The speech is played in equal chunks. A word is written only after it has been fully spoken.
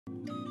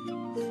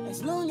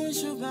As long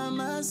as you're by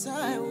my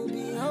side, we'll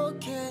be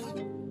okay.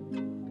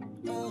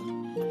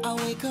 I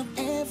wake up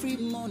every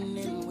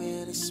morning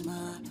with a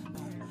smile.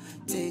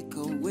 Take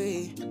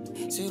away.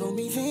 So don't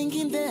be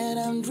thinking that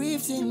I'm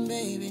drifting,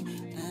 baby.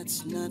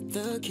 That's not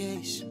the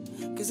case.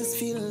 Cause this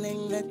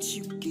feeling that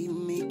you give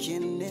me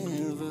can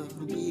never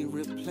be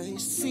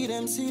replaced. See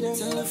them,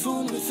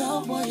 telephone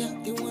without wire.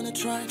 They wanna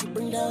try to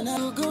bring down, I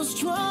will go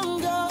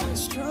stronger,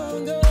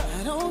 stronger.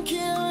 I don't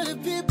care what the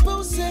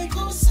people say.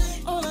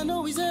 All I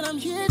know is that I'm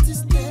here to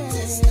stay.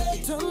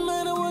 It don't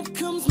matter what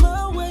comes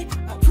my way.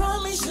 I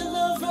promise your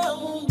love I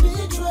won't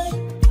betray.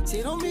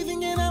 Say don't be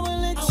thinking I will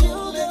let you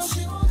go.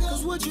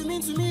 Cause what you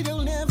mean to me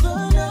they'll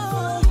never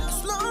know.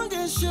 As long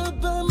as you're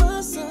by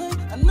my side,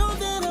 I know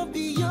that I'll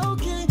be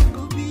okay.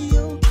 I'll be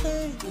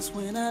okay. Cause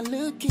when I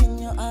look in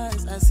your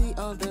eyes, I see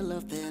all the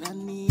love that I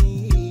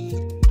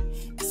need.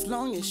 As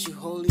long as you're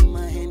holding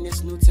my hand,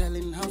 there's no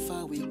telling how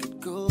far we could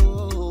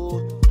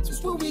go.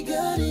 Just what we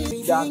got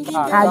is I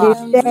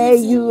did tell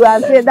you,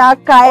 I said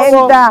that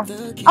kind.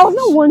 I was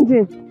not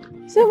wondering.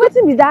 So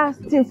waiting with that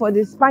thing for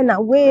the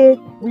spinal way.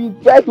 We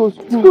try to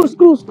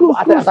screw.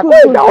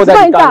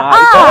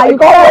 Ah, you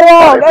go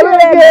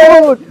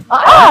wrong. Good.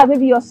 Ah,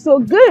 baby, you're so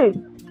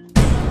good.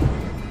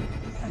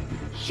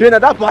 Shana,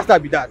 that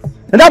bastard be that.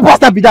 And that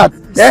bastard be that.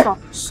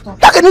 Stop.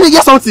 That can only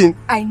get something.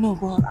 I know,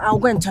 but I'll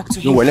go and talk to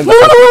him.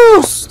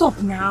 No, Stop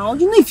now.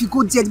 You know if you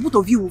go there, both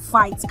of you will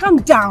fight. Calm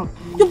down.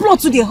 Your blood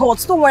to the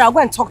hot. Don't worry, I'll go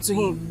and talk to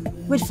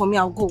him. Wait for me,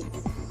 I'll go.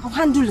 I'll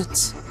handle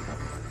it.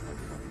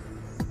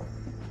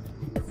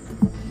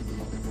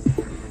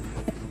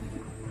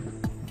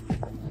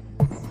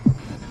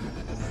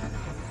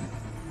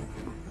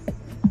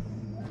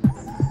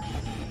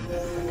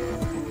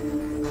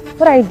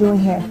 What are you doing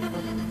here?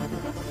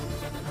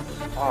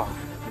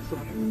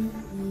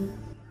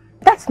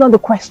 That's not the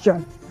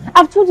question.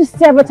 I've told you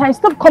several times,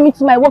 stop coming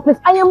to my workplace.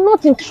 I am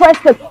not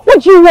interested.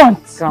 What do you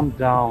want? Calm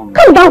down.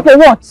 Calm down for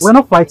what? We're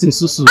not fighting,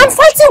 Susu. I'm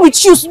fighting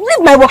with you. Leave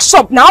my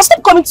workshop now.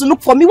 Stop coming to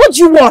look for me. What do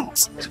you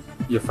want?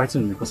 You're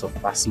fighting because of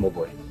that small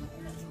boy.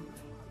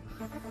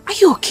 Are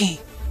you okay?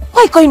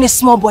 Why are you calling a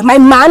small boy? My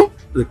man?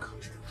 Look,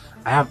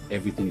 I have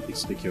everything it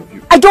takes to take care of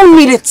you. I don't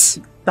need it.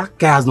 That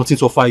guy has nothing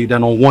to offer you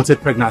than unwanted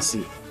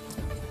pregnancy.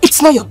 It's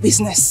not your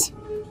business.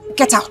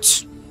 Get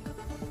out.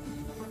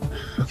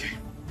 Okay,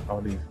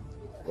 I'll leave.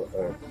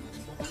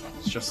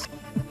 It's just...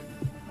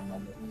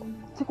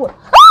 Take what?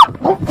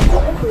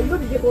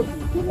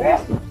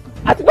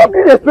 I did not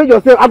disrespect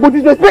yourself. I go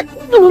disrespect.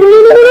 No.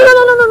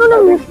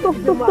 Stop.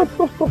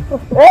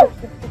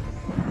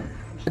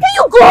 Here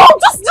you go.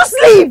 Just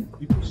leave.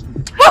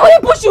 How will he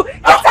push you?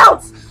 Get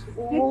out.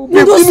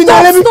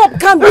 Stop.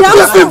 Calm down.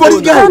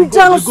 Calm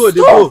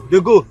down. They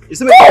go.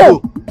 It's me.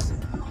 Go.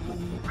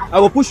 I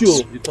will push you.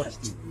 You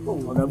touched me.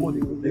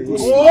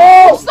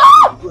 Oh,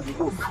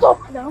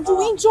 stop now.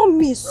 You injure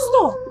me.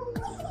 Stop.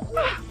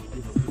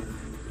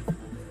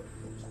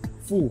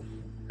 Fool.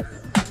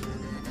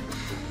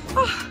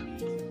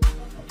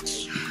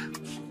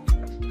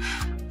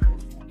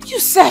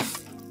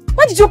 Yusuf,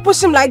 why did you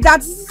push him like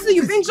that?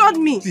 You've injured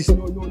me. Please,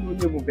 no,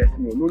 best.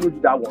 No, do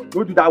that one.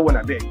 Don't do that one,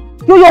 I beg.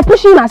 You're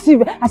pushing as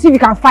if you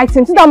can fight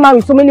him. See that man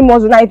with so many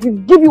muscles now. If you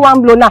give you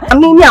one blow now, I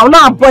mean, I'll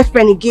not have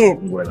boyfriend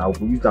again. Well, I'll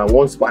use that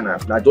one spanner.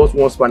 That just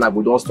one spanner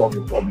will don't solve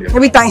the problem.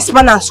 Every time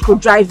spanner and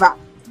screwdriver.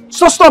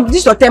 So stop.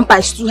 This your temper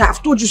is too high.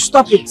 I've told you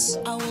stop it.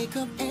 I wake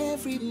up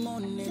every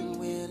morning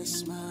with a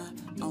smile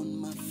on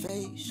my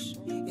face.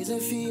 It's a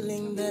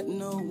feeling that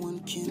no one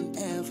can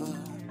ever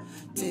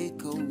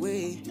take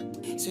away.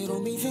 So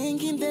don't be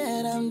thinking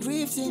that I'm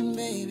drifting,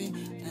 baby.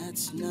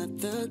 That's not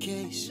the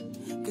case.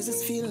 Cause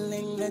this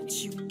feeling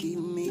that you give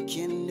me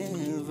can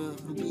never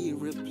be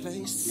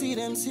replaced. See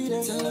them,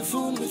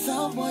 telephone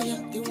without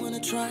wire. They wanna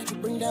try to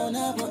bring down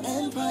our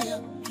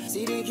empire.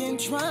 See they can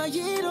try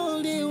it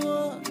all they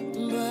want,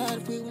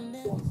 but we will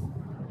never.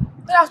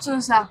 Good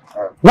afternoon, sir.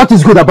 What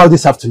is good about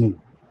this afternoon?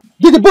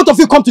 Did the both of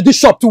you come to this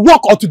shop to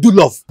work or to do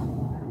love?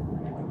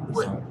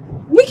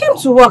 We came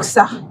to work,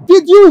 sir.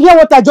 Did you hear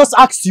what I just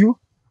asked you?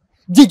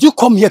 Did you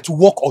come here to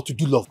work or to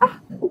do love?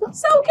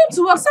 Sir, we came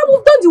to work. Sir,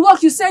 we've done the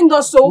work you sent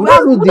us, so we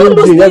don't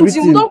lose the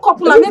engine, we don't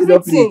couple and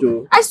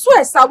everything. I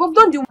swear, sir, we've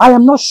done the work. I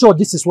am not sure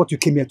this is what you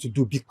came here to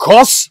do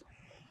because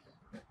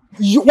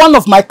one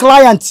of my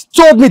clients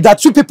told me that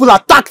two people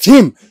attacked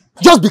him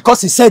just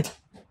because he said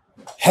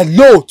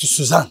hello to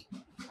Suzanne.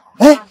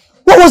 Eh?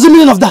 What was the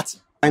meaning of that?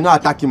 I did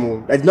not attack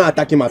him. I did not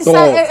attack him at all.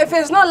 Sir, if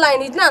it's not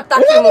lying, he did not attack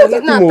him. He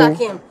did not attack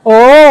him.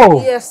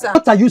 Oh. Yes, sir.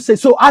 What are you saying?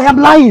 So I am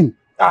lying.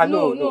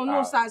 No,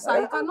 sir,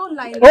 you cannot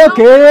lie.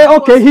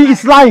 Okay, he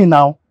is lying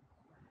now.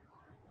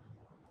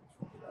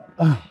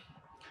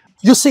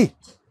 You see,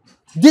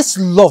 this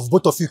love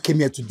both of you came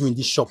here to do in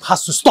this shop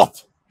has to stop.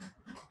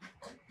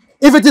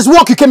 If it is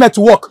work you came here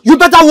to work, you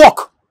better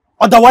work.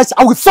 Otherwise,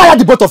 I will fire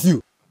the both of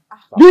you.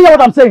 Do you hear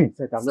what I'm saying?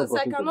 Sir,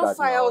 I cannot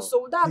fire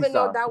also. We don't have any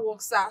other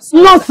work, sir.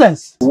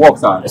 Nonsense. Work,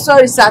 sir.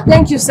 Sorry, sir.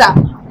 Thank you, sir.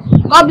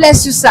 God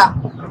bless you, sir.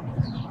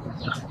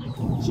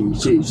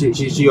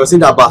 She was saying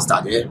that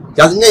bastard, eh?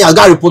 You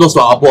got report us to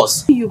our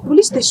boss. Your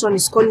police station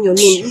is calling your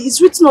name. It's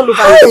written all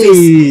over your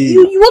face.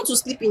 You want to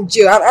sleep in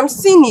jail. I'm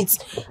seeing it.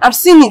 I'm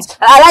seeing it.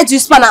 I like to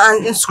use spanner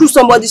and screw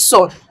somebody's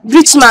son.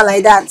 Rich man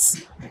like that.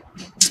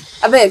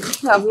 I beg,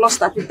 I've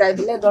lost appetite.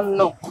 Let them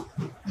know.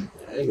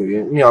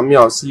 Anyway,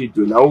 I'll see you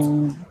too. Now,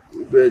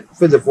 but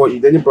first of all,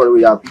 if any problem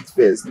we have, eat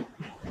first.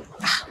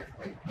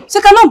 So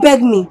you cannot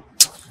beg me.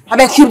 I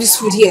beg keep this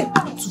food here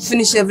to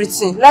finish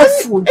everything. Like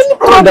food. Any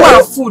problem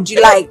that food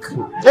you like.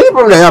 Any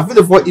problem that you have, first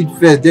of all, eat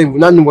first. Then we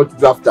not know what to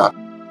do after.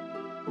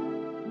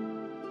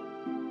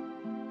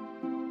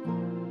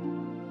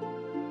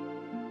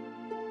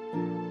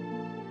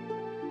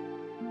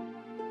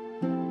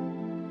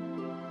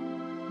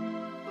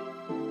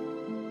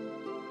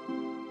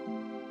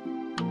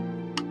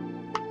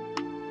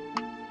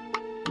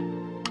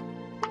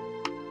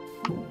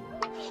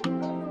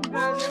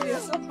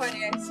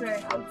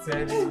 I'm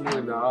telling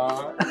you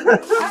now.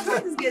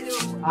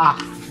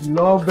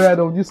 No bed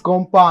of this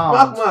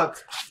compound.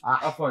 Mark.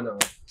 Afa now.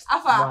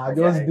 I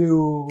just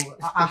do.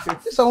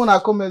 Someone I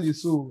come early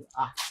so.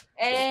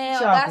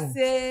 Oga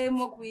say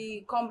make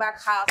we come back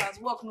house as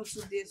work no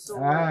today so.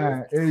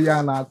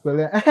 Yeah, na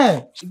pele.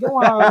 You get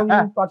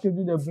one package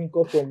they bring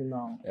up for me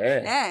now.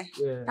 Yeah.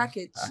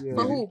 Package. Yeah.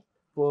 For who?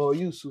 For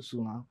you, Susu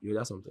now. You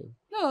hear something?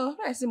 No,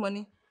 I see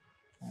money.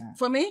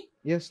 For me?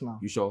 Yes, now.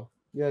 You sure?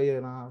 Yeah,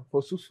 now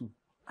for Susu.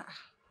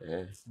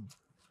 Yeah.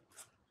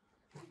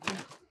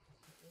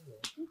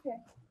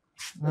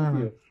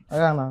 Okay.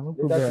 Yeah, no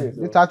problem.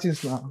 The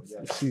 30s now.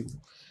 Let's see.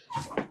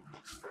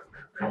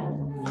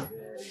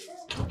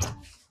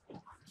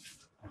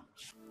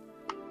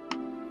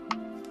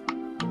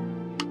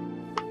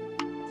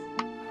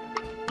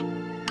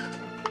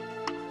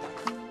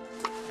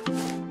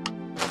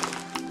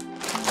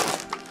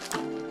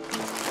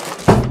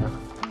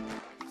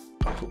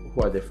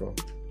 Who are they from?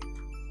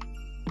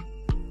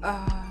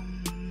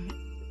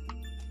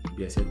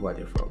 I said, who are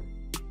they from?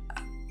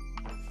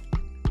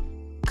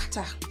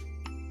 Qatar.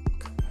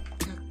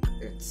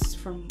 It's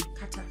from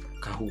Qatar.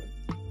 Kahu.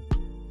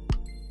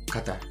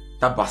 Qatar.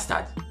 That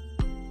bastard.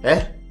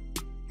 Eh?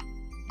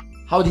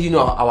 How do you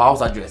know our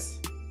house address?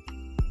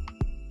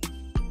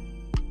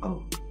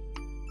 Oh.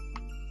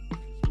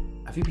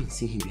 Have you been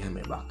seeing him behind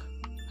my back?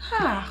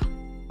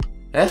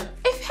 Eh?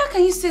 How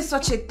can you say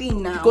such a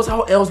thing now? Because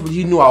how else would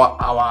you know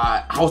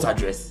our house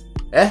address?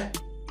 Eh?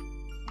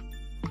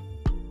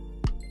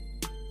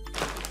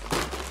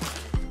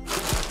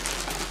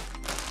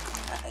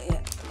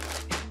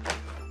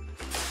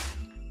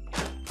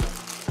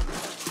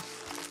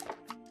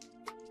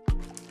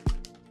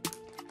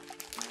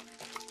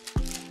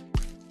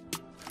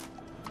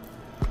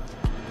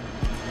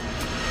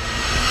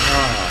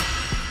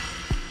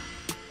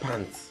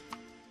 Pants.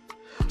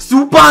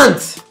 Still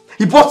pants!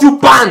 He bought you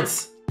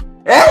pants!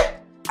 Eh?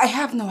 I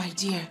have no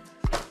idea.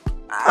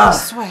 I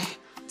swear.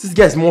 This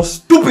guy is more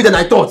stupid than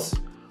I thought.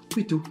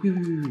 Wait.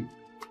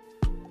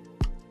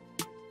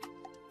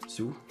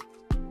 Sue?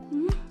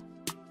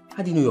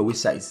 How do you know your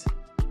waist size?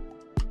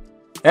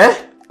 Eh?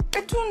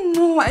 I don't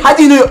know. How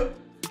do you know your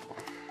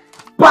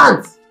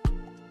pants?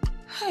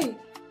 Hey.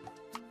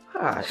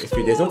 If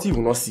there's nothing you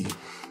will not see.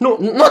 No,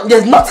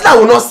 there's nothing I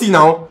will not see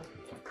now.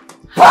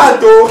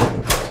 Pants though.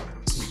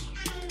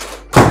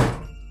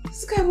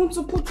 This guy wants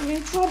to put me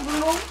in trouble.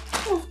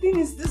 What thing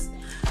is this?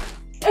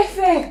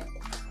 Efe!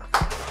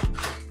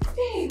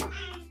 Hey!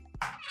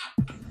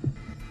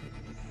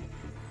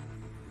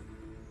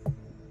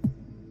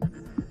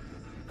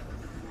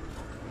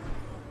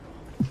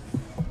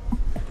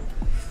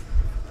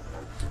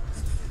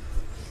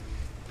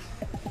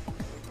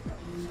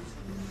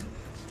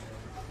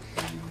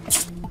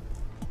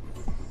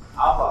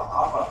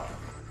 Alpha.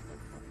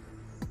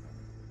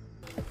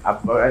 I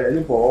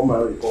think for all my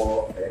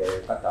recall,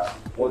 Qatar,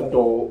 one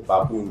tall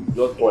baboon,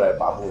 just call a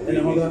baboon.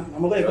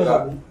 I'm going to call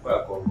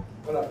baboon.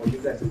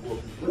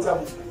 What's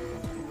up?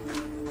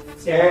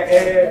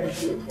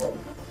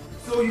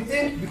 So you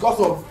think because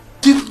of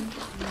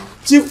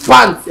cheap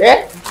pants,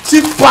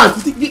 cheap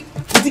pants, you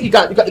think you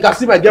can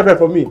see my girlfriend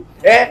from me,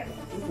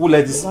 Who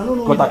let this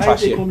gutter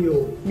trash here?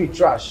 Me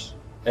trash,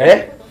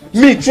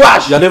 Me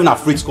trash. You're not even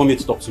afraid to come here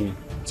to talk to me.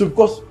 So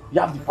because you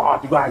have the power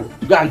to go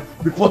and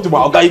report to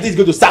my guy, you think he's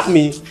going to sack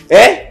me,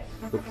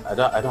 Look, I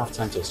don't have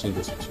time to explain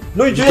this with you.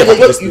 No, you have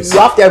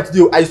time to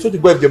do. I swear to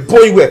God, if the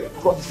boy were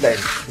cross this line,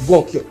 you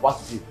go and kill. What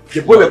to do?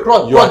 The boy will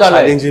cross that line. You are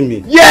challenging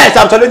me. Yes,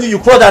 I'm challenging you.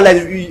 Cross that line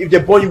if the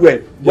boy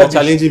were. You are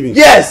challenging me.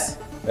 Yes.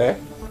 Eh?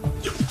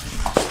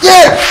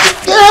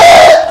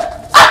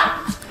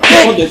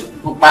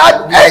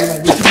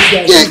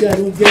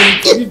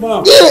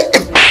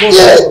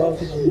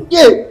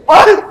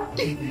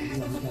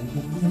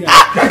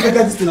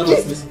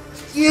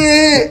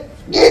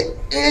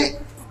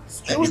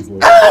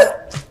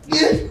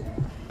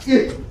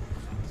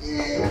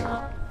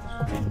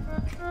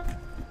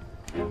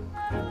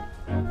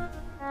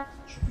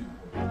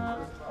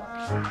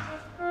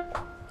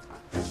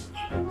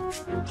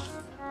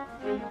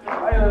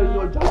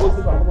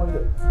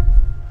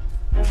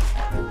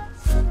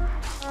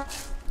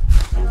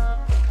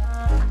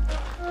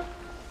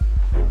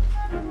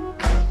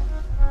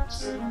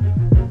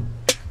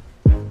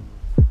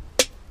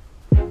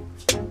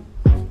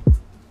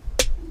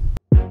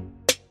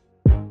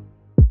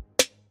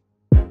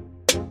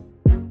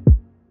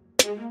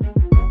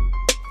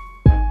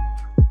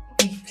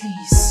 Hey,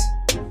 please.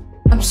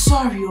 I'm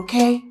sorry,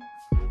 okay?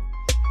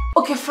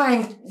 Okay,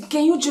 fine.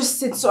 Can you just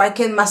sit so I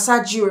can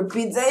massage you a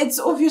bit? It's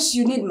obvious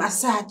you need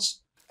massage.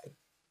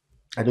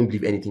 I don't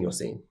believe anything you're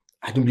saying.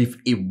 I don't believe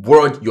a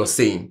word you're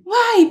saying.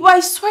 Why? But I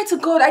swear to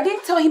God, I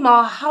didn't tell him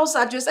our house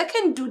address. I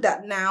can't do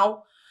that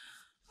now.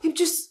 You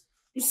just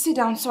sit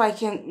down so I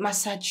can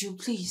massage you,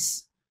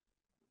 please.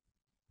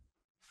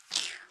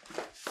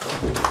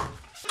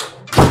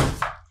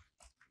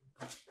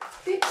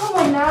 Hey, come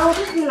on now,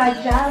 don't be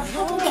like that.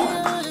 Come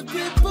on.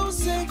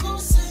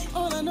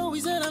 All I know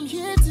is that I'm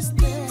here to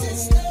stay.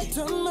 It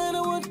don't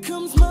matter what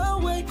comes my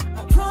way.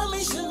 I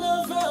promise your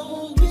love I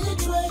won't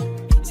betray.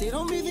 Say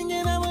don't be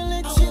thinking I will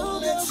let you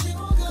go.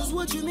 Cause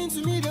what you mean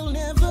to me they'll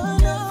never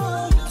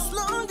know. As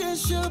long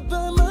as you're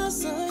by my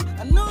side,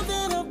 I know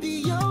that I'll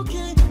be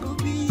okay. I'll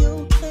be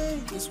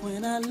okay. Cause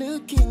when I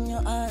look in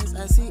your eyes,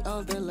 I see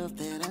all the love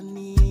that I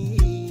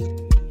need.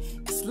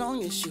 As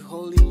long as you're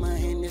holding my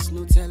hand, there's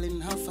no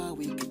telling how far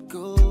we could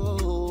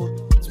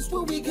go. Just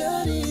what we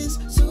got is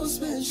so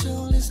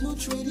special, there's no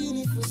trading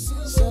it for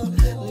so.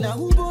 Now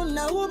who born,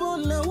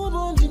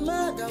 the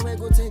maga, we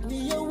go take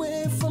me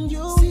away from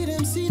you. See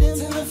them,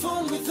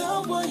 telephone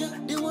without wire.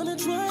 They wanna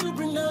try to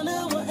bring down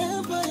our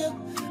empire,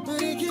 but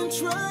they can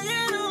try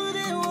it all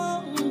they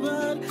want,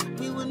 but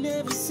we will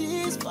never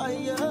cease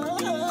fire.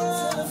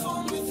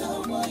 Telephone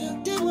without wire.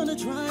 They wanna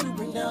try to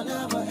bring down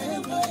our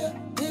empire.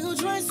 They go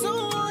try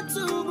so hard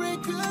to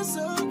break us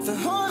up. The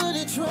harder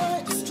they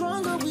try, the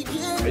stronger we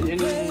get.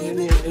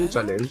 Any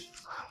challenge?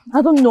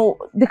 I don't know.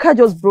 The car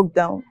just broke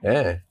down.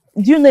 Yeah.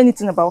 Do you know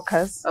anything about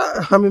cars?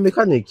 I'm a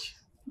mechanic.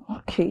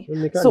 Okay. I'm a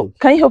mechanic. So,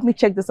 can you help me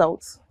check this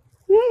out?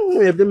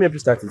 Let me help you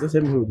start it. Just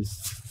help me hold this.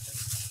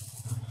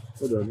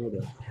 Hold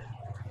on.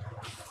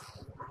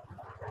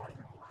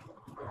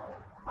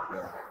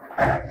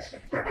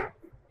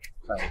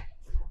 Hi.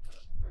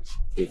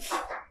 Wait.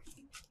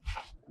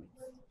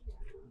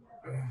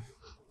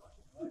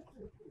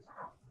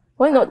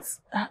 Why not?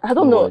 I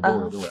don't know.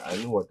 Don't worry. I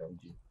know what I'm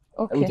doing.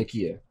 Okay. Let me take key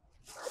here.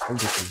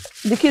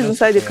 The key is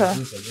inside the car.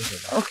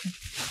 Okay.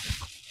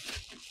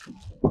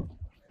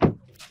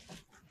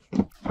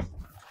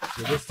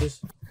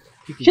 Just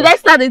Should I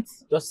start it?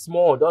 Just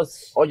small.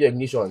 Just all your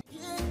ignition.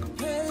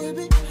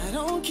 Baby, I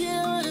don't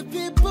care what the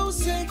people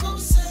say.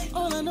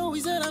 All I know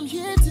is that I'm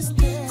here to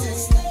stay.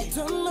 It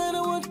don't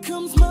matter what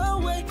comes my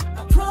way.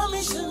 I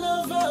promise your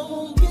love I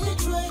won't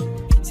betray.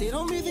 Say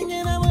don't be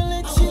thinking I will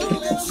let you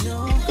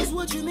go. Cause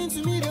what you mean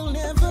to me they'll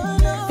never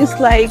know. It's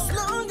like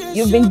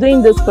you've been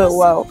doing this for a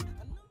while.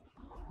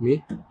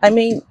 Me? I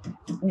mean,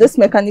 this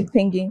mechanic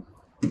thingy.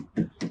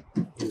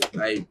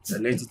 I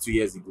learned it 2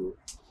 years ago.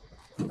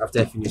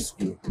 After I finished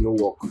school, no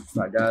work.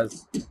 So I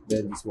just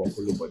learned this one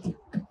follow body.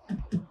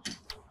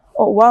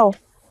 Oh wow.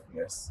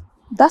 Yes.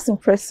 That's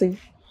impressive.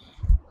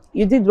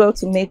 You did well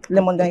to make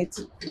lemonade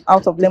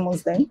out of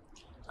lemons then.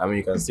 I mean,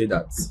 you can say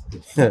that.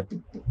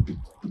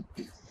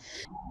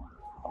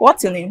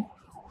 What's your name?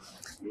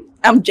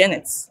 I'm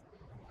Janet.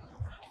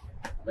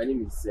 My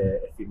name is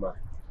Efima.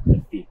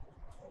 Efe.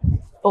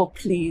 Oh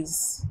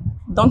please,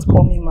 don't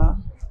call me Ma.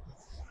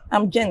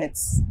 I'm Janet.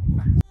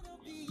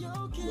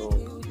 No,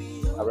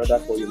 I'd rather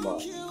call you Ma.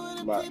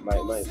 My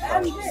is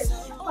fine.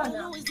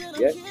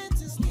 Yeah?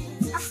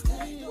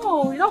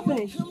 Oh, you don't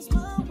finish. I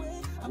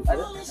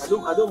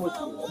don't want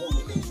to.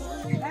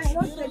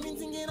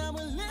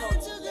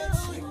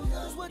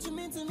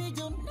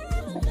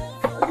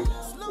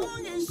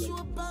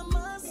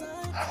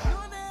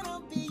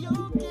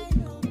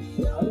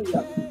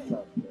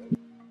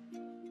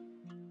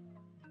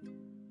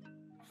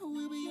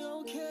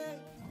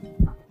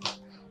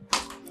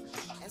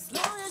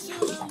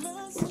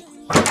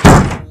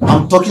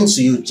 I'm talking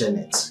to you,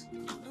 Janet.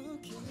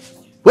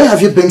 Where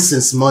have you been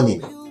since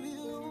morning?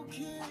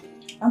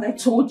 And I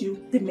told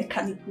you, the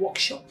mechanic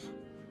workshop.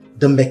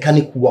 The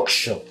mechanic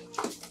workshop.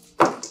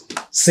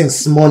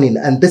 Since morning,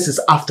 and this is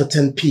after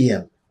 10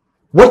 p.m.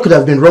 What could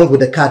have been wrong with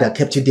the car that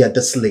kept you there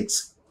this late?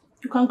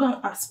 You can go and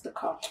ask the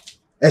car.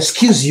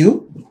 Excuse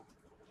you?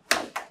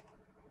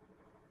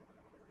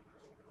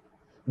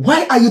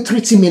 Why are you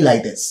treating me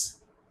like this?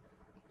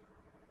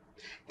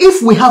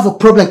 If we have a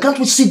problem, can't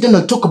we sit down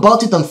and talk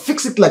about it and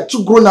fix it like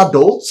two grown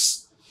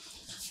adults?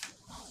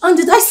 And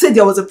did I say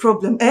there was a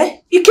problem,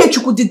 eh?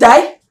 Ikechuku, did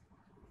I?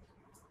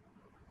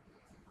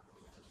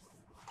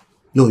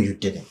 No, you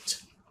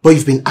didn't. But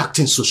you've been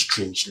acting so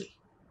strangely.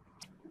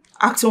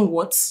 Acting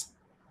what?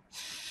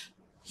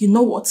 You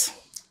know what?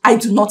 I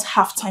do not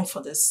have time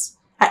for this.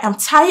 I am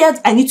tired.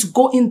 I need to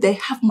go in there,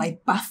 have my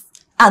bath,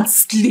 and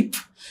sleep.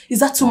 Is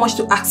that too much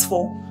to ask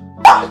for?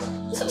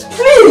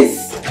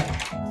 Please!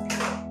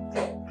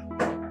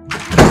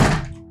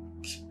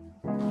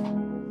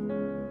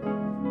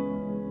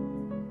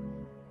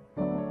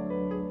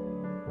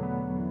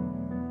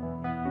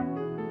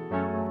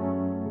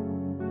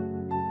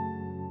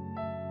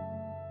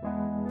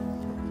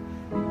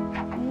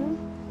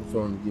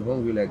 From the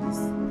hungry like this,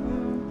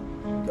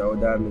 you can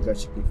order mega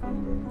chicken for you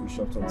and go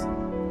shop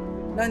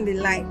something. Don't the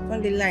line,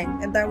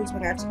 and that was my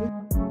actually.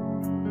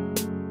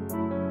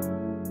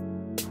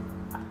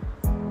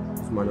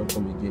 woman don't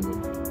come again.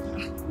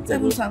 I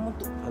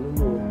don't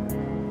know.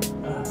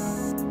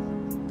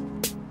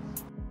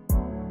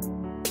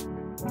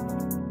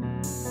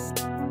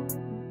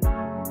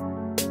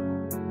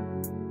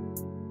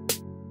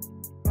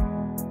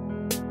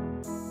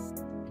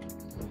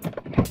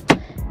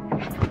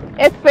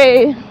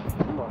 Efe.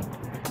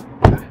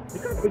 You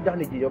can't break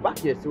down again. You're back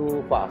here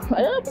so fast.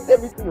 I have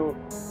everything.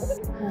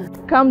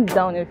 Calm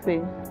down,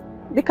 Efe.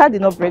 The car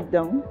did not break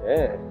down.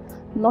 Yeah.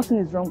 Nothing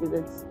is wrong with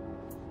it.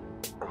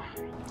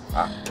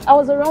 I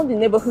was around the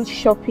neighborhood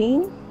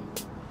shopping.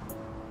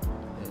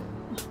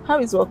 How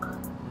is work?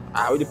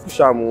 With the push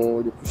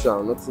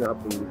arm, nothing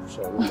happened with the push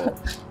arm.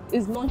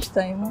 It's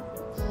lunchtime.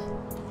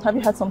 Have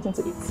you had something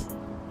to eat?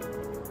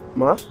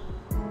 Ma?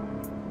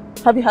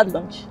 Have you had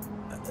lunch?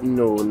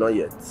 No, not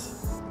yet.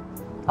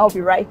 I'll be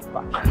right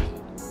back.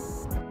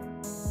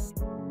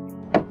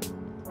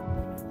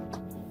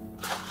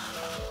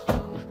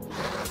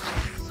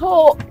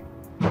 So,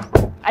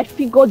 I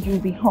figured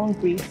you'd be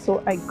hungry,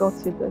 so I got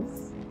you this.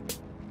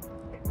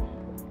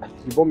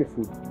 You bought me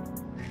food.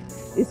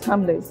 It's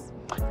harmless.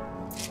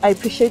 I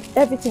appreciate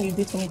everything you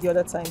did for me the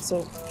other time,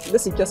 so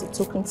this is just a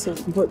token to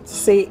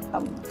say I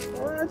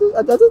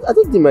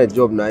don't do my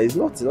job now. It's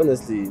nothing,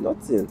 honestly,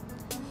 nothing.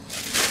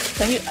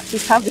 Can you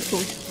just have the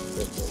food?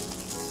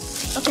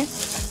 Okay.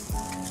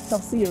 I'll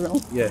see you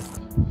around. Yeah.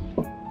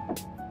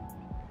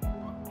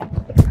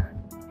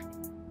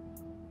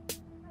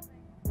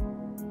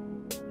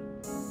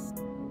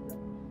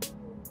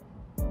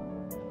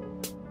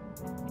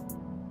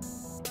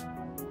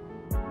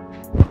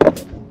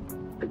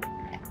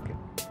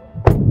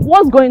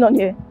 What's going on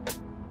here?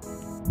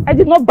 I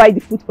did not buy the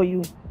food for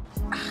you.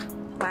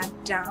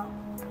 Madam,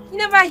 you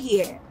never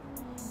hear.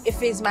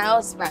 Ife is my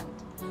husband.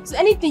 So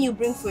anything you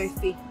bring for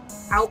Ife,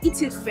 I'll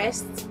eat it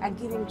first and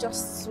give him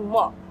just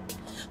small.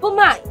 But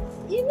ma,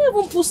 you never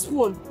even put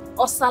spoon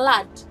or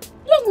salad.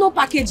 You have no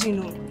packaging,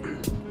 you know.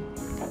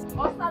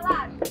 Or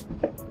salad.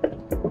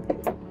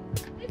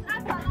 Please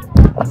add salad.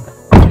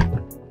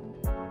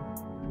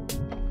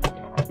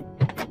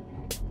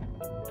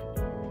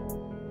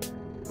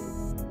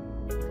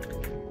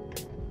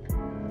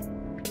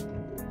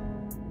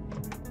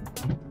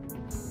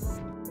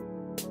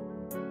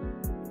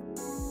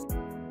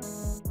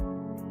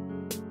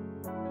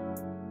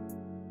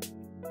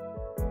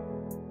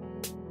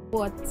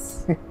 What?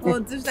 Oh,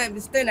 this time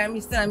is staring at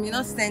me, you're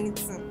not saying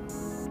anything.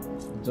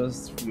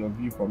 Just your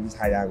view from this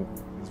high angle.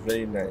 It's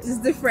very nice. It's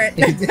different.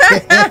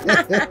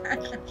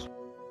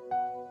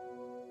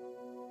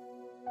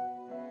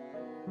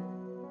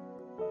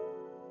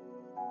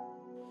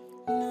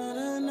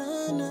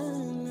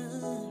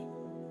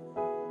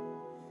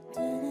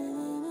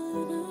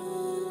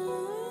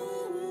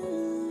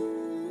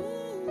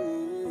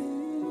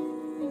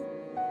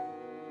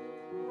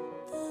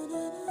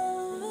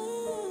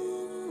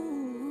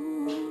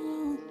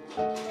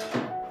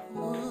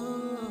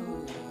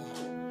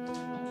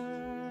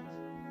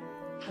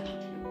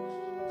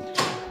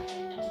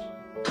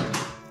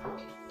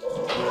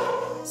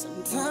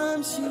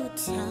 Sometimes you're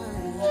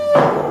tired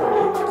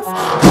of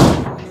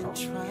and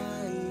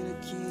trying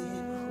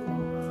again.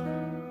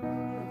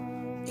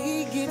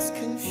 It gets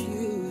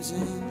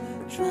confusing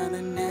trying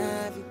to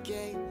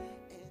navigate.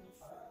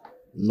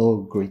 No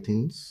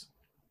greetings.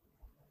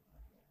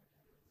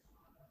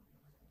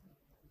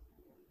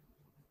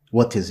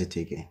 What is it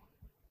again?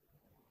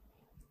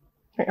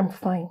 I am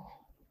fine.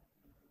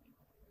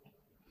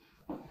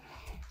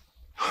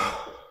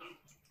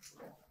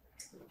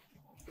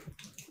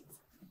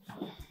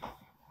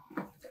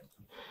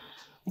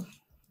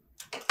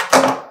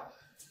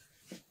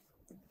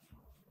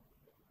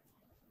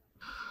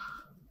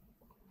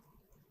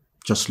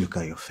 Just look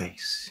at your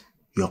face.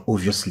 You're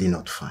obviously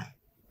not fine.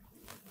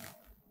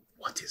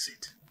 What is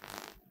it?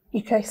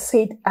 You guys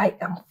said I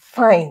am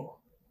fine.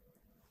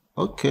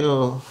 Okay,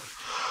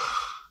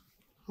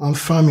 I'm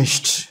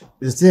famished.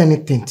 Is there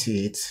anything to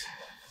eat?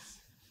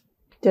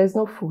 There's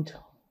no food.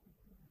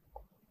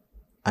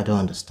 I don't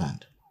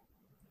understand.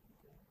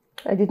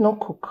 I did not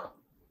cook.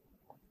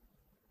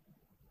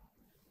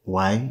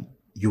 Why?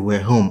 You were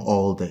home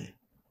all day.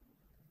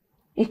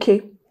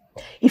 Ike,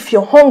 if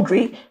you're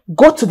hungry,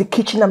 go to the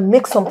kitchen and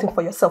make something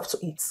for yourself to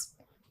eat.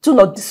 Do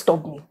not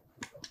disturb me.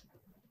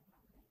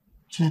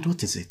 Janet,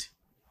 what is it?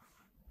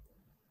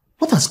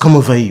 What has come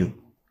over you?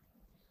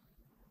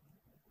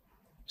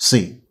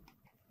 See,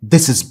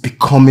 this is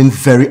becoming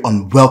very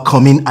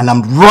unwelcoming and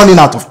I'm running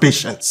out of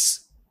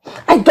patience.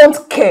 I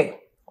don't care.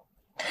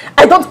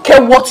 I don't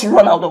care what you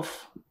run out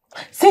of.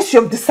 Since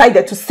you have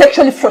decided to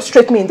sexually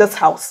frustrate me in this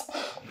house,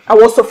 I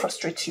will also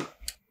frustrate you.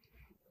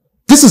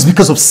 This is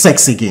because of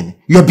sex again.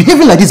 You're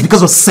behaving like this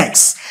because of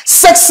sex.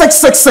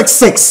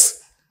 Sex.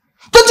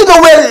 Don't you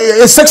know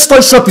where a sex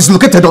toy shop is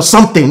located or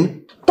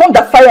something?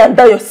 Thunder, fire and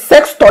die your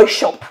sex toy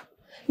shop.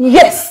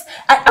 Yes,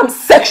 I am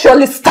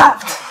sexually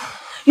starved.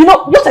 You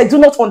know, what I do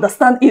not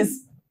understand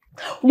is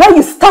why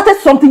you started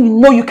something you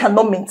know you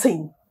cannot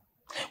maintain.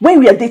 When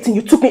we were dating,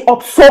 you took me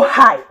up so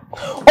high,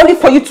 only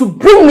for you to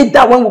bring me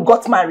down when we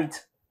got married.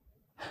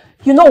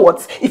 You know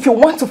what? If you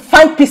want to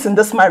find peace in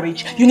this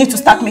marriage, you need to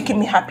start making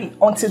me happy.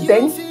 Until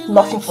then,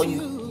 nothing for you.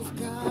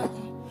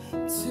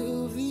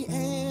 To the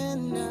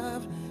end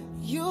of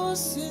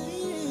yourself,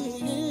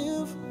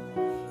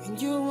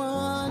 and you're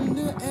on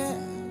the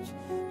edge,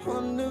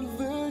 on the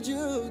verge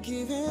of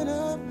giving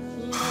up.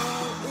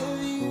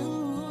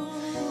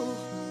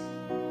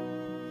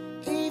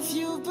 If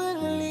you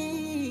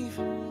believe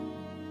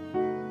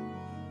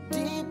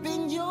deep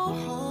in your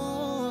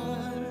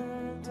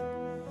heart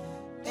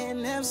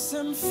and have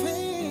some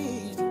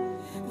faith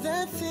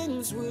that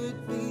things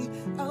would be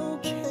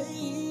okay.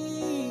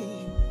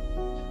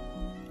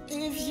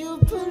 If you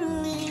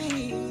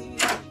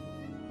believe,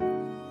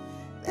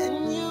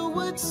 then you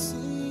would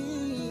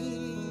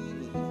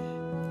see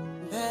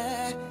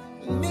that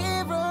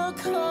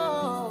miracle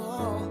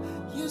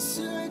you're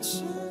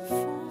searching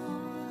for.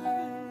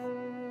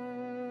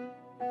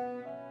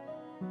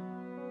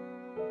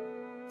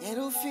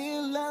 It'll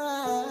feel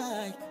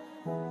like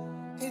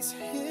it's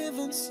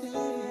heaven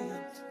sent.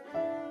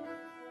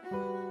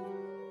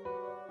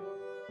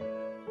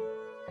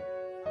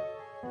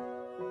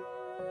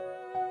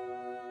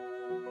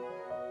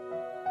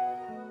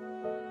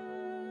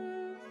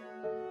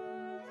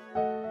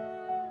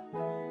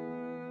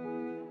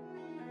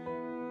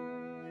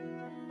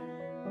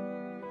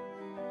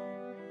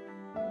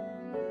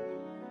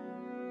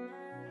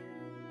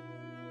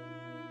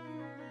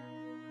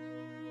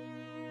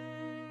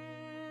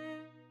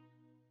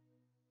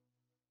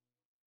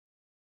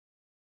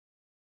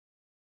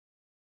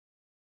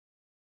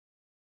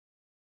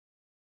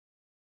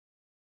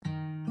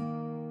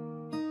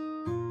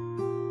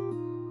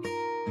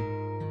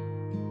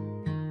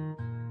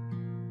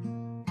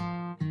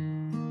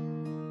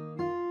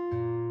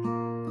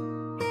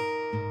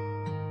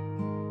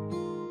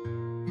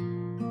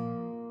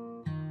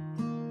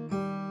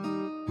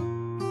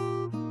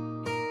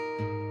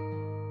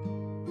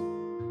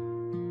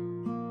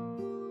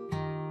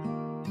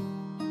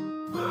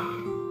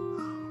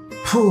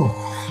 Oh,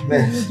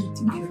 man.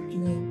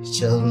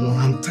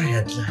 I'm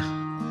tired.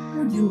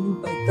 What do you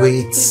mean by that?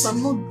 Wait, Babe, I'm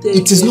not there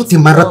it is yet. not a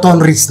marathon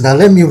race now.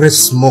 Let me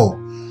rest more.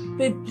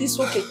 Babe, please,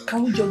 okay,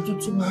 can we just do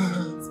 2 more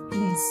minutes,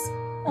 please?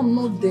 I'm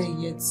not there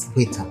yet.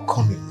 Wait, I'm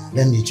coming now.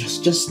 Let me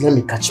just let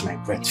me catch my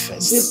breath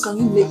first. Babe, can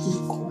you make me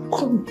come?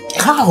 Come.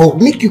 How?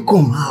 Make you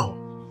come? How?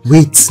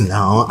 Wait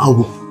now. I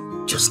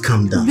will just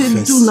calm down Babe,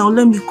 first. do now.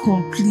 Let me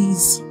come,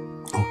 please.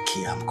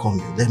 Okay, I'm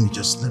coming. Let me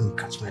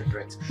catch my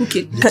breath.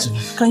 Okay,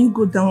 can you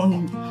go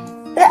down?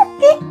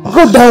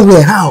 Go down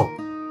where? How?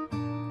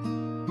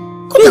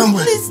 Go Babe, down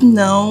where? please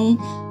now.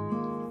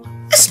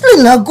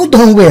 Explain now. Go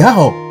down where?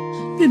 How?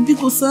 Babe,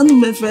 because I know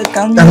my friend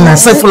can. I'm not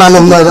safe and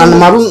I'm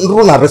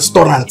run a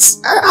restaurant.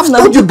 I've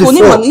told you before.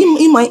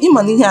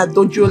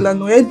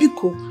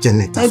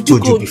 Janet, I've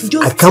told you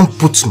before. I can't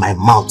put my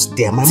mouth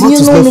there. My mouth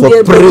is meant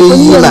for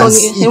praying and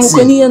eating.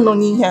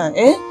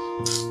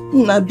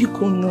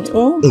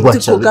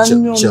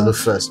 Chelo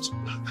first.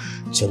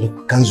 Chelo,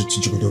 can't you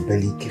go to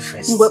belly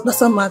first?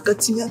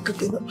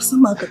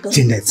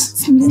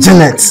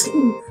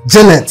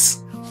 Janet.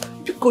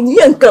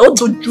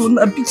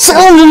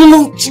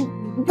 No.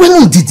 When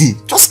did he?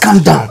 Just calm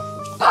down.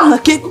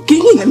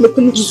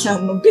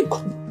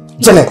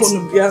 Janet.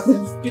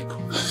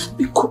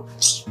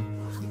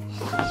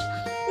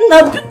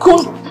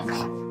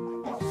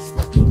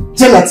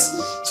 Janet.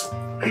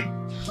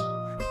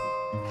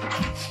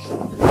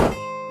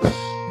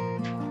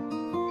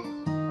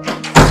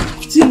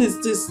 What is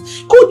this?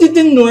 Who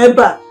didn't know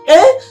about?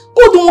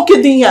 Who don't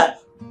get in here?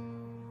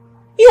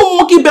 You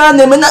won't keep on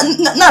them and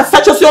not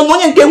such as your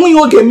money can win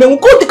your game.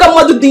 Go to come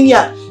out of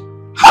dinner.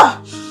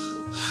 Ha!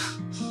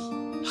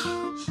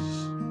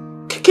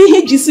 Can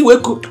you just see where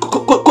Cote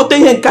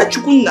and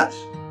Kachukuna?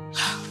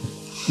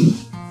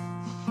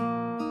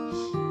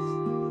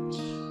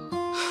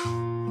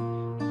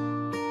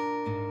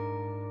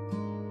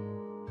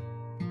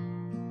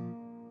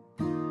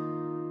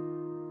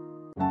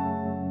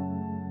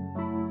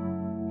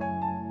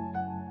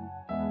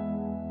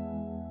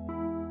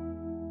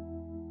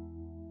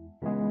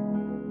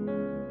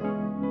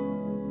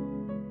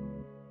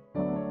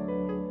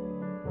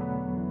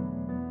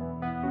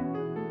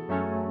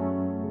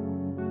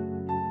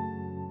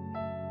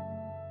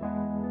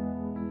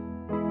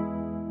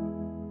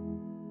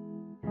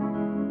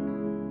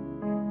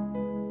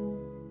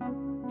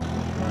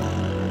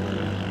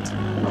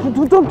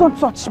 Don't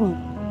touch me.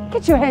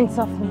 Get your hands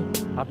off me.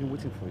 I've been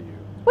waiting for you.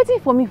 Waiting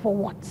for me for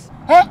what?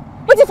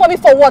 Waiting for me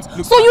for what?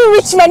 Look, so you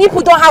rich men,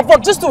 people don't have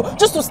work just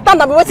to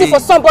stand and be waiting for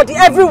somebody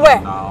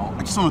everywhere. Now,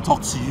 I just want to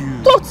talk to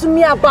you. Talk to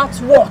me about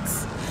what?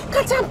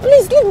 Kata,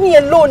 please leave me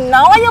alone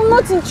now. I am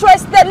not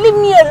interested. Leave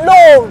me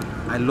alone.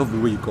 I love the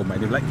way you call my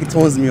name. Like, it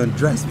turns me on.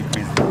 Drives me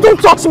crazy.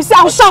 Don't touch me. Say,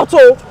 I'll shout,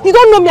 oh. You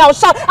don't know me, I'll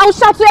shout. I'll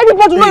shout to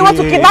everybody know you want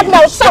to kidnap me.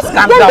 I'll shout.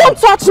 Don't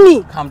touch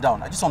me. Calm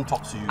down. I just want to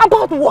talk to you.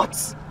 About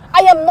what?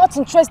 I am not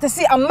interested.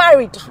 See, I'm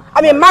married.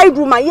 I'm a married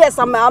woman. Yes,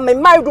 I'm a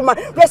married woman.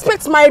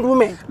 Respect married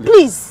women.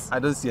 Please. I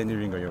don't see any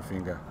ring on your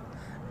finger.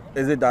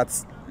 Is it that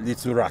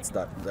little rat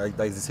that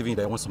is deceiving you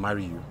that wants to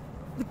marry you?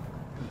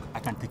 I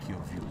can take care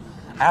of you.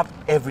 I have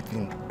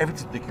everything to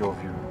take care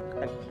of you.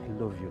 I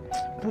love you.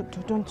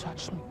 Don't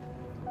touch me.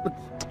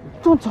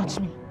 Don't touch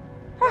me.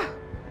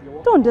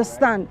 Don't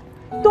understand.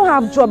 Don't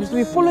have jobs.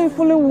 We're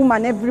following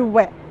women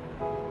everywhere.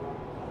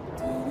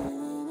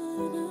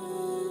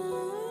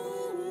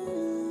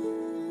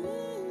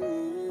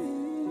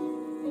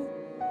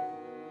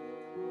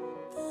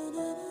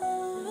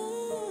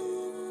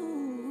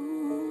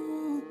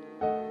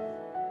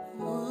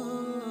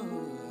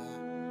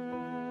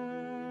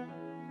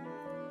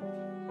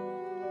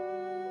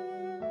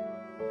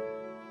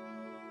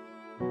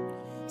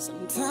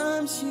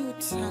 Sometimes you're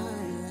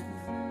tired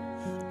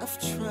of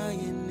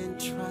trying and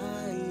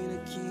trying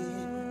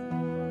again.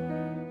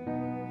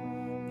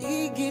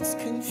 It gets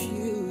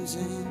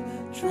confusing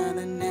trying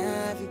to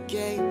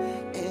navigate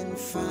and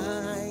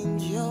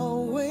find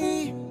your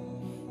way.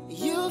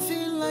 You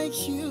feel like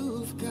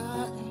you've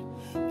gotten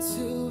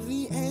to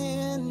the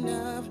end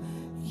of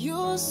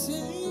yourself,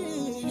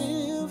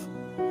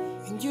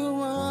 and you're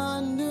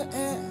on the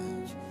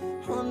edge,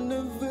 on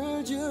the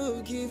verge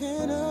of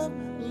giving up.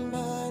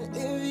 But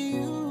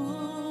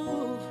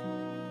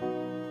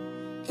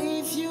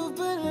if you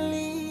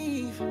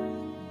believe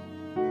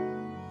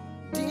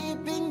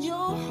deep in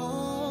your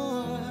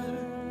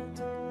heart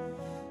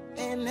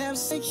and have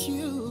said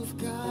you've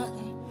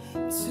gotten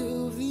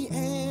to the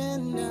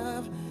end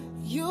of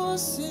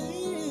yourself,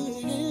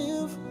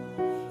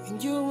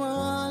 and you're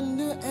on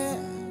the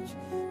edge,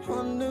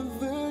 on the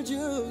verge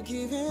of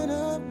giving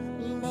up.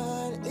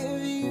 But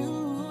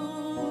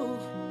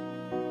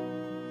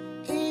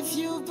if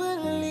you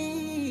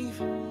believe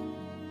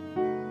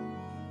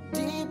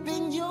deep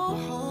in your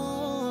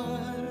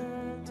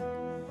heart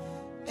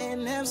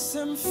and have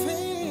some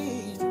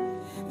faith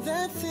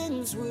that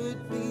things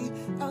would be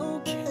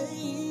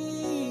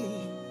okay,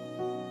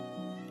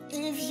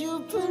 if you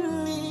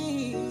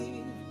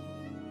believe,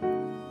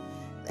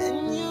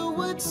 then you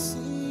would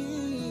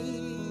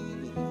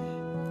see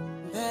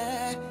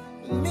that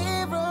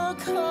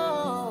miracle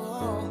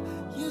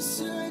you're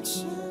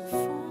searching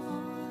for.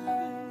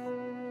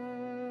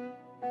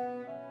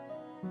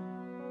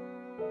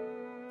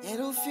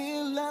 It'll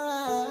feel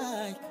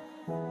like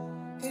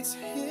it's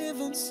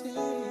heaven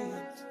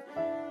sent.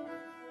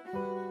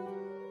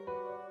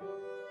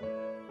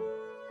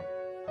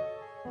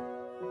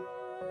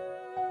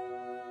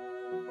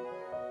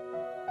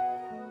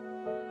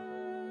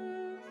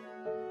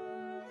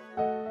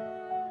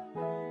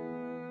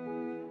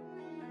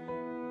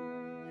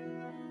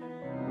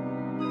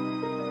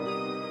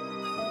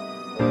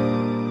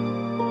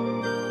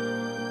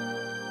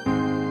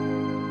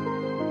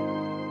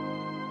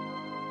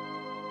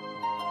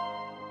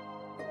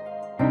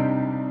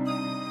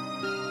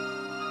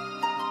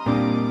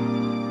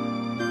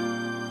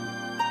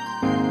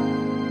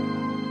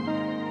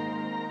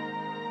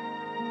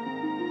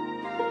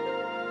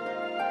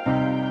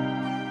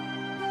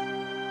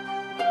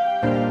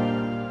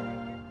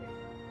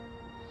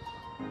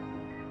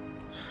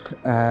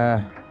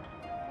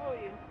 How are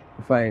you?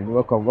 Fine,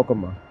 welcome,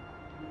 ma.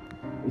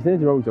 Is there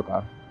anything wrong with your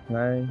car? Can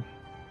I?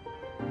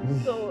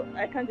 So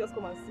I can't just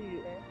come and see you,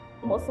 eh?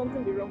 Must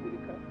something be wrong with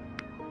the car?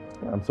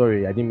 I'm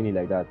sorry, I didn't mean it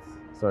like that.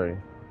 Sorry.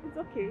 It's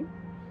okay.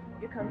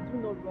 You can do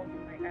no wrong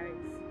in my eyes.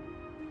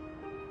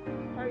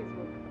 How is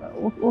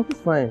work? Work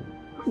is fine.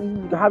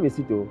 You can have a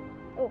seat, though.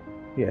 Oh.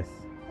 Yes.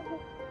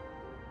 Okay.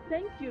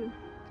 Thank you.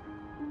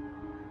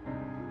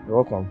 You're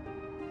welcome.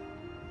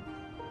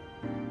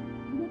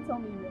 You didn't tell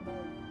me you were married.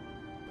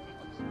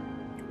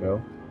 Well,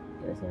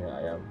 yes,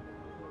 I am.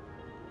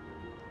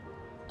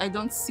 I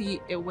don't see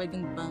a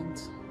wedding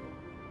band.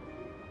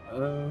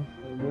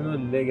 We're not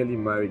legally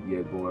married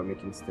yet, but we're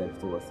making steps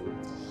towards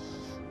it.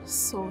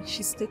 So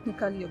she's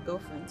technically your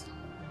girlfriend?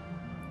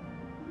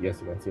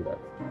 Yes, you can say that.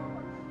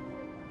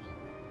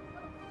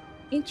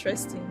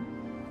 Interesting.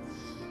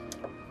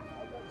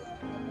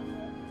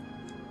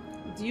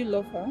 Do you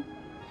love her?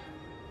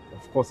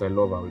 Of course I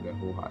love her with my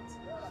whole heart.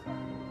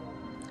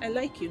 I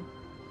like you.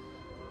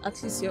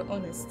 At least you're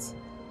honest.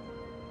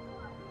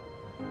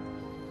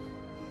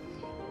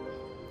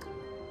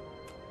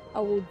 I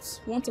would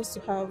want us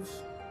to have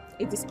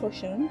a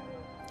discussion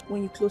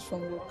when you close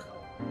from work.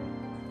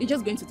 It's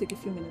just going to take a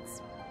few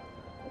minutes.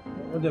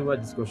 Whatever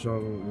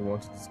discussion we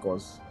want to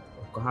discuss,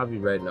 I can have it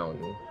right now,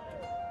 no?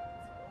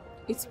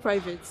 It's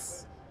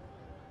private.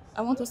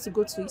 I want us to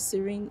go to a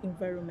serene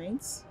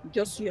environment,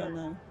 just you and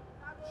I.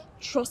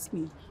 Trust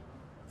me,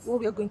 what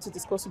we are going to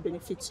discuss will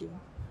benefit you.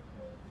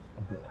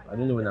 I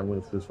don't know when I'm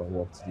going to close from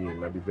work today. It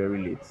might be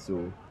very late,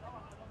 so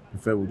I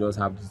prefer we just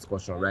have this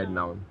discussion right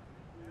now.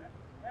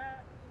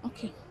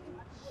 Okay.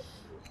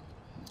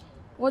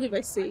 What if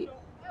I say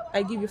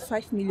I give you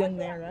 5 million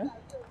naira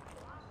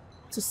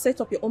to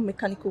set up your own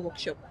mechanical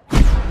workshop?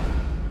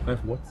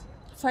 5 what?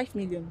 5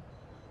 million.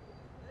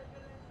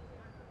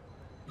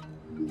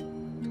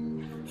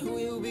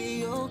 We'll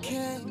be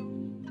okay.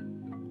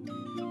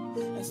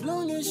 As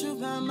long as you're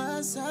by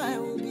my side,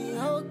 we'll be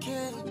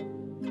okay.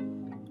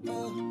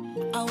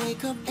 I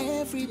wake up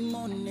every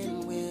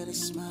morning with a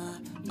smile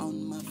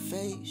on my face.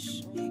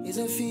 face is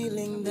a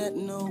feeling that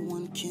no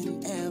one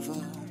can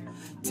ever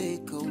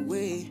take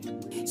away.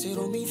 So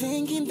don't be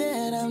thinking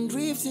that I'm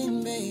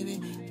drifting, baby.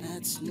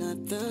 That's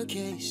not the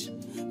case.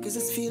 Cause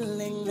this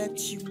feeling that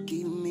you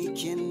give me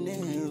can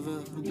never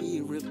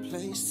be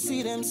replaced.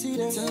 See them,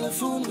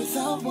 telephone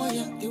without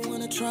wire. They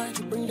wanna try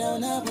to bring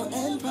down our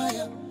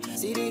empire.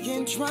 See they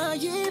can try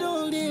it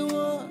all they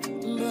want,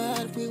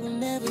 but we will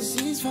never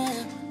cease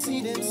fire.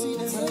 See them,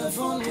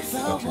 telephone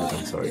without wire.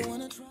 I'm sorry.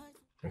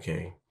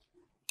 Okay.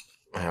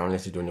 I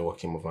honestly don't know what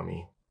came over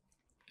me.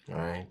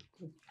 Alright?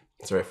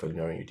 Sorry for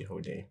ignoring you the whole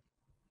day.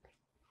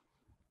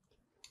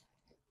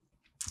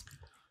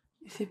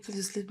 If you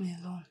please leave me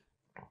alone.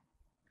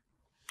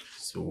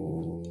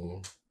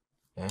 So,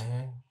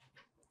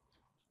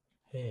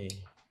 hey.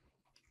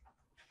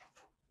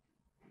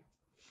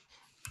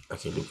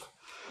 Okay, look.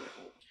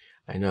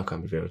 I know I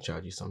can be very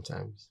childish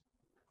sometimes,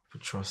 but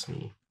trust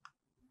me,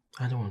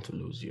 I don't want to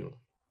lose you.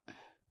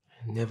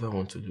 I never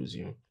want to lose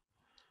you.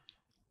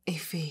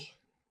 Ife,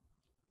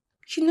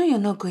 you know you're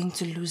not going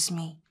to lose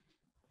me.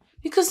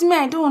 Because me,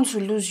 I don't want to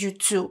lose you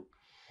too.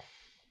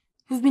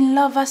 We've been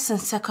lovers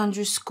since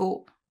secondary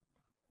school.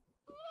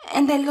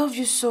 And I love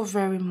you so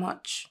very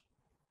much.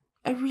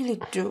 I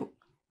really do.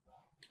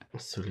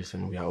 So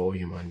listen, we are all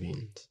human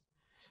beings.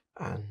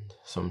 And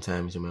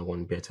sometimes you might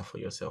want better for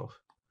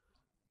yourself.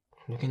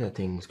 Looking at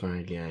things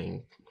currently,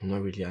 I'm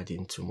not really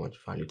adding too much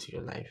value to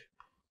your life.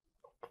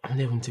 I'm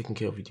not even taking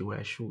care of you the way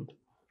I should.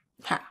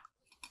 Ha!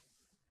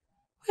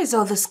 Where is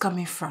all this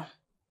coming from?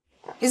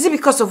 Is it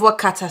because of what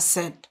Kata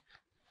said?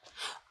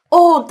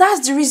 Oh,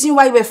 that's the reason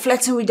why you were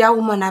flirting with that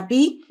woman,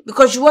 Abi?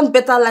 Because you want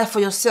better life for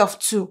yourself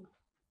too.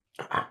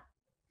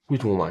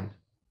 Which woman?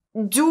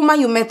 The woman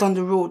you met on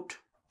the road.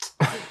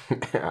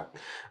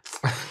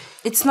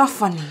 It's not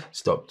funny.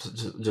 Stop.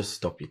 Just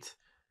stop it.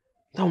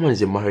 That woman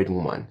is a married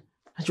woman.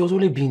 And she was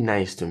only being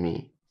nice to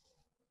me.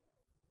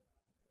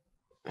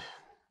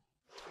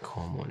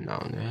 Come on now,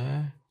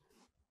 eh?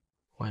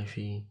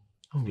 Wifey,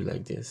 don't be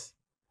like this.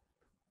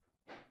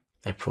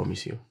 I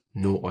promise you,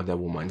 no other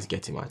woman is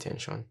getting my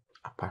attention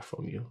apart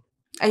from you.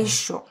 Are you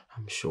sure?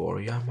 I'm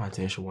sure. You have my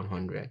attention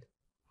 100.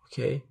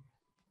 Okay?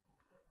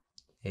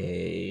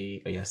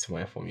 Hey, you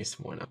smile for me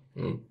small now.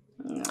 No.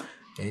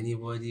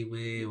 Anybody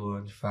we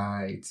won't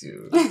fight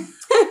you.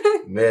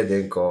 Men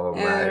then come,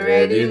 I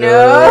already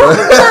know.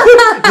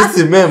 This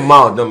is men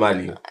mouth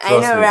normally. I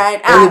know, me.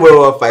 right? Anybody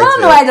will fight you. I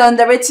don't know why they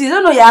underrate you. You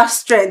don't know you have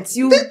strength.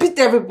 You beat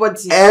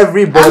everybody.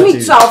 Everybody. I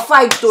mean, I'll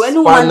fight though.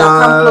 Anyone that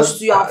come close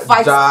to you, I'll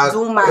fight Jack, the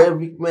woman.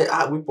 Every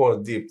man, we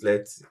put deep.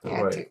 Let's.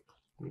 Yeah, right.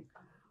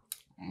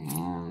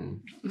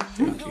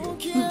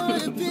 Thank you.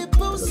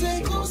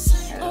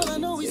 All I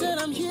know is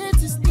that I'm here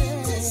to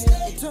stay.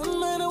 It don't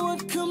matter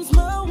what comes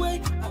my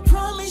way. I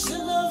promise you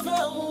love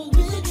I won't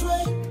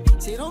betray.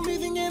 Say don't be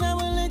thinking I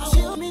will let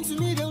you mean to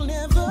me, they'll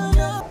never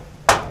know.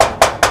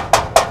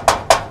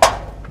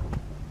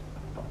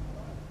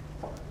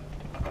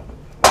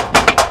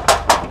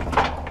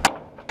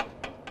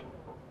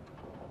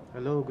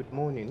 Hello, good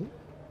morning.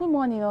 Good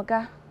morning,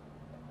 Oga.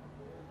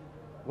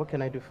 What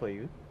can I do for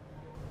you?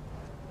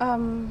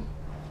 I'm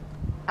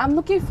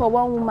looking for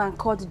one woman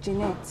called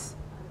Jeanette.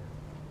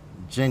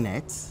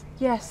 Janet?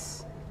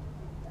 Yes.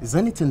 Is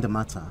anything the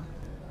matter?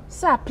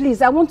 Sir,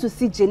 please, I want to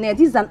see Jeanette.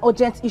 This is an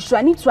urgent issue.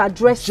 I need to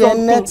address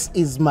something. Janet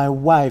is my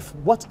wife.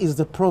 What is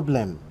the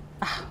problem?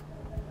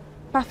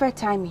 Perfect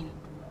timing.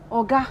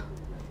 Oga,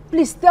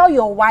 please tell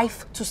your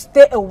wife to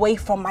stay away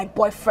from my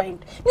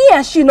boyfriend. Me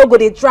and she no go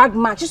dey drag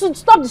match. She should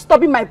stop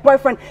disturbing my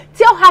boyfriend.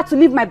 Tell her to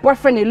leave my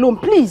boyfriend alone,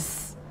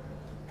 please.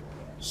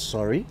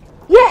 Sorry?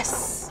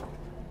 Yes.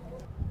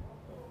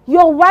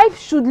 Your wife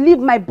should leave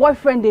my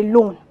boyfriend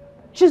alone.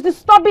 She's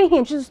disturbing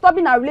him. She's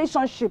disturbing our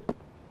relationship.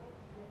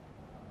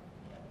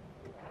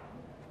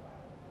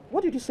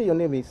 What did you say your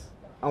name is?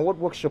 And what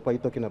workshop are you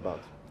talking about?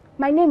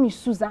 My name is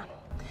Susan.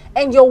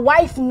 And your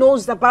wife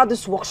knows about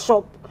this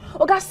workshop.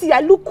 Oga, see, I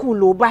look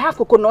cool, but I have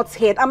coconut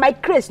head and my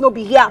craze no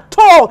be here at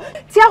all.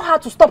 Tell her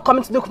to stop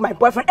coming to look for my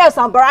boyfriend, else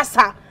I'll embarrass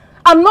her.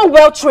 I'm not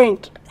well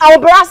trained. I'll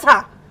embarrass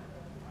her.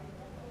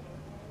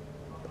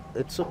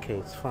 It's okay,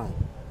 it's fine.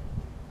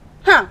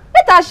 Huh?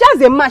 Better she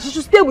has a man. She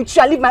should stay with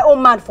you and leave my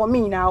own man for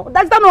me now.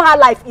 That's not how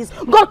life is.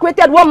 God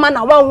created one man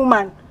and one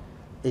woman.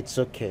 It's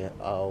okay.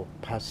 I'll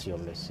pass your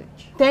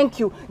message. Thank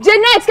you.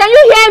 Jeanette, can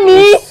you hear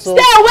me? Stay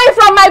away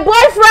from my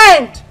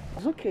boyfriend.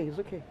 It's okay, it's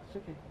okay, it's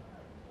okay.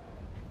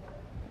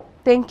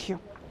 Thank you.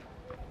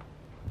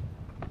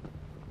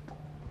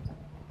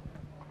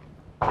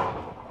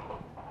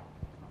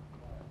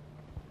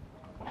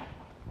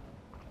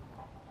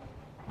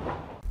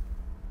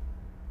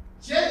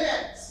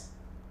 Janet!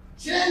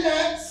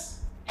 Janet!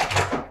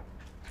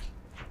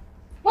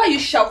 Why are you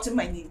shouting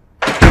my name?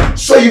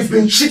 So you've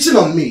been cheating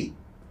on me.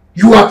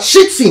 You are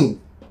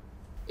cheating.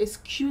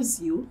 Excuse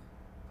you?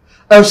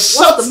 What's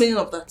the meaning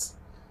of that?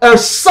 A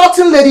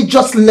certain lady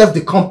just left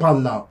the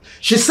compound now.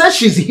 She says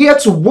she's here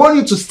to warn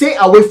you to stay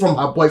away from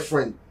her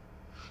boyfriend.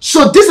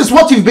 So this is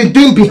what you've been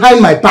doing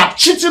behind my back,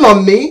 cheating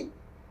on me?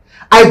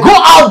 I go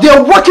out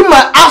there working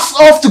my ass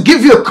off to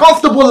give you a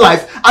comfortable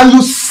life, and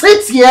you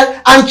sit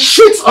here and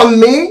cheat on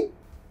me?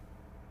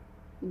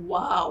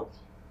 Wow.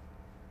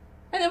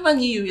 I never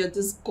knew you were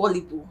this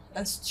gullible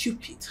and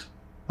stupid.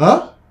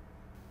 Huh?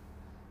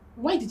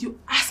 Why did you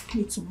ask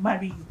me to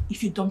marry you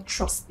if you don't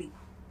trust me?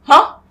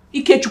 Huh?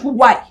 Ikechuku,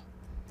 why?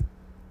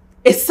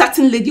 A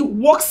certain lady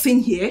walks in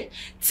here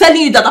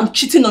telling you that I'm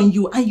cheating on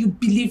you and you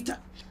believed her.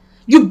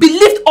 You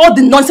believed all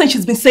the nonsense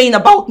she's been saying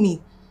about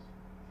me.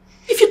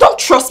 If you don't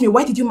trust me,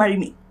 why did you marry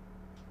me?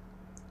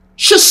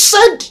 She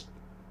said...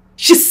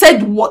 She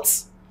said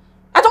what?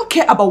 I don't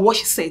care about what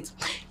she said.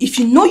 If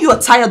you know you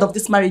are tired of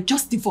this marriage,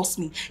 just divorce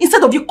me.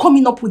 Instead of you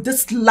coming up with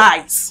these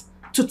lies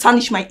to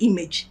tarnish my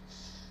image.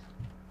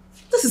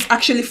 This is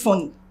actually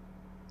funny.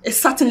 A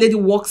certain lady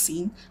walks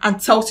in and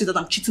tells you that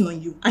I'm cheating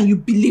on you and you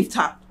believed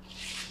her.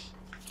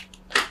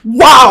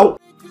 Wow!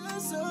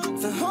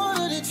 The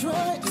harder they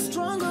try, the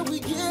stronger we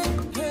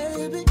get,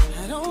 baby.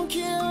 I don't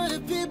care what the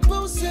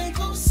people say.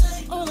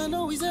 All I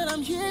know is that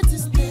I'm here to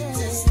stay.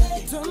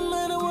 It don't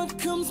matter what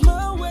comes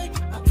my way.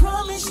 I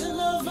promise you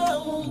love I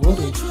won't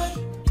betray.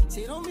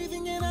 Say don't be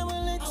thinking I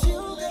will let you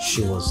go.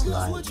 She was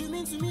lying. What you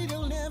mean to me,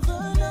 they'll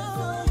never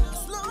know.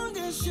 As long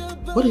as you're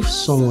by What if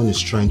someone is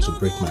trying to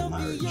break my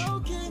marriage?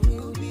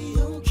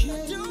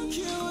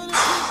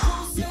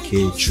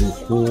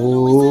 Ikechuku.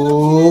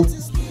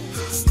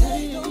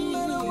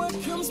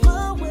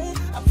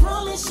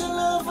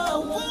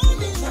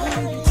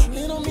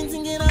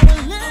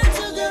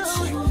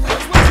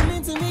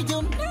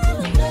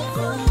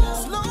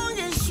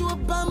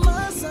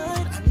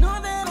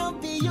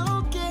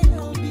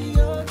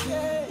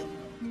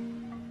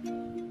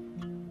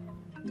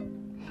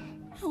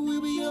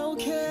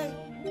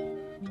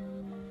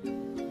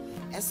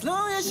 As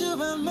long as you're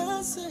by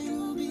my side,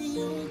 we'll be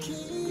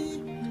okay.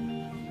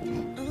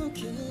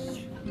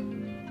 Okay.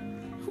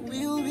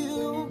 We'll be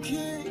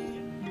okay.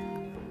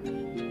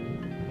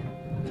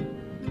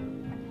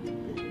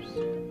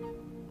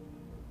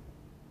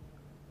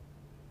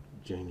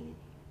 Jenny.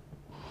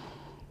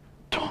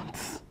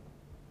 Don't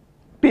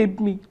babe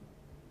me.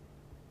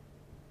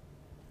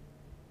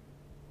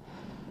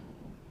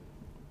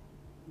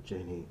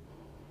 Jenny,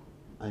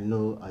 I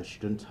know I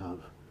shouldn't have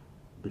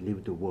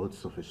believed the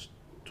words of a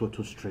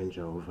total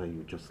stranger over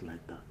you just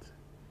like that.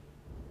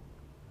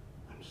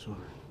 I'm sorry.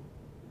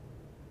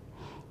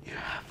 You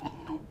have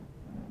no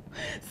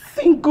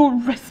single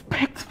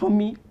respect for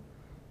me.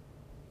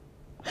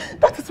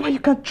 That is why you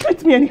can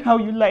treat me anyhow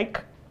you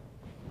like.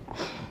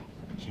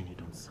 Jenny,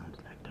 don't sound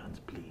like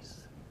that,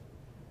 please.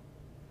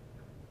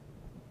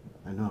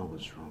 I know I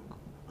was wrong.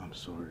 I'm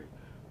sorry.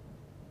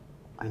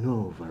 I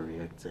know I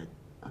overreacted,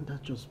 and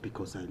that's just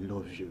because I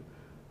love you.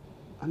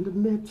 And the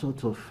mere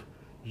thought of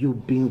you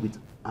being with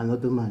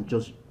another man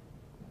just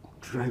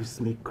drives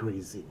me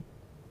crazy.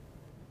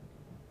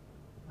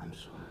 I'm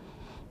sorry.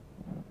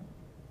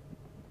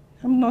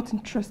 I'm not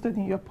interested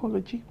in your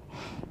apology.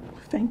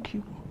 Thank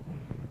you.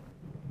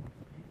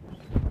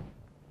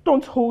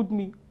 Don't hold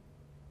me.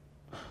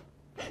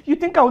 You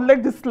think I'll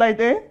let this slide,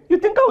 eh? You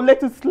think I'll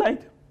let it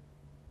slide?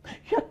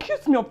 You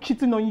accused me of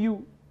cheating on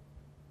you.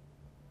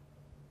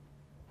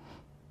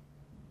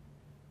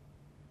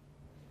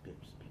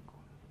 Babe, speak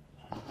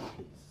on.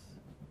 Please.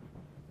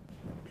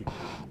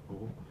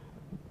 People.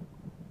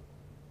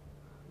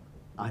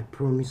 I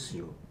promise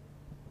you,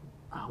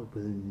 I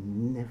will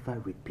never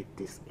repeat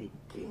this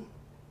again.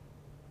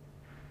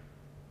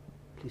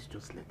 Please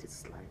just let it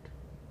slide.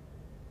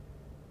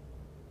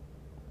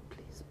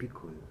 Please, be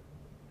cool.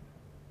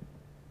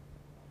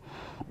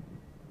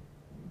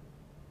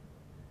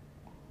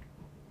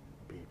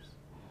 Babes.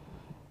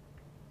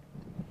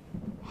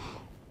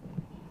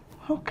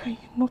 How can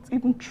you not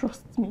even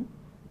trust me?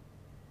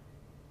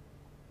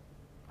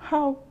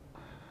 How?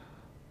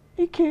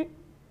 Ike,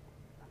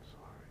 I'm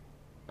sorry.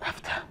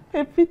 after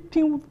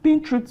everything we've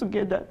been through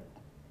together,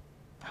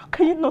 how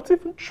can you not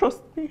even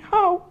trust me?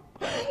 How?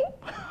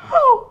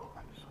 How?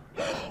 I'm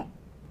sorry.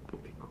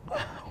 Be cool.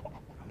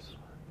 I'm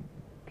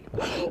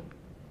sorry.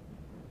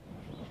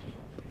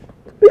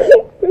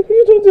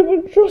 You don't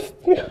even trust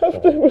me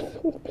after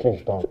everything.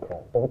 Please don't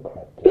cry. Don't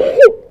cry.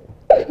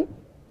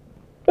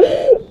 I'm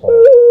so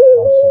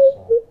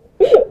sorry.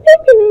 You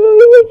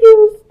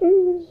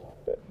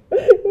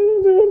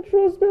don't even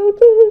trust me.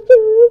 After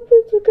everything we've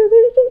been together,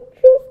 you don't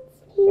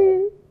trust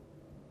me.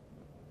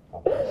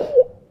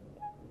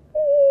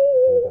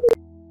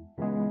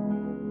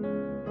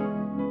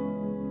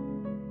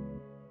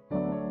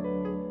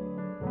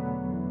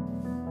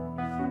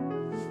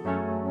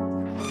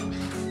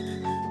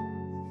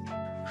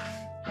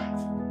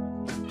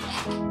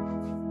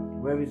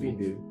 Where have you been,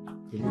 dude?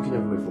 Been looking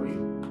everywhere for you.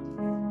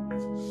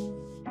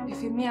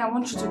 Ifemi, I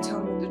want you to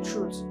tell me the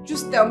truth.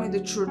 Just tell me the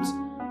truth.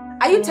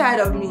 Are you tired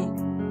of me?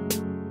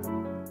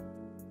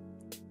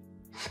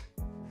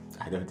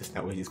 I don't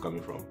understand where he's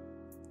coming from.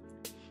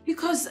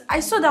 Because I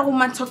saw that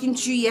woman talking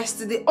to you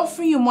yesterday,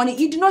 offering you money.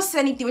 You did not say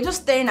anything. We're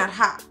just staring at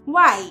her.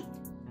 Why?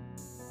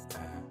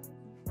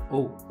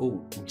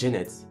 Oh,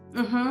 Janet.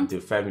 Mm-hmm. The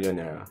 5 million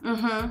naira.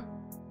 Mm-hmm.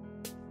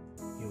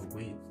 Yo,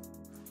 wait.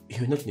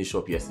 You were not in the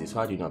shop yesterday, so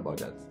how do you know about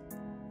that?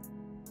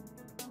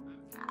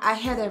 I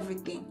heard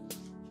everything.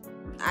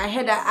 I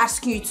heard her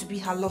asking you to be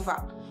her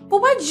lover.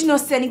 But why did you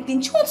not say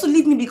anything? Do you want to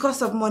leave me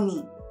because of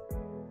money?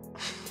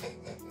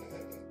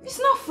 It's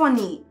not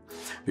funny.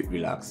 Wait,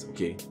 relax,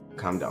 okay?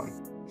 Calm down.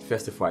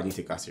 First of all, I didn't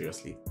take her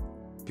seriously.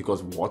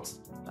 Because what?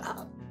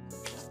 I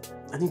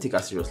didn't take her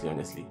seriously,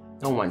 honestly.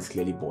 That woman is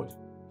clearly bored.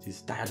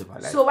 She's tired of her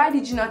life. So why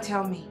did you not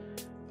tell me?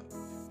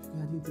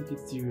 I didn't take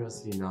it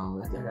seriously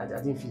now. I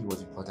didn't feel it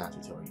was important to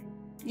tell you.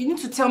 You need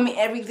to tell me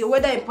everything,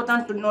 whether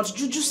important or not.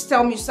 You just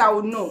tell me so I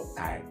will know.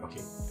 Alright,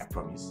 okay. I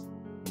promise.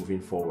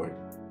 Moving forward,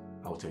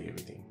 I will tell you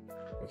everything.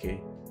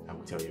 Okay? I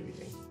will tell you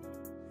everything.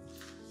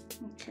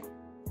 Okay.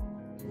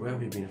 Where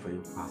have you been for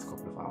the past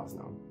couple of hours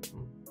now?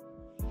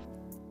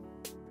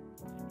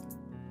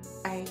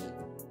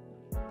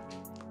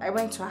 I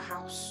went to her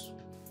house.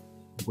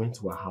 You went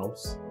to her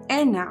house?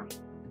 And now?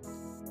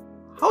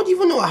 How do you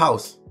even know her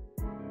house?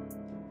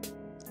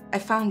 I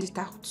found it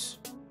out.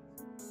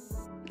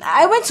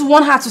 I went to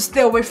warn her to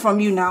stay away from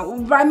you now.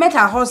 But I met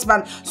her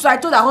husband, so I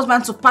told her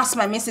husband to pass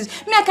my message.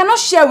 I cannot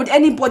share with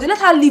anybody. Let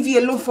her leave you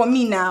alone for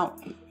me now.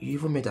 You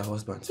even met her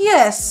husband?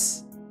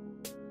 Yes.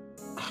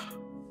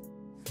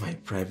 My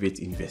private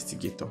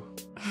investigator.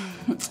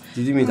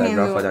 Did you meet her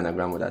grandfather and her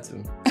grandmother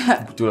too?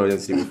 Told them to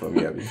stay away from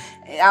me, Abby.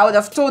 I would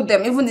have told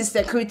them, even the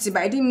security,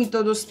 but I didn't meet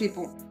all those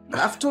people.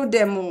 I've told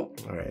them all.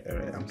 Alright,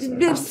 I'm sorry.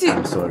 Babe, see,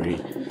 I'm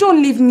sorry.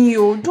 Don't leave me,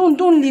 oh.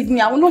 Don't leave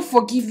me. I will not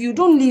forgive you.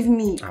 Don't leave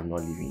me. I'm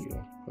not leaving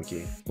you.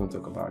 Okay? Don't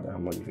talk about that.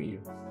 I'm not leaving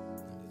you.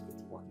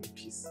 Walk in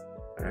peace.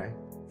 Alright?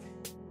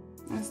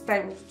 Next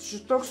time, if she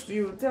talks to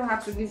you, tell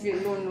her to leave you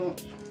alone. No.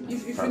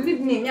 If you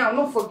leave me, I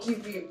will not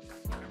forgive you.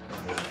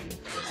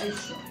 Are you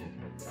sure?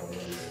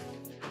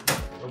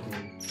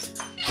 Okay.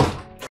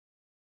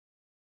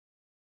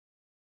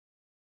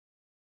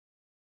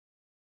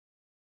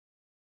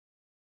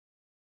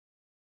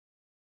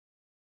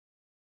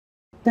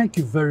 Thank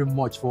you very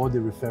much for all the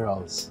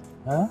referrals.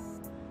 Huh?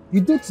 You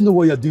don't know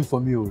what you're doing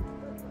for me. Oh.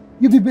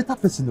 You'll be a better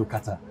person,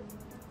 Okata.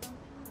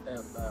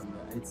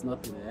 It's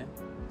nothing, eh?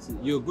 See,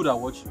 you're good at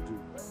what you do.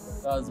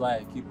 That's why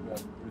I keep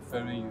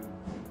referring you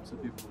to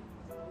people.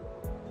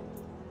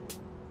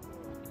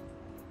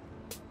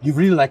 You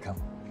really like him?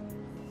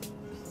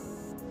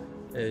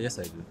 Yes,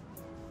 I do.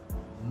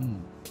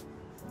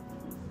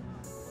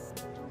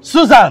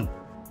 Susan!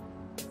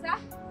 Sir?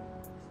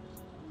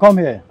 Come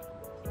here.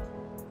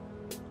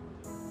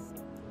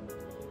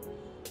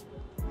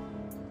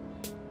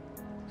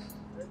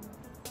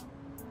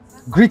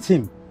 Greet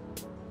him.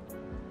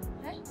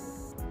 Eh?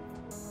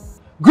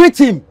 Greet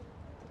him!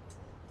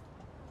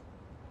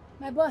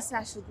 My boss said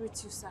I should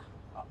greet you, sir.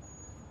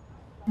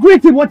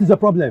 Greet him, what is the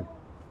problem?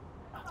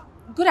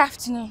 Good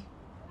afternoon,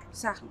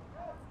 sir.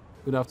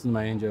 Good afternoon,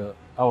 my angel.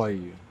 How are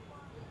you?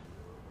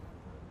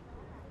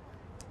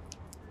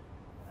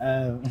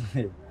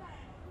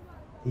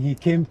 He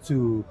came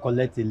to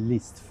collect a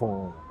list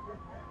for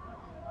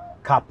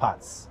car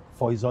parts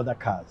for his other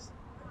cars.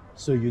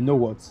 So you know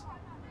what?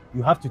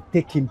 You have to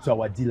take him to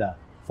our dealer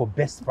for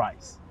best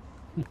price.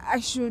 I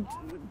should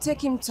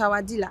take him to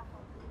our dealer.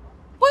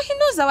 But he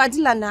knows our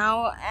dealer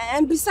now.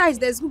 And besides,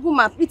 there's Google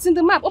Map. It's in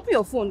the map. Open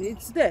your phone.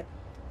 It's there.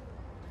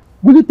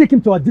 Will you take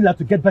him to our dealer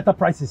to get better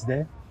prices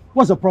there?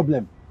 What's the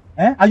problem?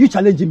 Eh? Are you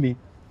challenging me?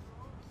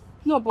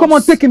 No, boss. Come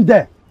on, take him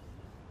there.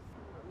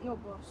 No,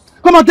 boss.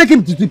 Come on, take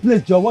him to the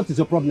place, Joe. What is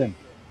your problem?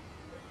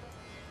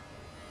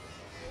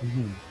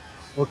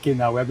 Okay,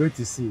 now we're going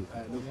to see.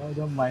 No,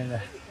 don't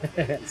mind.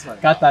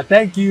 Kata,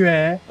 thank you.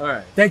 All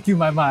right. Thank you,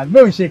 my man.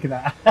 No shake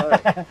now.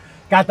 Right.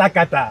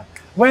 Kata.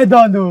 Well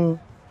done, oh.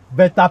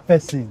 Better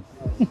person.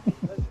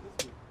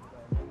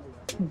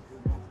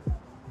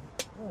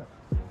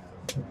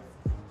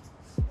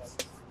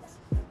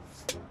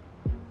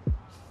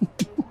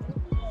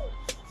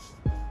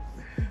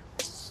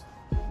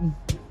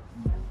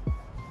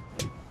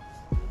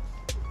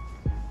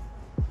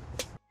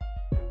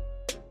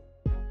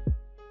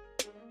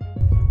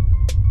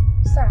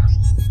 Sir,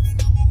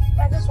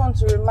 I just want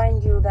to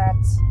remind you that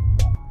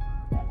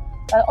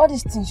all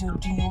these things you're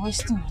doing, you're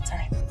wasting your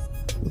time.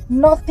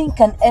 Nothing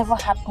can ever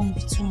happen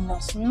between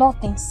us.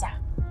 Nothing, sir.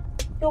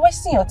 You're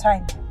wasting your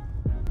time.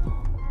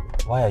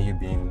 Why are you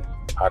being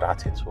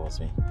hard-hearted towards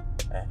me?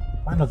 Eh?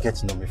 Why not get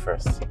to know me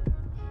first?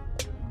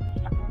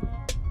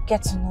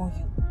 Get to know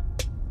you.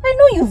 I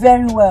know you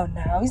very well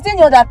now. Is there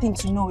any other thing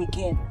to know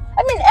again?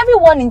 I mean,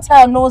 everyone in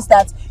town knows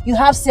that you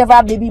have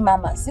several baby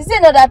mamas. Is there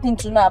any other thing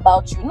to know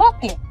about you?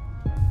 Nothing.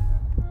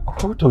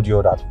 Who told you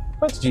all that?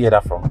 Where did you hear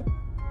that from?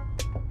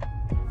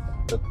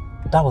 Look,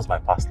 that was my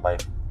past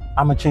life.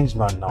 I'm a changed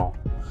man now.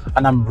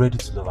 And I'm ready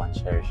to love and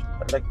cherish.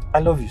 Like, I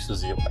love you,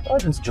 Susie. Why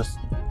don't you just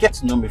get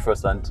to know me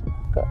first and...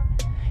 Okay.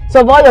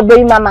 So of all your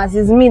baby mamas,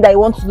 it's me that you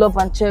want to love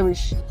and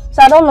cherish.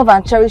 So I don't love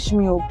and cherish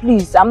me, oh,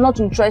 please. I'm not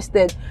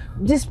interested.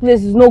 This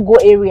place is no-go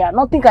area.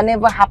 Nothing can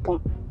ever happen.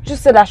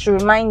 Just said I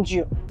should remind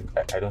you.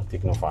 I don't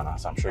take no for an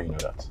answer. I'm sure you know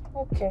that.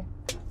 Okay.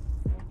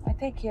 I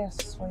take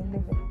yes for a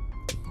living.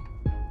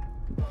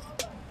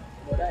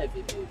 that if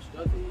it is,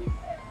 just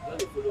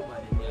the follow my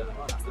name.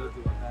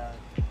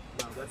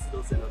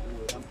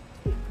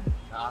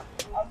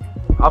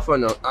 How far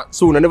now?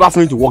 So we never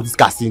finish to work this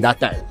casting that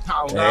time.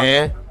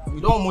 We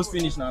don't almost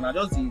finish now. Now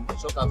just the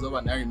shock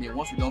absorber now remain.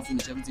 Once we don't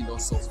finish, everything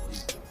don't solve.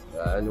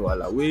 I know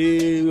Allah.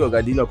 We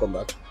Oga not come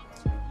back.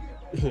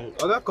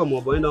 Oga come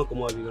up, but he don't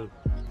come up again.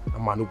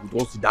 Man, no go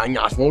don't sit down.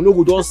 Yes, man, no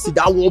go don't sit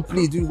down one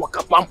place. Do walk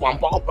up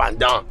and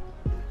down.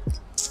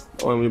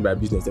 I want to my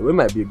business. Where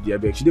my baby? Dear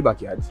babe, she dey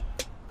backyard.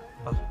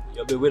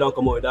 Your baby don't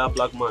come up with that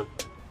black man.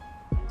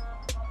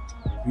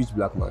 Which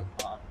black man?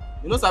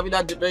 You know, Sabi,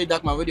 that very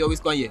dark man where they always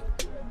come here.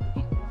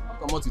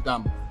 Come out with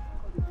them.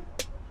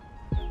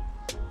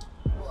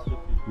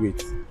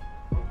 Wait.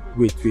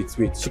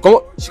 She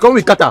come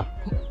with Kata.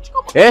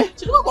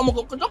 She don't come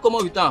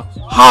out with them.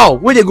 How?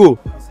 Where they go?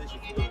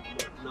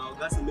 Now,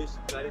 guys, make she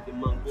carry the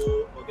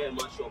mango or get a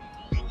man shop.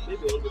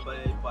 Maybe we want to buy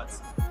any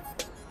parts.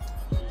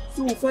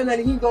 So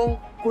finally he don't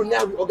go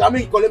now with Oga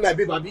make call my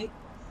baby.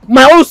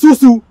 My own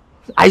susu.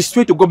 I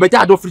swear to God, better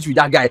I don't finish with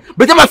that guy.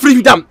 Better I finish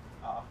with them.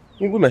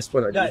 You go my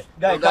spanner. Guy.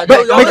 What I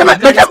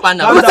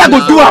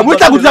go do?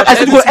 What I go do? I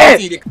said go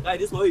eh. Guy,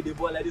 this one the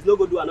boy like this. No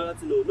go do another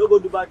thing. No go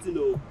do bad thing.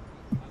 No.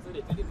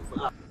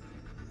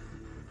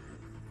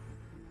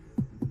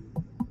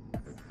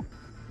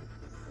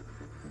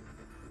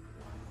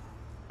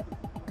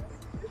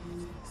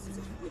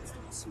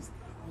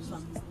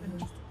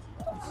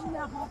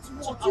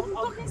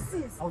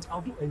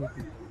 I'll do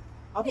anything.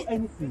 I'll do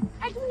anything.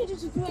 I don't need you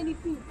to do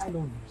anything. I don't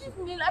know. Leave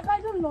me, like, I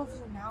don't love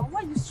you now.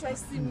 Why are you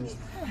stressing me?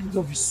 I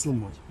love you so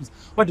much. Please.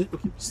 Okay,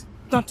 please.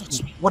 Don't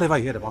touch me. Whatever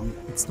you heard about me,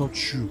 it's not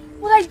true.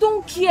 But I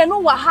don't care.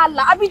 No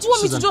wahala. I mean, do you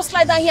want me to just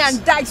lie down here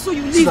and die so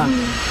you leave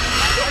me?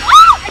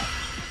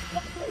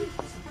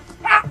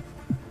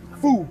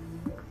 Fool!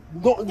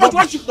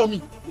 Don't shoot on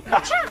me.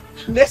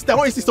 Next time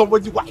when you see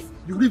somebody's wife,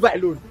 you leave her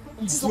alone.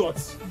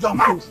 Idiot. Your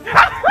mouth.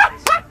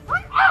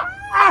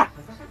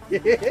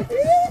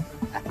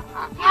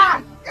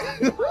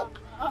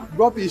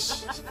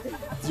 Rubbish.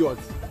 Idiot.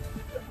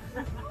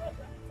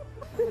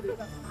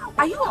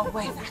 Are you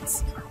aware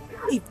that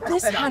if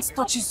this hand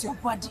touches your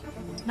body,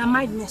 now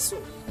mind me so.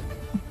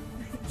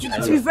 You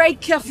need to be very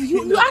careful.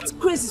 You act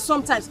crazy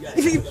sometimes.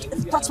 If you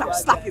touch me, I'll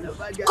slap you.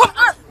 Come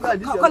on!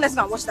 Come, let's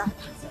go and watch that.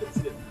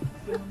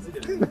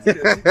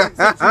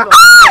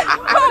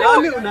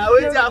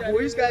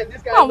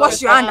 Come on,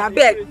 wash your hand, I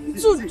beg.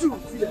 Do.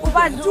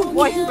 Overdo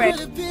boyfriend.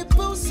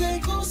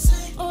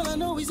 All I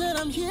know is that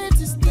I'm here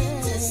to stay.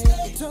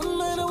 It don't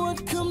matter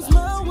what comes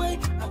my way.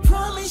 I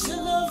promise your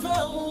love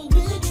I won't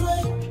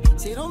betray.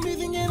 Say don't be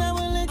thinking I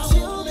will let you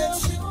go.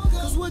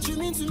 Cause what you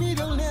mean to me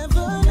they'll never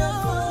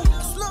know.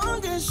 As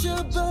long as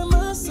you're by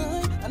my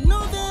side, I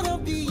know that I'll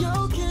be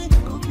okay.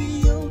 I'll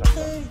be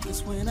okay.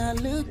 Cause when I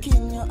look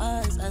in your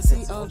eyes, I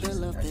see all the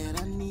love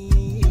that I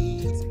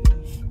need.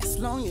 As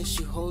long as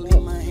you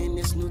holding my hand,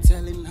 there's no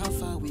telling how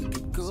far we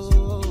could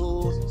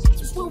go.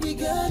 What we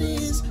got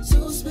is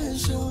so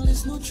special,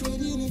 there's no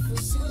trading it for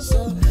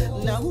so.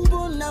 Now who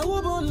born,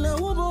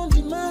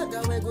 the mad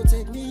that way go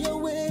take me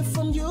away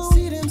from you.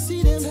 See them,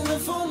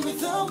 telephone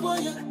without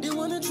wire. They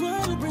wanna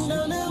try to bring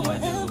down our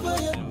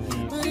empire,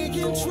 but they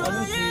can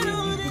try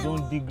it.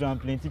 Don't dig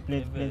ground plenty.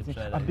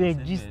 I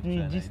beg, just me.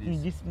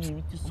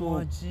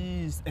 Oh,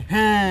 jeez.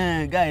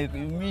 Guy,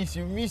 you miss.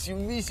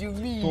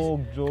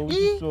 Talk, Joe.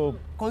 What's up?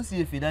 Can't see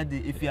if that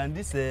day, if you and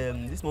this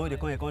man they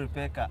come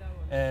repair car,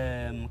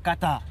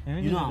 Kata,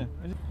 you know.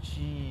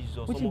 Jesus,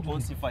 someone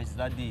can't see fights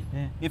that day.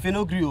 If you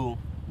no agree,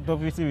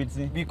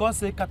 because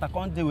say Kata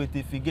can't deal with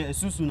if you get a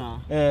susu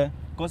now.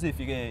 Because if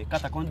you get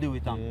Kata can't deal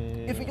with them.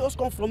 If you just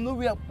come from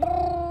nowhere,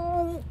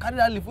 carry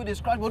that leaf with the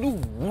scratch, but do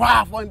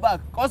wow for him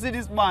back. Cause see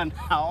this man,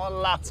 I want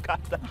laugh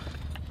Kata.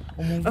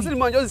 That's the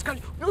man just scratch.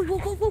 I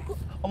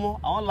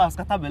want laugh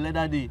Kata belly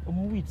that day.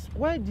 Wait,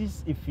 why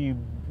this if you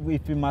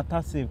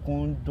matter say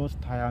can't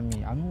just tire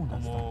me? I don't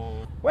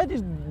understand. Why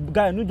this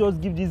guy no just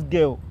give this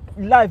girl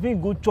life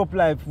ain't go chop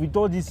life with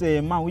all this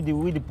man with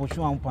the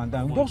pursue am up and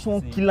down. We just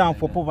want kill am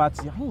for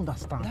poverty. I don't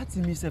understand. That's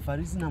me self I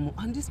reason am.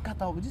 And this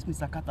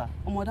Mr. Kata,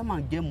 that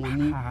man get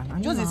money.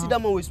 Just see that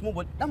man with small,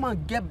 but that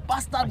man get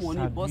bastard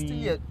money. But still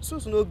yet, so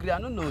no agree. I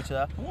don't know,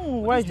 cha.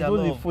 Why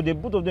they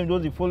both of them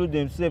just follow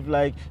themselves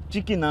like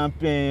chicken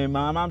and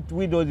mama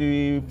we do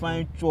the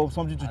find chop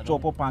something to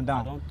chop up and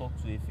down. I don't talk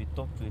to if you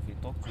talk to,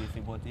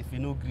 but if you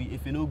no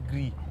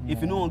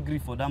agree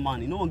for that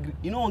man, you no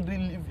agree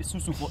leave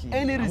Susu for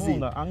any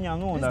reason. I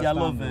don't understand. Their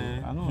love,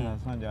 I don't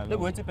understand their love. They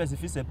go to person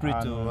feel separate.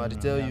 I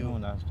tell you. I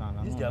don't understand.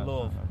 This their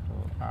love.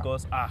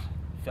 Because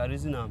if you are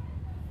reason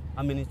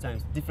how many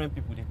times different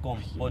people they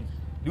come, but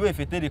the way if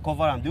they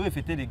cover them, the way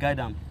if they guide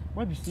them,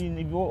 Why be seeing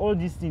if all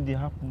these things they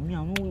happen? Me, I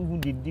don't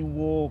even they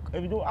work.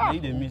 Every day,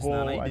 they miss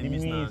now. I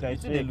miss.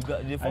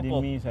 They fuck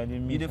up.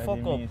 You they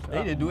fuck up.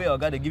 They do it. Or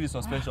God, they give you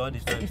suspension all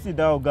this time. You see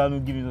that guy no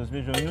give you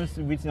suspension. You know,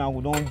 see waiting I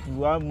would don't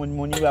do. How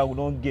money I would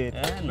don't get.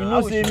 Yeah, you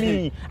know, say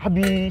me, I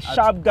be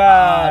sharp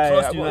guy.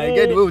 Trust you. I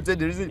get the way we take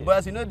the reason.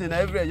 But you know, the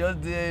every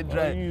just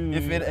dry.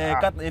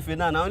 If it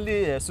now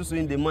only susu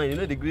in the mind, you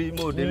know the green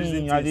mode. The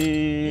reason.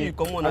 You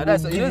come on.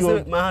 That's you know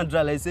say my hand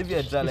dry like say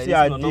dry like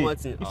this. No normal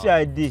thing. You see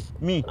I did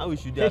me. How we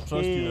should trust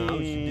you now. How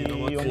we should do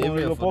normal thing.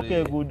 Your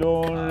pocket go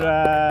down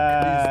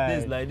right.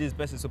 This like this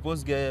person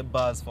supposed to get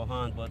bars for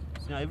hand, but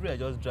you know, everywhere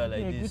just dry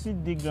like this. You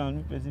dig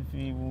ground, person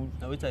feel.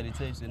 Now wait till they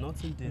tell you say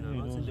nothing there now,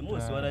 nothing. The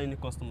most whether any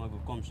customer go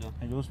come sure.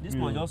 This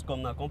man just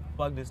come now, come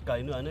park this car.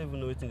 You know, I don't even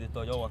know what they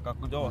thought. Just waka.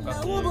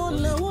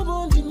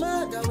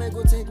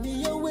 Go take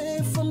me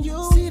away from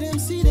you. See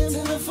them,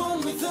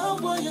 telephone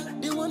without wire.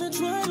 They wanna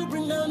try to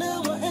bring down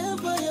our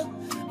empire,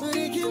 but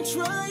they can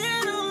try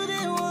it all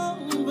they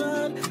want,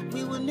 but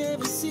we will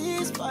never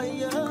cease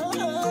fire.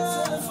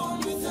 Telephone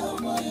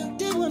without wire.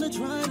 They wanna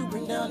try to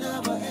bring down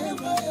our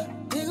empire.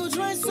 They go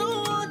try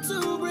so hard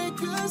to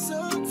break us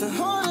up. The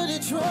harder they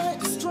try,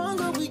 the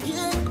stronger we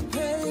get,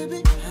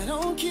 baby. I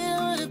don't care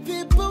what the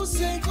people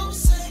say.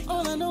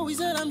 All I know is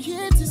that I'm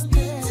here to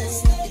stay.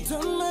 It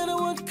don't matter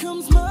what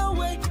comes my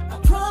way. I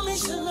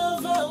promise your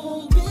love I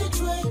won't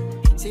betray.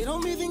 Say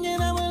don't be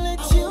thinking I will let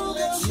you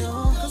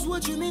go. Cause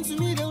what you mean to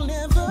me they'll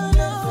never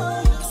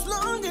know. As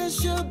long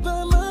as you're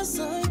by my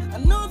side, I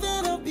know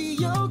that I'll be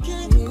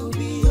okay. We'll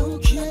be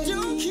okay. I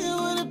don't care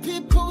what the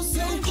people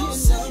say.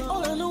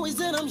 All I know is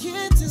that I'm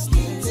here to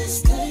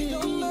stay.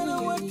 Don't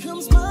matter what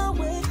comes my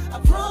way. I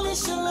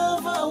promise your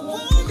love I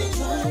won't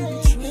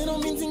betray. They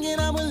don't mean thinking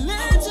I will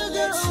let you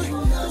go.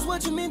 Cause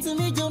what you mean to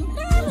me you'll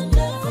never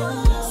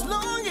know. As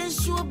long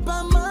as you're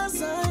by my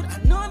side, I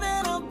know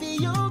that I'll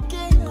be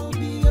okay. I'll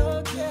be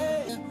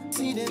okay.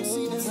 See them,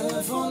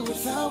 telephone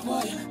without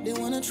wire. They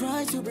wanna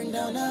try to bring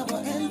down our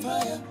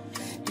empire.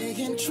 They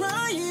can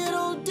try it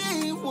all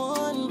day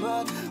one,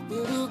 but we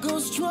will go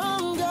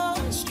stronger.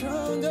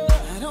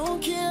 I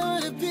don't care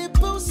what the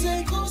people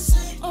say.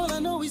 All I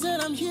know is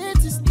that I'm here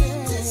to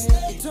stay.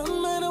 It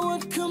don't matter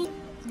what comes.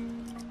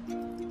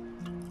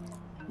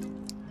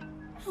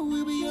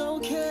 We'll be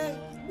okay.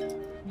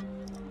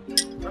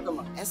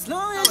 As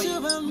long as you're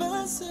by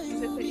my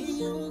side, we'll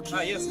be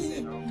okay. Yes, he's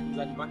at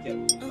the back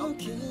here.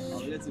 Okay.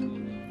 I'll let him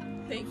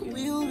know. Thank you.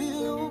 We'll be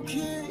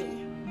okay.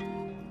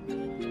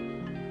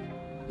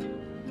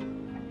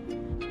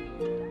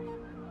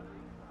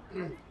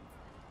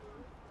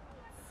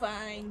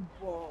 Fine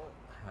boy.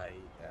 Hi.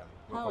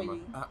 How are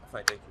you?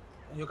 Fine, thank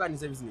you. Your car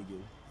needs servicing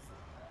again.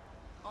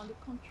 On the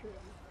contrary,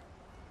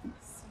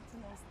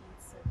 something else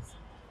needs service.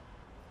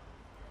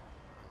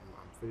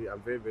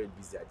 I'm very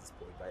busy at this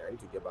point. I need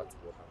to get back to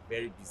work. I'm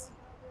very busy.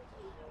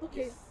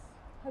 Okay.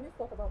 Have you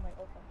thought about my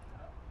offer?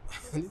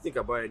 I didn't think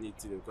about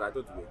anything because I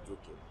thought you were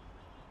joking.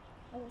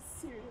 I was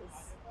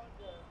serious.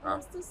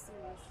 I'm still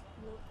serious.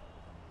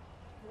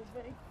 You're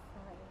very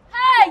fine.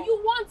 Hey, you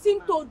want him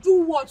to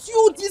do what?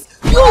 You this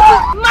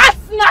mass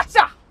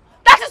snatcher!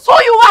 That is who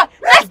you are!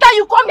 Next time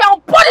you come here, I'll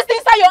put this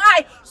inside your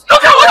eye!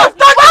 Look at what you've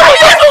done! What will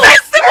you do?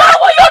 What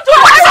will you do?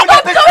 Are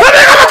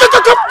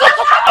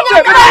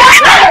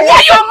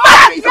you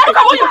mad? Look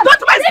at what you've done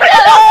to my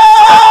spirit!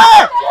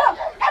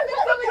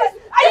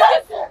 Are you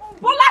this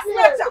Bola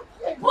snatcher?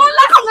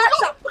 Bola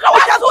snatcher!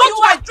 Look at who you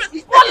are!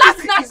 Bola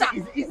snatcher!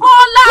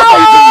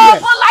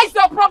 Bola is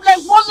your problem!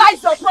 Bola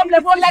is your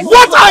problem!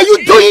 What are you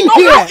doing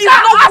here? It's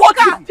not what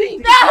you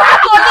think!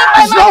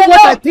 It's not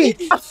what I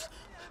think!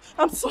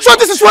 I'm sorry. So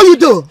this is what you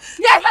do?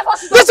 Yes, that's what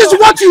she's This is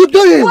what you're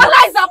doing!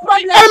 Bola is our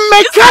problem! A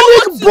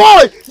mechanic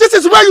boy! This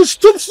is where you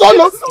stoop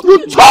solo!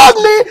 You told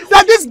me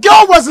that this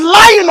girl was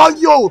lying on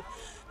you!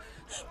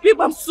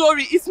 Babe, I'm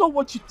sorry. It's not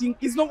what you think.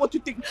 It's not what you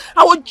think.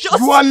 I was just...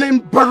 You are an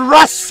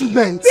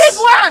embarrassment! Big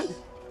one!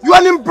 You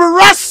are an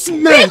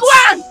embarrassment! Big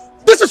one!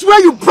 This is where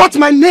you brought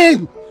my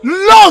name!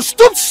 No,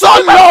 stoop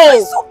solo!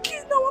 It's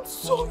okay now. I'm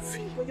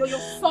sorry. You're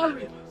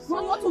sorry. You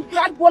want to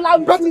drag Bola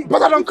with me?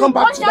 But I don't come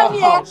back to that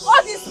house.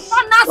 All these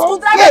manners to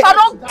drivers I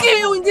don't give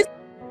you in this.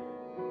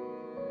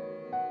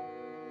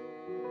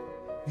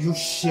 You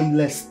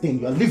shameless thing.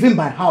 You are leaving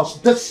my house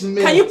this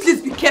minute. Can you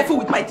please be careful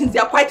with my things? They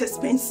are quite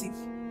expensive.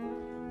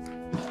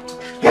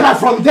 Get out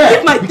from there!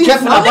 Leave my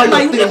things now.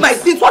 Leave my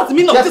things. What's the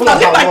meaning of this now?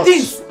 Leave my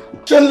things.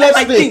 Shameless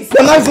thing.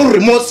 You're not even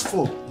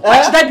remorseful.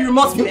 Why should I be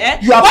remorseful, eh?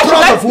 You are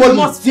proud of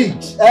what you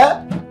did,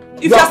 eh?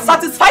 If you are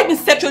satisfied in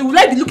sexual, will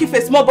I be looking for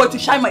a small boy to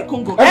shine my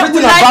Congo?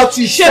 Everything about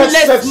you,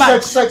 shameless man.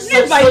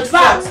 Leave my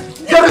bag.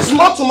 There is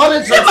more to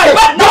manage. Leave my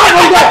bag. No,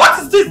 what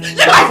is this?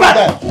 Leave my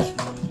bag.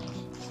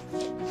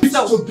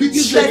 To beat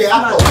shit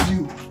out of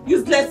you.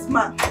 Useless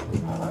man.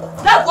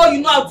 That's all you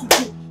know how to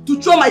do. To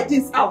throw my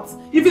things out.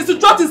 If it's to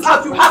throw things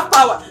out, you have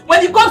power.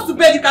 When it comes to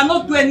bed, you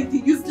cannot do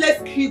anything.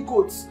 Useless kill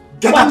goats.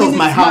 Get out of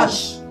my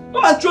house.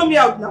 Come and throw me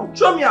out now.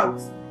 Throw me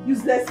out.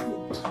 Useless thing.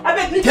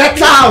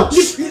 Get out!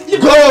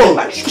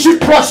 Go! She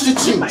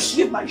prostitute!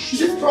 Leave my shoes.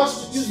 She's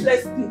prostitute.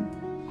 Useless thing.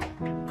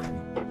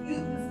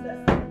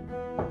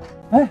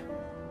 Eh?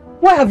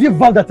 Why have you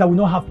vowed that I will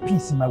not have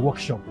peace in my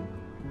workshop?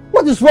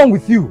 What is wrong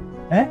with you?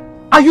 Eh?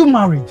 Are you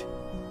married?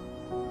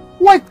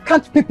 Why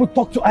can't people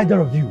talk to either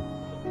of you?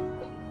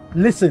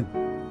 Listen,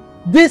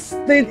 this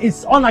thing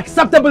is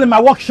unacceptable in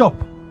my workshop.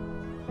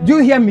 Do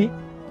you hear me?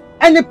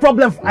 Any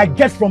problem I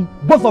get from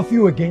both of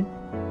you again,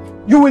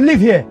 you will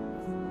leave here.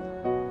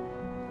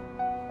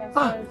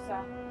 Sorry,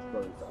 sir.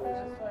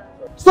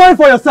 Sorry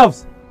for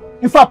yourselves.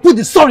 If I put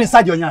the sorry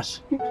inside your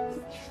nyash.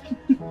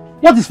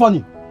 What is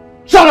funny?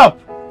 Shut up!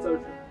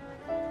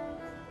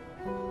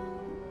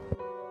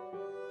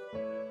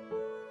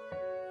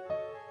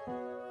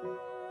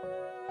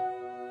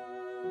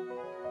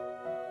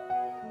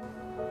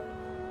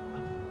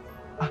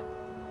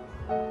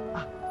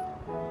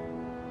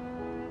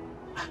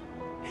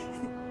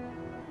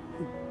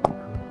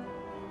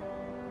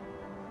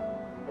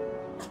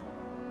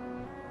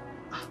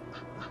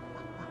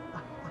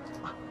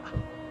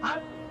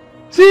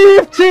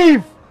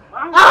 Chief!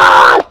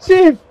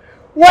 Chief!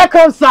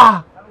 Welcome, sir!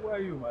 How are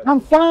you, man? I'm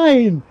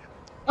fine.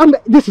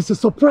 This is a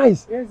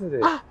surprise. Yes, it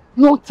is.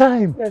 Long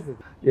time.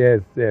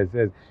 Yes.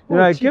 You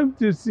know, I came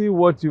to see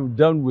what you've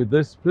done with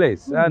this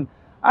place, and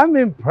I'm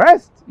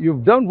impressed.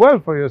 You've done well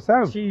for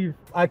yourself. Chief,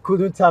 I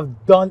couldn't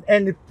have done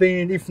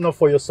anything if not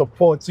for your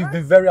support. You've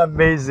been very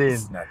amazing.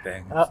 It's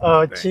nothing.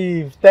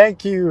 Chief,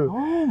 thank you.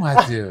 Oh,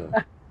 Matthew.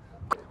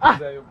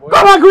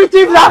 Come on, greet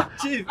Chief now!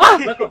 Chief! How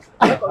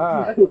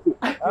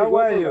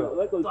are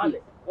you?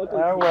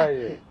 How are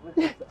you?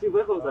 Chief,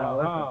 welcome, sir.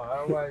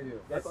 How are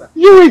you? Yes, sir.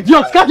 You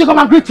idiots! Can't you come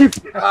and greet Chief?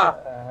 Chief,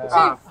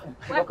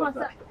 welcome,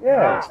 sir.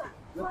 Yeah.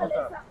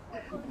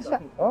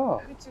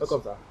 Oh,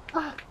 welcome, sir.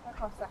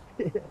 Welcome, sir.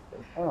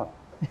 Oh.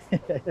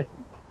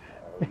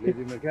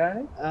 Lady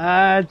mechanic?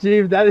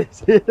 Chief, that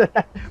is it.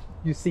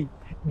 You see,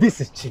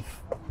 this is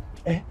Chief.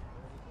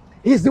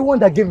 He's the one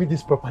that gave me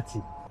this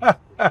property.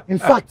 In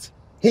fact,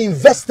 he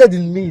invested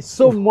in me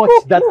so much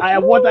that I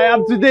am what I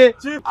am today.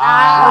 Chief!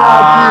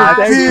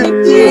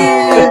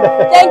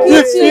 Thank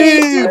you,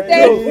 Chief.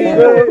 Thank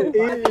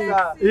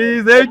you.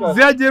 He's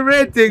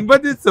exaggerating,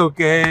 but it's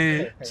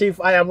okay.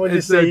 Chief, I am only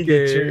saying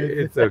the truth.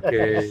 It's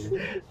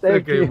okay.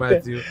 Thank you,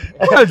 Matthew.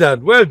 Well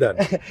done.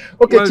 Okay,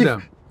 well Chief,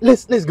 done.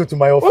 let's go to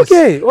my office.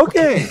 Okay.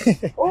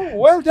 Oh,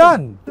 well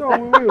done. No,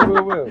 we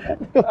will.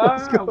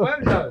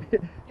 Well done.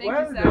 Thank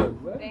you, sir.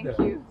 Thank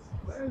you.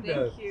 Thank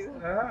you.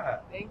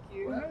 Thank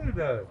you. Well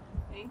done.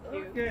 Thank you.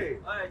 Okay.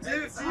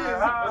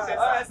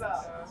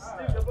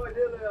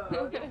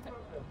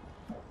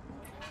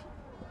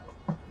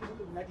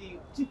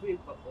 Chief.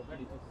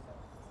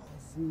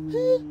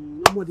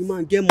 No the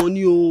man get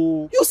money,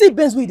 oh. You say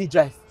Benz wey dey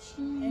drive.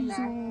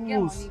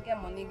 Get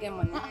money.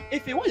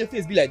 If you want your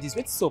face be like this,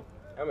 what's up?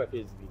 How my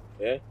face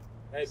be? Eh?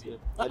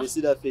 I dey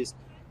see that face.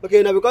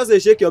 Okay, now because they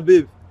shake your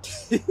babe.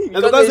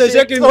 Because they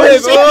shake him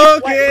babe. Why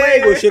Okay.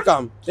 you go shake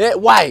him? Eh?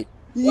 Why?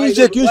 You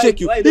shake you.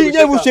 He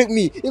never shake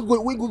me. He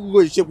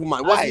go shake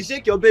woman. Why? You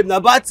shake your babe, na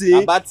bad thing.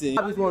 Na bad thing.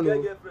 This one, oh.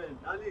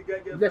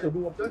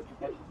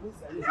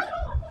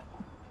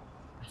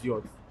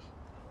 Idiot.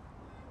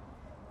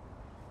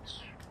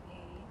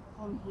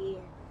 Come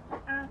here.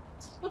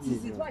 What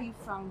is it? Why are you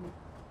frowning?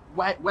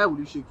 Why would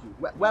you shake you?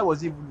 Why was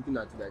he even looking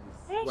at you like this?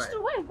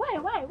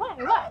 Why?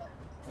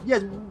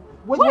 Yes.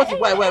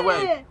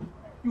 Why?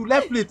 You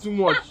left play too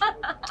much.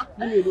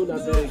 You know that.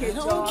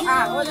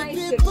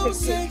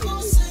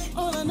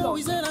 All I know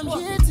is that I'm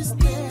here to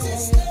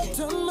stay.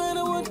 Don't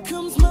matter what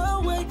comes my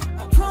way.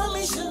 I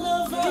promise you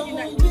love I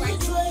won't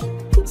betray.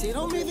 Say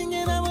don't be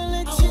thinking I will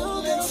let you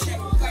go.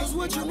 Cause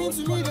what you mean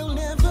to me they'll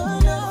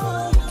never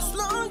know. As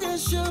long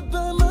as you're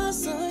by my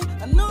side,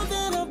 I know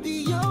that I'll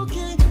be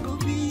okay. I'll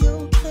be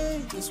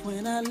okay. Cause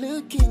when I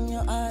look in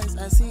your eyes,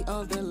 I see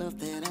all the love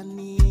that I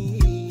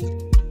need.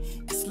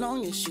 As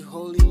long as you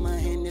holding my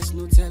hand, there's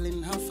no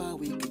telling how far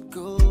we could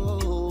go.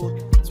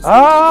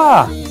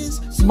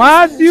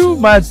 Matthew.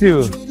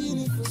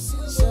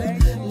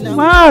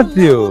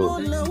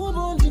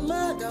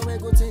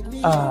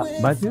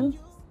 Matthew?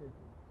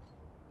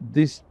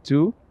 These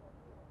two,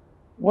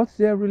 what's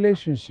their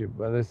relationship?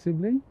 Are they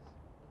siblings?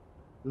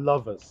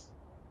 Lovers.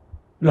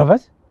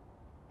 Lovers?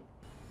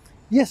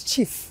 Yes,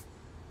 Chief.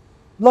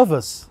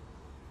 Lovers.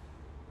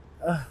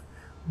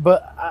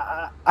 But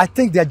I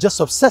think they're just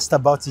obsessed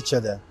about each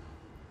other.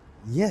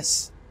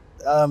 Yes.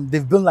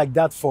 They've been like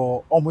that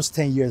for almost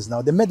 10 years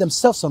now. They met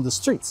themselves on the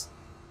streets.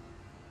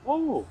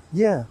 Oh.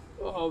 Yeah.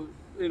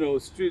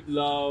 Street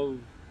love.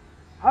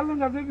 How long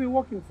have they been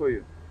working for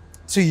you?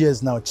 2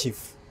 years now,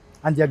 Chief.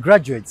 And they're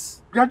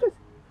graduates. Graduates?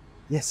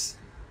 Yes.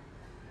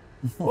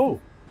 Oh,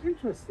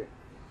 interesting.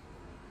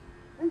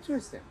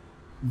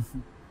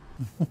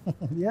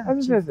 Yeah.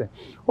 That's interesting.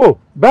 Oh,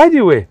 by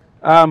the way,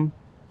 come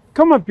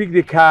and pick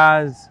the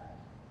cars,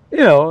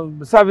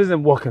 service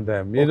and work on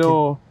them. You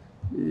know,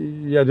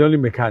 you're the only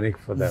mechanic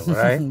for them,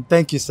 right?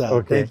 Thank you, sir.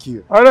 Okay. Thank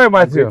you. All right,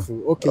 Matthew.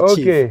 Okay,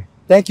 Chief.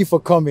 Thank you for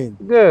coming.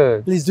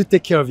 Good. Please do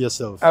take care of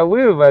yourself. I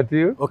will,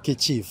 Matthew. Okay,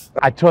 Chief.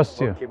 I trust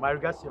you. Okay, my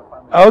regards to your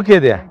family. Okay,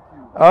 there.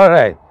 All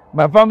right.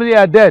 My family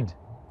are dead.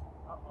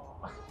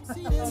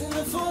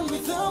 Telephone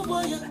without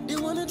wire, they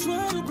wanna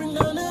try to bring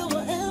down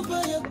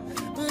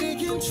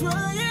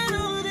try it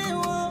all they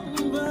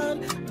want,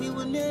 but we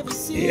will never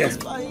see this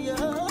fire.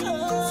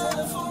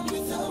 Telephone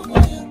without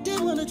wire. They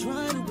wanna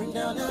try to bring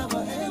down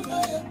our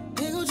empire.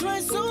 They gon' try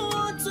so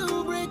hard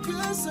to break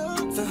us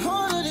up. The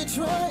harder they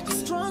try, the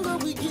stronger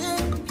we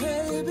get,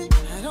 baby.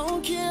 I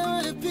don't care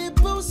what the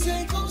people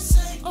say.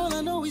 All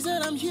I know is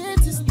that I'm here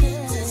to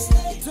stay.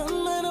 It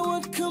don't matter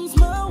what comes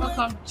my way.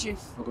 Welcome, Chief.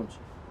 Welcome, Chief.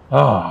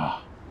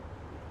 Ah.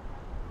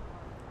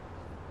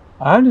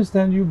 I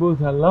understand you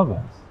both are lovers.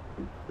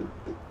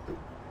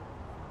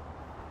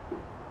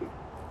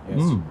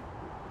 Yes.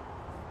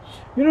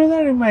 You know,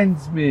 that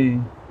reminds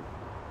me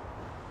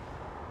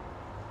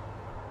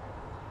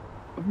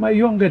of my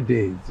younger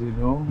days, you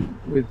know,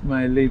 with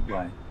my late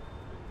wife.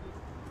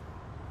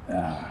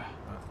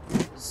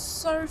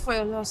 Sorry for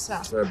your loss,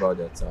 sir. Sorry about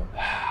that, sir.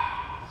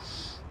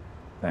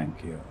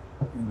 Thank you.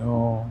 You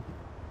know,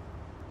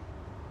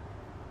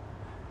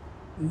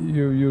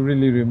 you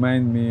really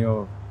remind me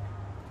of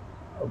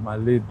my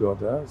late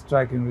daughter,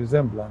 striking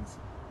resemblance.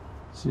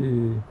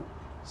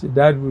 She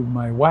died with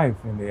my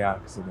wife in the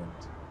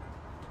accident.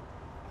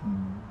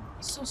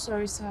 So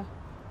sorry, sir.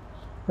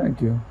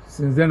 Thank you.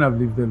 Since then, I've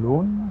lived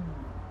alone.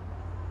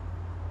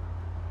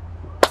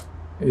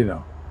 You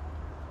know,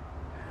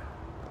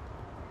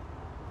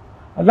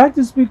 I'd like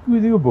to speak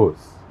with you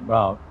both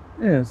about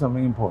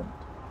something important.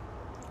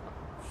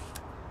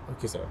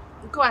 Okay, sir.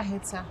 Go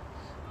ahead, sir.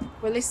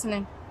 We're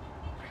listening.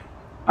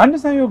 I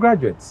understand you're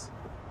graduates.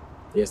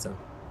 Yes, sir.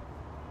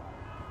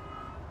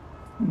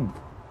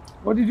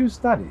 What did you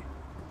study?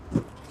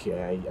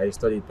 Okay, I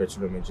studied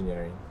petroleum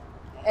engineering.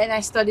 And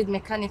I studied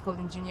mechanical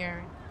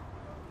engineering.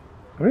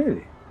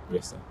 Really?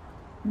 Yes, sir.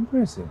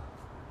 Impressive.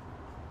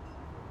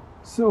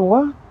 So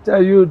what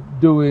are you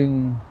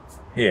doing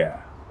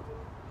here?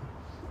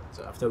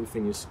 So after we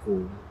finished school,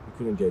 we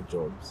couldn't get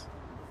jobs.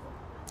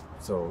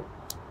 So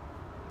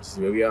this is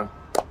where we are.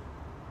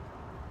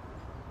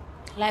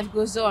 Life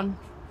goes on.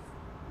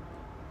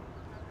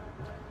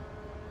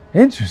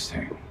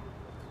 Interesting.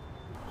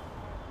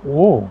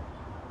 Whoa.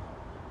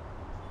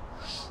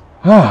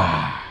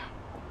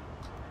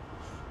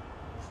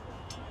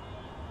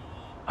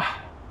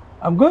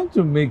 I'm going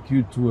to make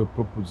you two a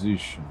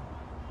proposition.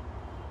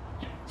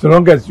 So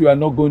long as you are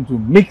not going to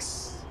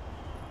mix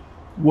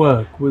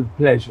work with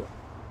pleasure.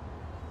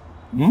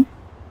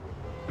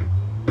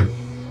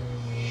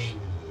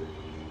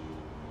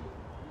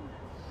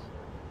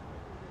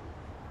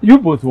 You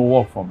both will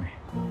work for me.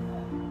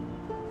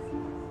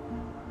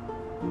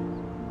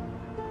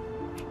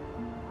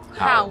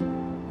 How?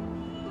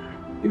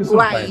 You will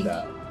Why? find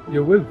out.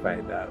 You will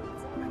find out.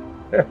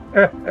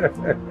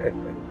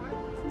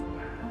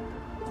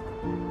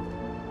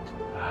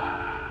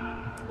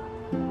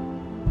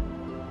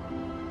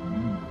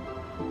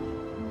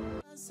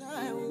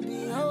 I will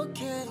be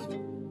okay.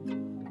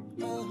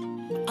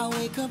 I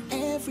wake up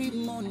every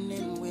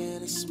morning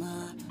with a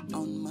smile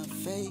on my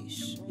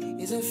face.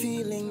 It's a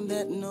feeling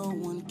that no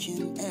one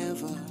can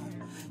ever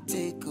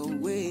take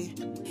away.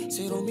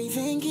 So don't be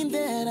thinking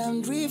that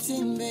I'm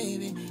drifting,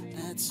 baby.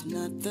 That's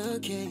not the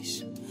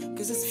case.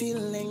 Cause this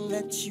feeling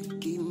that you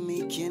give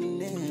me can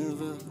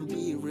never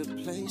be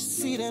replaced.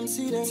 See them,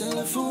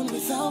 telephone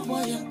without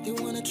wire. They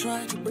wanna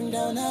try to bring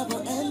down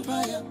our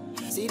empire.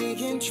 See they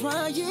can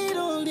try it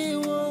all they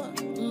want,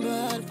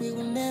 but we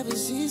will never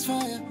cease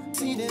fire.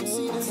 See them,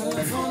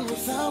 telephone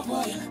without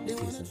wire. They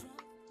wanna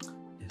try.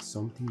 There's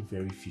something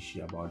very fishy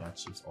about that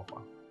chief's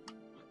offer.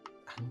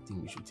 I don't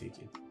think we should take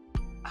it.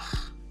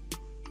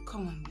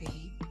 Come on,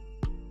 babe.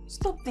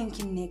 Stop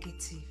thinking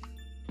negative.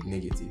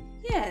 Negative?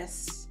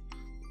 Yes.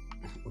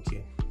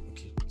 Okay.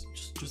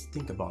 Just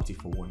think about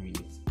it for 1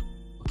 minute.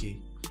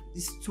 Okay?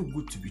 This is too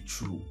good to be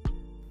true.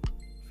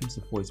 First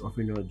of all, he's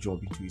offering her a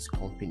job into his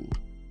company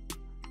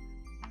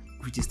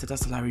with a starter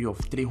salary of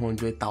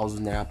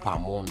 300,000 naira per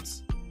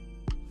month.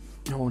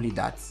 Not only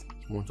that,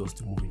 he wants us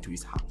to move into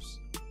his house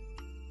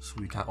so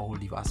we can all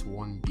live as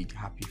one big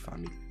happy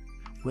family.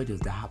 Where does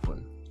that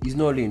happen? It's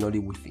not only a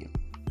Nollywood film.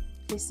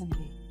 Listen,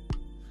 babe.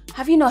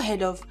 Have you not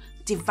heard of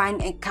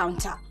divine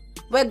encounter,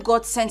 where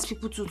God sends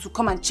people to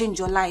come and change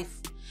your life?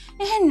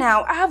 And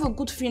now, I have a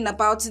good feeling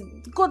about it.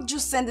 God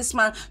just sent this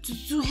man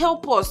to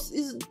help us.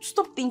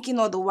 Stop thinking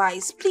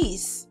otherwise,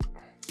 please.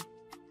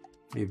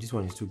 Babe, this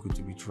one is too good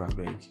to be true, I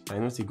beg. I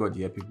know say God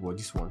hear people, but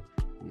this one,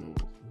 no.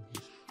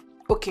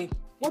 Okay,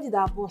 what did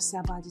our boss say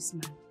about this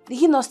man? Did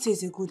he not say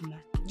he's a good man?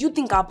 Do you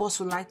think our boss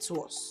will lie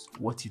to us?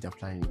 What if they're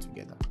planning it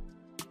together?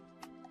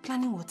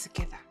 Planning what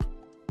together?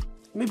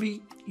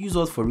 Maybe use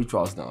us for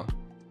rituals now.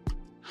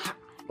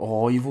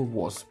 Or even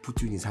worse,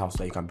 put you in his house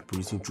so you can be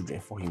producing children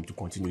for him to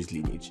continue his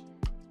lineage.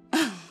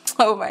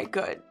 Oh my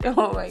god.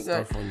 Oh my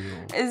god. Funny,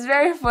 It's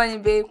very funny,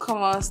 babe. Come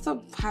on,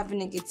 stop having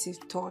negative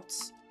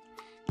thoughts.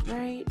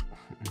 Right?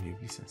 Maybe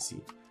listen,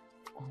 see.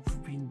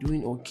 We've been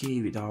doing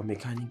okay with our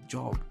mechanic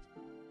job.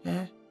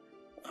 Yeah?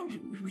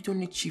 We don't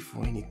need chief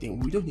for anything.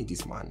 We don't need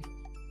this man.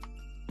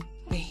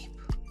 Babe,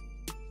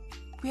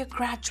 we're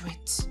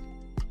graduates.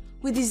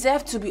 We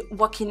deserve to be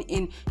working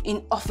in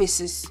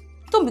offices.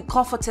 Don't be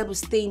comfortable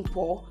staying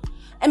poor.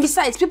 And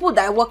besides, people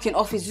that work in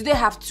office, do they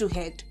have two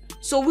heads?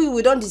 So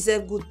we don't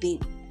deserve good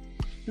thing.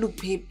 Look,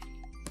 babe,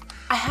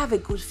 I have a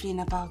good feeling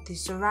about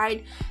this,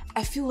 alright?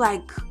 I feel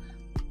like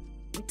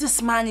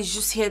this man is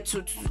just here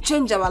to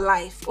change our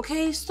life,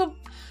 okay? Stop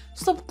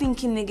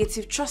thinking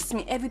negative. Trust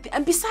me, everything.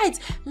 And besides,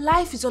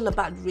 life is all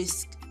about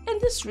risk. And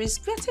this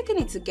risk, we're taking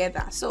it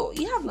together. So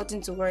you have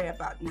nothing to worry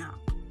about now.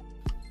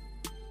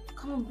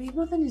 Come on, babe,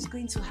 nothing is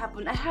going to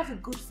happen. I have a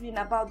good feeling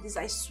about this.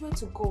 I swear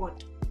to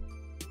God.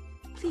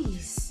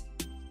 Please.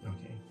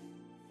 Okay.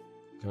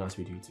 Don't ask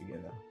me to do it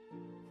together.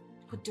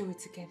 We'll do it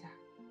together.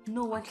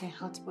 No one can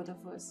hurt both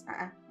of us.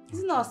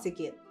 It's not us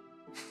again.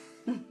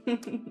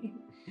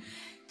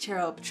 Cheer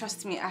up.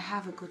 Trust me, I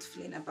have a good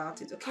feeling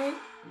about it, okay?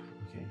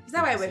 Okay. Is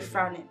that why we're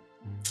frowning?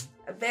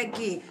 I beg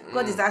you.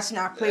 God is answering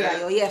our prayer.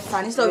 You're here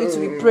frowning. It's not going to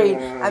be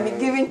praying. I mean,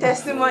 giving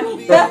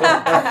testimony. It's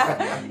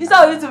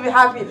not going to be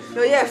happy.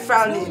 You're here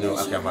frowning. No,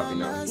 okay, I'm happy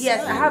now.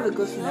 Yes, I have a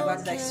good feeling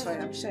about it. I swear.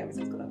 I'm sure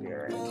everything's going to be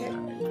alright, okay?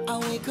 I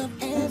wake up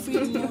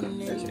every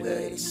morning with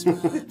a smile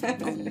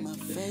on my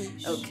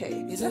face.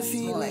 Okay, It's a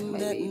feeling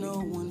that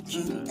no one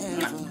can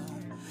ever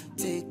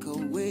take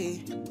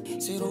away.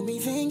 So don't be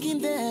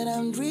thinking that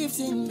I'm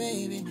drifting,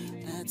 baby.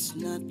 That's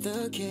not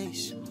the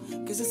case.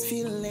 Cause this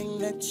feeling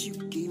that you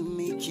give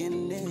me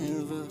can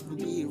never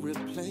be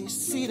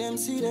replaced. See them,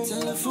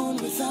 telephone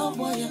without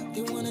wire.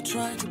 They wanna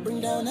try to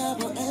bring down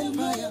our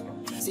empire.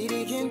 See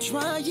they can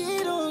try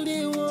it all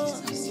they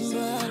want,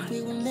 but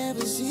we will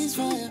never cease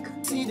fire.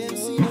 See them,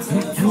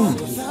 telephone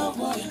without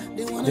wire.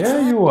 They wanna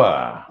There you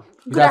are.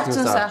 Good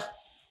afternoon, sir.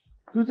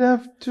 Good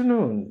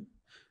afternoon.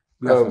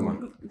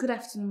 Good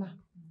afternoon,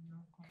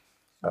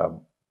 ma.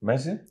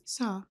 Mercy?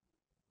 Sir.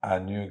 Our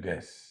new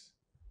guests,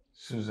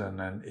 Susan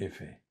and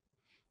Ife.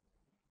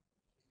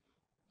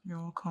 You're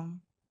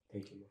welcome.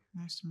 Thank you.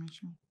 Nice to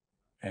meet you.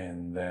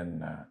 And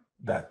then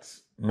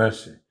that's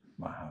Mercy,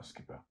 my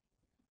housekeeper.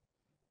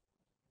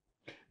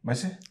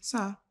 Mercy?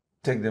 Sir?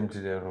 Take them to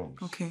their rooms.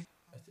 Okay.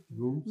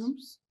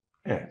 Rooms?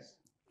 Yes.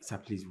 Sir,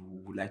 please, we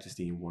would like to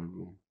stay in one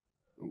room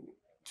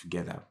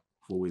together.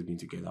 We've always been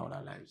together all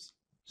our lives.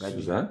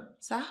 Susan?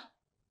 Sir?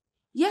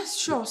 Yes,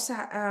 sure,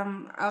 sir.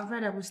 I'd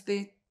rather we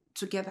stay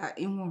together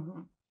in one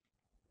room.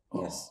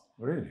 Yes.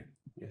 Oh, really?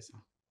 Yes, sir.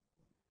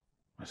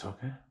 That's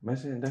okay.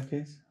 Mercy, in that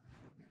case?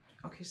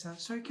 Okay, sir.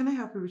 Sorry, can I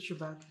help you with your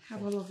bag?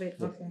 Have all of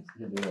it. Okay.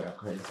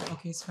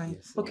 Okay, it's fine.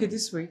 Yes. Okay,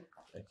 this way.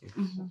 Thank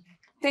you.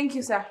 Thank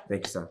you, sir.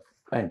 Thank you, sir.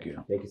 Thank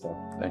you. Thank you, sir.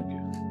 Thank you.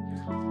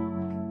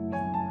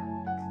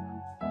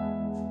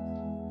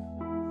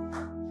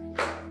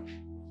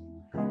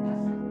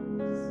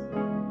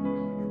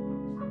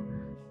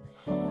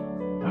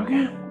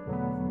 Okay.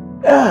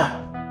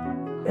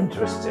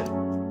 Interesting.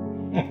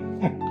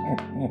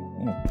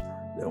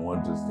 They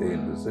want to stay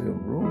in the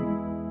same room.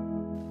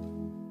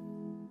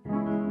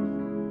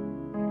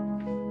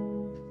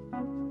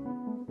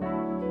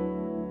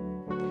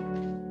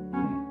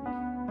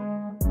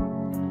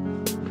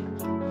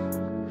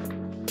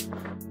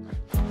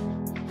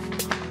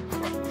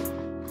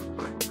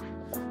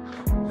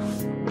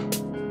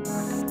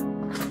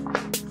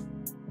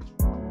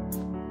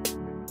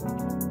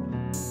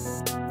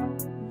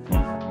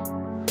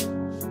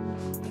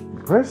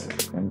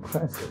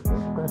 Impressive.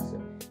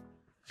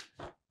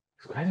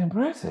 It's quite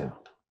impressive.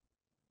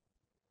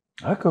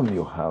 How come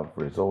you have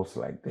results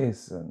like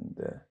this and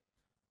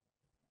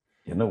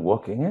you're not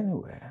working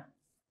anywhere?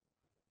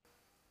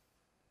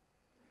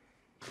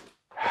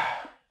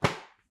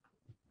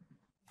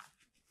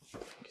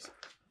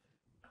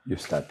 You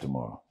start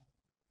tomorrow.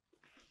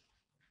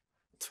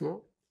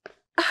 Tomorrow?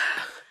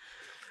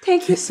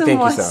 Thank you so Thank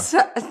you, much, sir.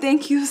 sir.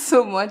 Thank you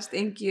so much.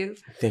 Thank you.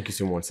 Thank you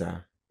so much,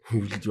 sir. We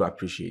really do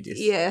appreciate this.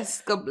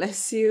 Yes, God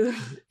bless you.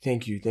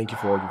 Thank you. Thank you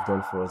for all you've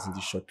done for us in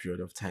this short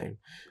period of time.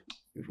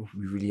 We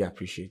really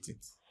appreciate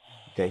it.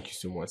 Thank you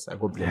so much, sir.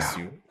 God bless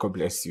you. God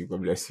bless you.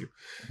 God bless you.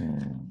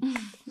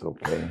 It's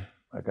okay.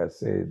 Like I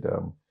said,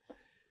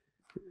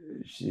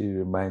 she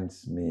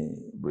reminds me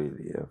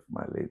really of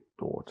my late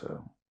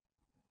daughter.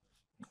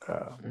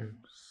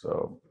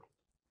 So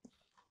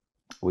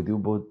with you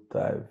both,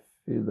 I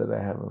feel that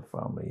I have a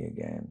family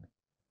again.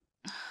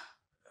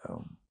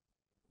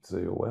 So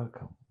you're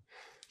welcome.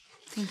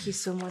 Thank you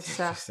so much,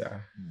 sir. Thank you,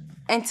 sir.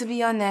 And to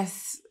be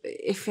honest,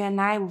 Ife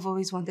and I, we've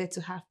always wanted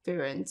to have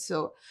parents.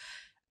 So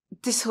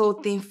this whole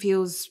thing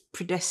feels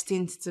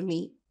predestined to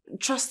me.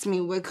 Trust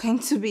me, we're going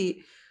to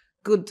be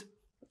good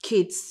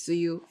kids to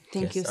you.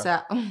 Thank you,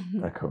 sir.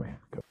 Now come here.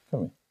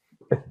 Come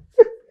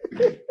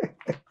here.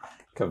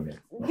 Come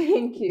here.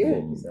 Thank you.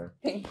 Thank you, sir.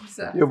 Thank you,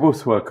 sir. You're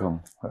both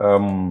welcome.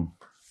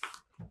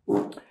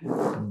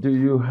 Do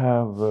you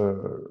have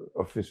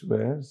office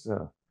wears?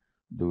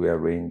 Do we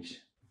arrange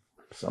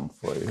some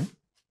for you?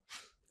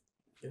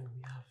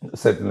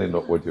 Certainly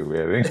not what you're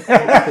wearing. we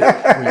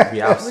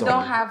have We some.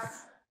 don't have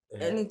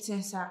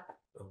anything, sir.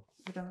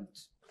 We don't.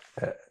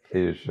 Are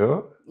you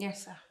sure?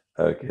 Yes, sir.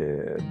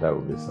 Okay, that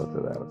will be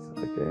sorted out.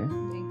 Okay.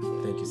 Thank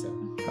you. Thank you, sir.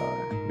 All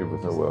right. You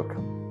both are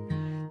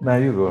welcome. Now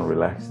you go and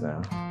relax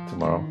now.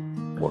 Tomorrow,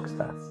 work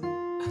starts.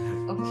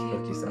 Okay.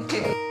 Thank you, sir.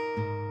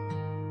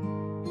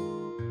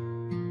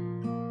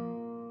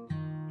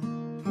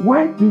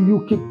 Why do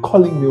you keep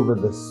calling me over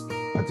this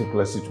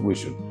particular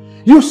situation?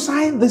 You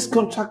signed this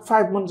contract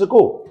 5 months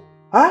ago.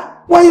 Huh?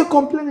 Why are you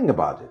complaining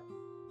about it?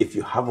 If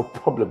you have a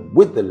problem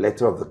with the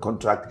letter of the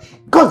contract,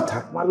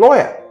 contact my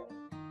lawyer.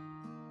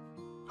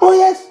 Oh,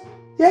 yes.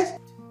 Yes.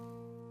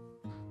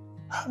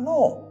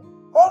 No.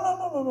 Oh,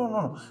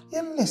 no.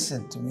 You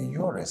listen to me.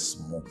 You're a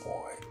small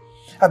boy.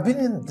 I've been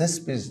in this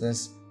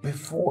business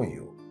before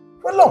you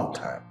for a long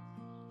time.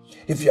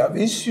 If you have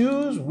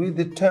issues with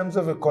the terms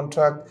of a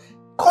contract,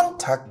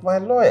 contact my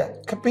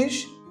lawyer.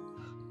 Capiche?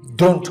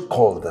 Don't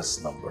call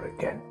this number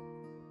again.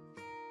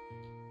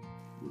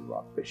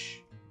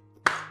 Rubbish.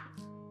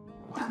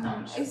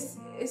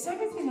 Is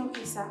everything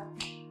okay, sir?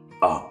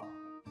 Oh,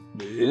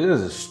 this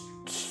is a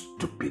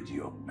stupid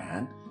young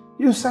man.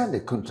 You signed a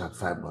contract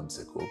 5 months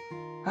ago,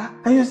 huh?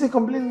 And you're still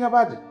complaining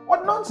about it.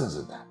 What nonsense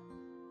is that?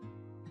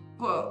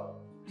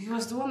 Well, he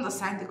was the one that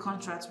signed the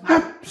contract.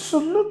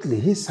 Absolutely,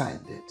 he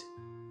signed it.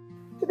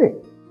 Did he?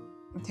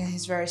 Then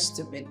he's very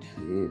stupid.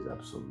 He is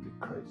absolutely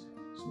crazy.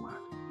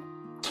 Smart.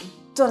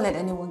 Don't let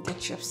anyone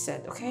get you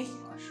upset, okay?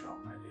 Oh, sure,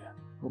 my dear.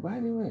 Oh, by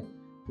the way,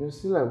 you're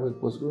still awake.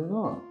 What's going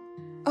on?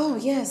 Oh,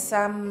 yes.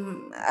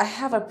 I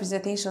have a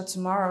presentation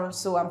tomorrow,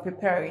 so I'm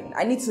preparing.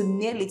 I need to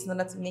nail it in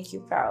order to make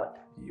you proud.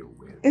 You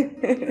will.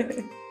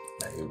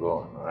 Now you go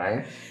on, all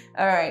right?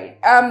 All right.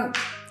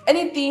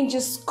 Anything,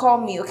 just call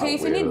me, okay?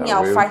 If you need me,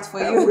 I'll fight for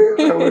you.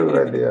 I will,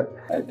 my dear.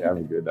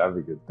 I'll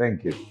be good.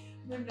 Thank you.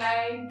 Good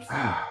night.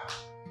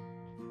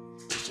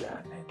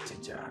 Tijani.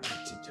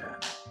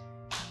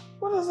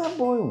 What does that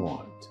boy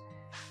want?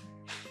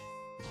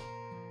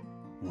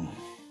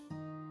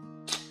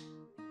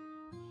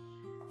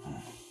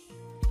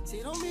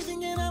 Say don't be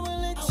thinking I will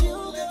let you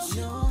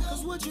go.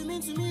 Cause what you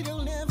mean to me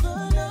they'll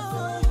never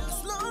know.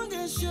 As long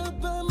as you're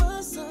by my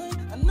side,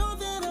 I know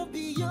that I'll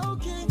be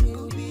okay.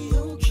 We'll be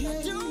okay.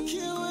 I don't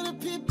care what the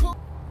people.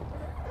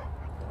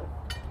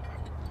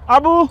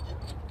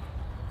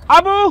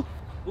 Abu!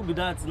 Who be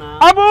that now?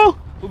 Abu!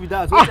 Who be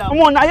that? Come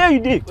on, I hear you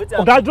did.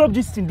 Okay, drop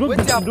this thing. Drop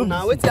this thing.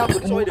 Now, wait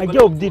happen. I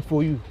get update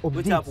for you.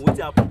 Wait happen.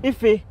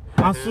 Ife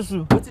and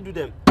Susu. What you do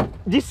them?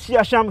 This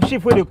Asham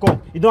chief when they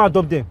come, you don't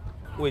adopt them.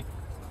 Wait,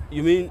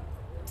 you mean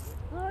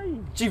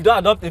Chief don't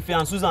adopt Ife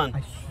and Susan?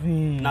 I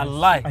swear. Na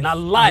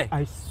lie.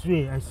 I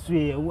swear.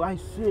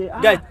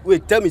 Guys,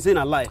 wait, tell me say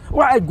na lie.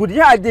 Why good?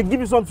 Yeah, they give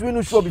you something we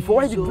no sure before.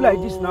 Why they do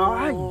like this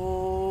now?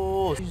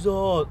 Jesus.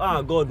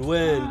 God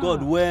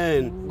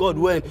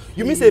when.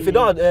 You mean say if you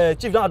don't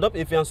Chief don't adopt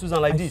Ife and Susan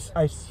like this?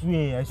 I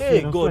swear.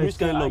 Hey God, which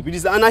kind of love be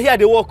this? And I hear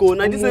they walk oh,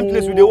 na this same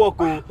place we they walk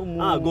oh.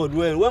 God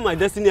when my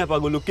destiny helper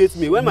go locate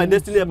me?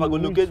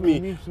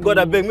 God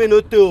I beg me no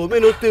tell.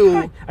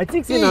 I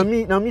think say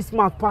na me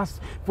smart pass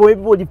for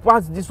everybody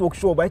pass this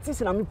workshop. I think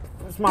say na me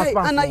smart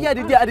pass. And I hear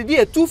the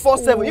day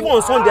 247 even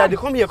on Sunday they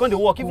come here come they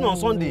work even on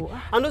Sunday.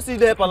 I don't see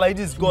the helper like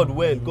this. God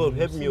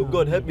help me, oh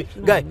God help me.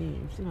 Guy,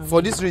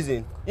 for this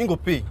reason, he go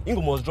pay, he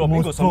go must drop,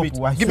 he go submit.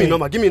 Give me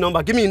number.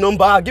 Your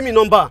number. I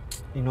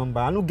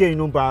no get your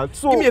number.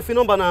 So give me a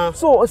number now.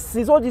 So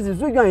since all this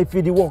is we going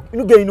to the work, you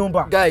no get your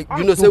number. Guy,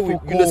 you know say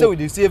we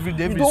dey see every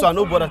day, so I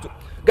no bother to.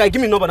 Guy,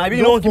 give me number now.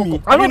 You don't give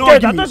me. I don't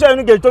get. I don't say you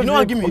no get. You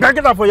don't give me. Okay,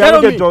 get that for you. I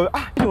don't get job.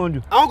 You want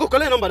do? I want go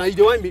collect number now. You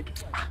dey want me?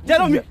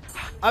 Tell me.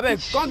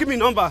 Abeg, come give me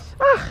number.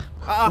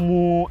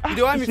 You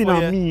dey want me for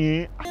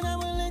here?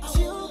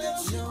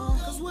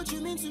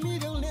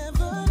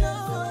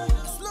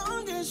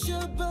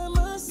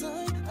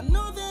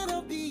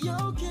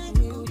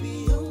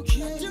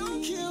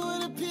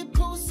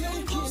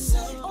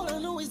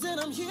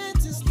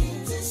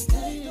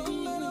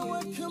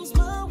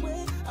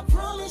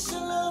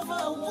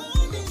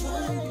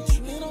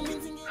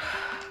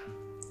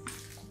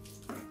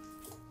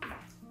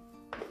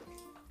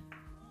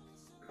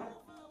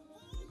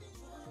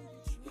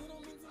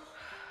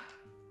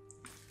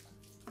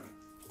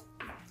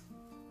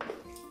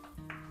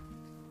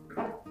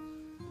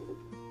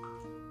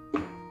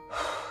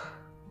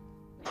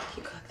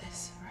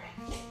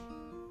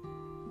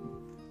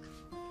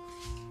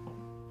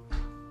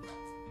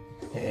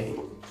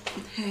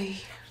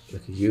 Hey.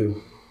 Look at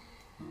you.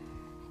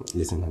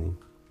 Listen, honey.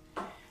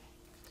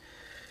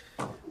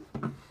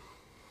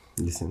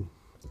 Listen.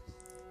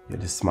 You're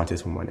the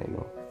smartest woman I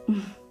know.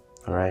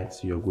 Alright?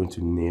 So you're going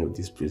to nail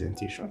this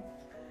presentation.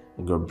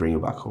 I'm going to bring you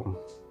back home.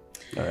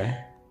 Alright?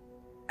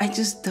 I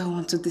just don't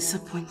want to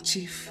disappoint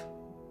Chief.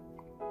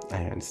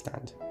 I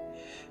understand.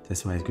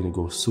 That's why it's going to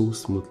go so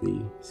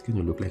smoothly. It's going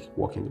to look like a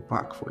walk in the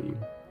park for you.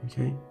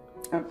 Okay?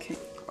 Okay.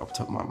 Up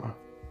top, mama.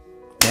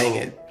 Dang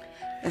it.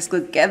 Let's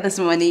go get this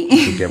money.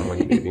 Let's go get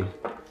money, baby.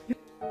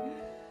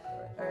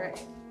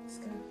 Alright, let's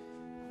go.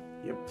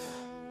 Yep.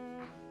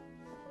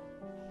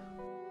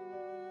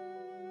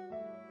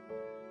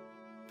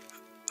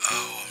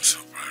 Oh, I'm so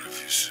proud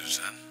of you,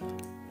 Susan.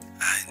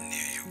 I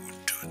knew you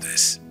would do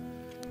this.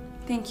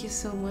 Thank you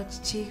so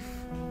much, Chief.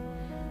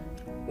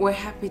 We're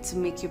happy to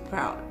make you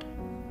proud.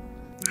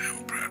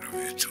 I'm proud of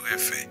you too,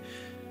 Efe.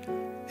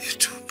 You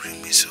two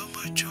bring me so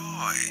much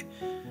joy.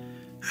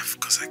 Of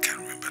course, I can't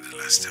remember the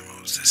last time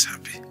I was this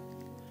happy.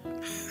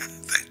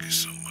 Thank you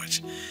so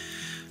much.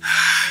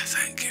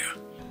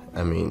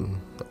 I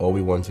mean, all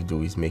we want to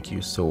do is make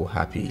you so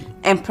happy.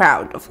 And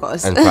proud, of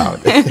course. And proud.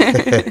 You know,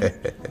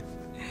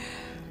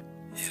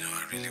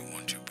 I really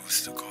want you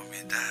both to call me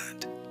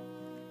Dad.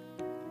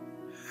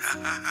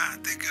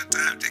 Take your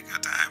time, take your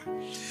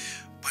time.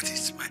 But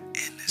it's my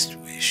earnest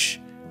wish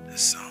that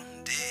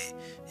someday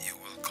you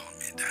will call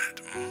me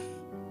Dad.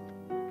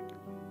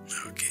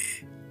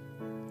 Okay.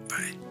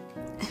 Bye.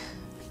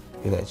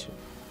 Good night.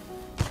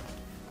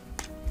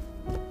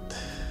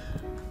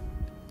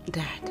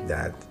 Dad.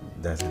 Dad,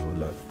 that's a whole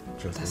lot.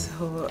 Trust That's me. a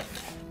whole lot.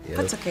 Yeah.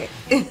 That's okay.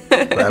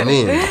 But I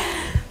mean,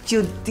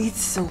 you did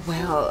so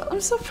well.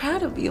 I'm so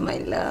proud of you, my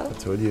love. I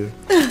told you.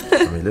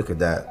 I mean, look at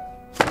that.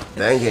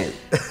 Dang it.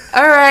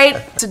 All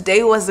right.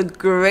 Today was a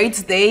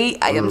great day.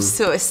 I am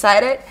so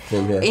excited.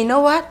 Same here. You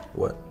know what?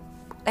 What?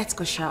 Let's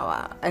go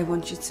shower. I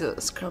want you to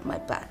scrub my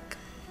back.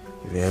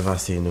 If you ever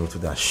say no to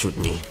that, shoot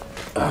me.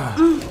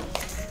 I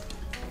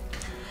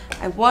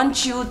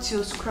want you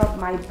to scrub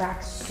my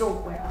back so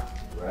well.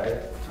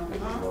 Right?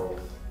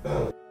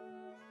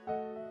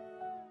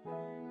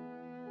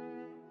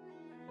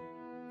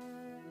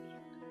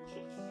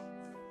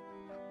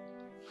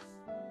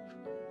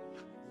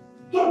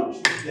 Don't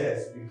you dare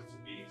speak to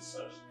me in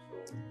such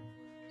tone.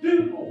 Do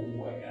you know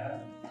who I am?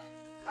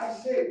 I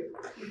said,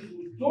 if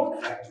you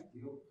don't like the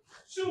deal,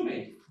 sue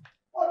me.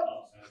 What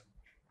nonsense?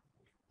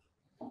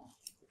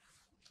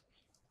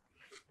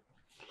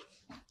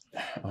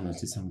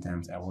 Honestly,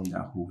 sometimes I wonder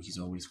who he's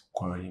always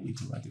quarreling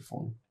with over the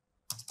phone.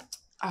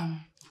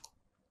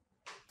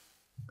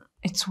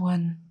 It's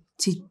one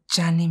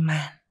Tijani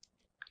man.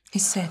 He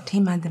said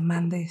him and the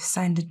man, they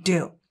signed the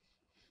deal.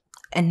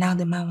 And now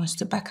the man wants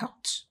to back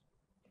out.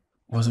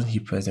 Wasn't he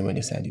present when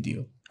they signed the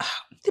deal?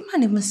 The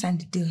man even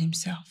signed the deal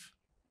himself.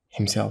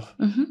 Himself?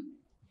 Mm-hmm.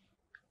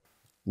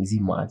 Is he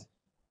mad?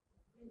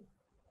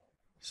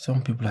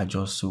 Some people are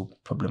just so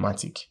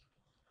problematic.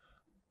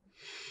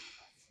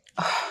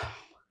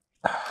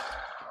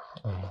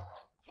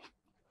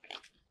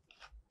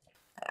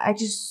 I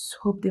just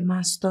hope the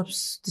man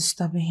stops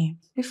disturbing him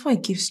before he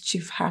gives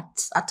Chief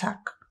heart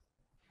attack.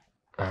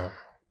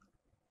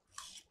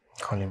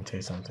 Call him, tell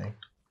you something.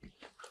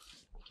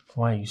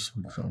 Why are you so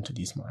drawn to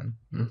this man?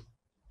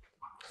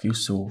 Feel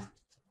so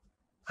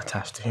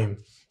attached to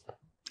him.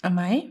 Am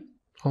I?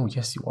 Oh,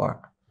 yes, you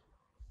are.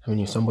 I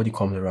mean, if somebody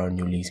comes around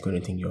newly, he's going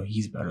to think you're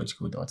his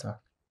biological daughter.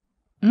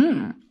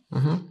 I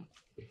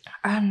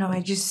don't know,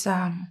 I just,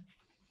 I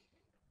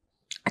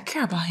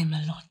care about him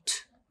a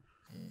lot.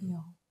 You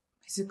know,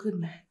 he's a good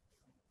man.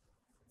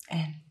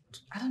 And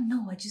I don't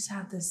know, I just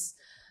have this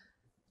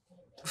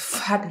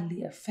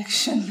fatherly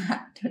affection.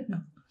 I don't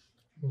know.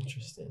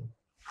 Interesting.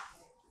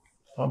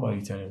 How about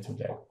you tell him to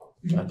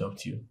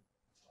adopt you?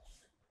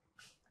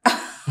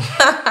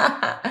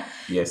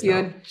 Yes.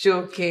 You're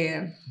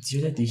joking. The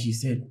other day she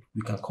said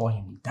we can call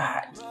him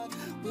Dad.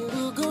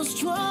 We'll go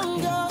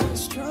stronger,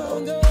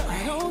 stronger.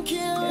 I don't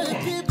care what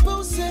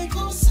people say.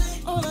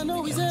 All I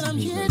know is that I'm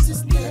here to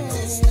stay.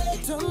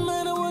 It don't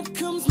matter what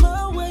comes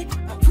my way.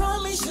 I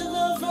promise your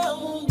love I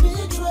won't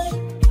betray.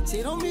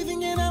 Say don't be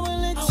thinking I will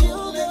let you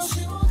go.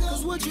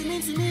 Cause what you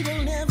mean to me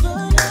they'll never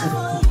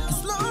know.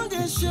 As long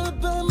as you're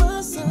by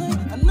my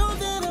side, I know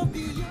that I'll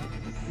be your...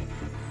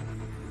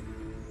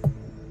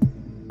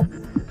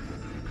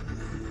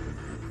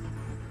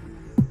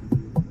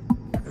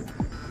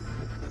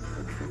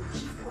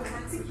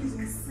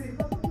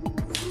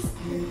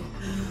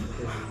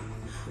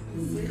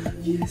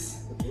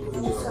 Yes.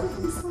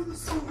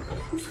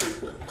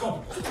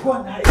 Come, go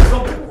on now.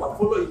 Some people are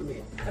following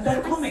me. And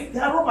they're coming. They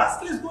are robbers.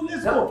 Let's go,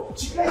 let's go.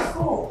 Let's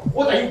go.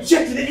 What are you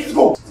checking? Let's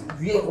go.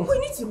 We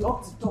need to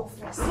lock the door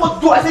first. What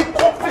do I say?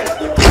 Come first.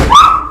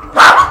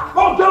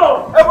 Come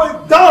down. Everybody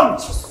down.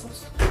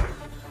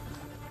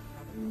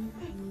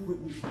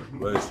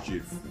 Where's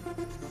Chief?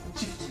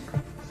 Chief.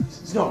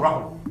 He's not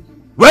around.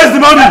 Where's the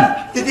money?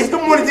 There's no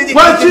money.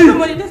 Where's Chief?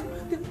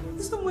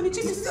 There's no money.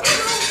 Chief is not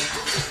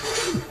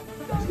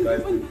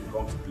Guys,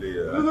 come to play.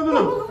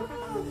 No.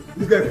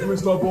 This guy is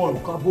stubborn.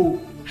 Kabo.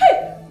 Hey!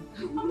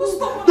 I'm not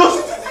stubborn.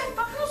 Don't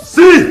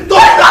see! Don't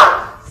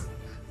stop!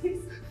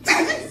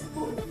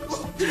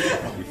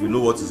 If you know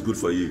what is good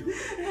for you,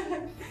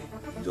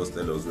 just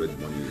tell us where the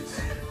money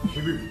is.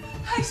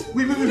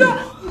 Wait.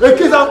 Hey,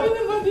 kids out.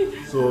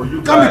 So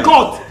you can be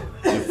caught.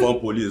 Inform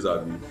police,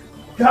 Abby.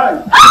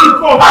 Guy, be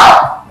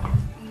caught.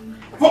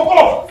 Fuck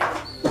off.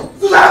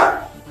 Susan.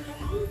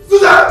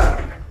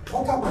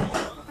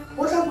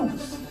 What happened?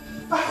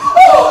 I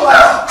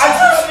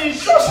see.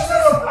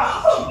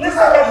 Let's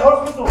get to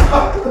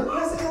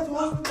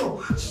hospital.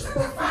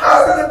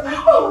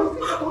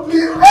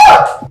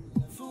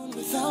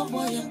 Without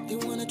wire, they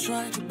wanna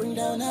try to bring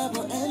down our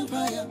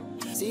empire.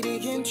 See, they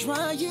can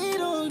try it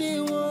all they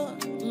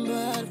want,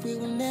 but we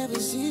will never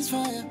cease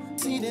fire.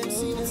 See them,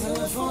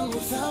 telephone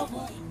without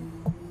wire.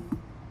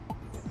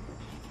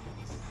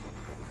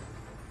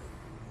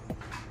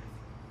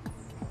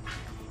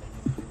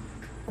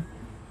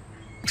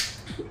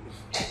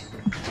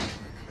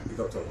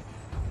 Doctor,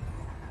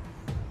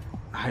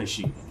 how is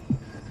she?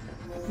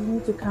 You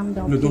need to calm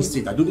down. No, don't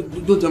say that.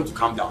 Don't tell him to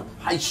calm down.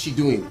 How is she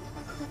doing?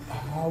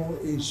 How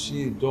is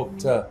she,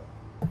 doctor?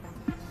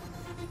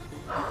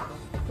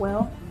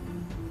 Well,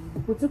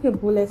 we took a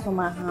bullet from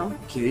her arm.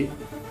 Okay.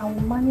 And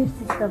we managed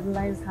to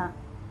stabilize her.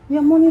 We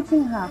are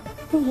monitoring her.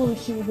 Don't worry,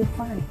 she will be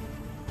fine.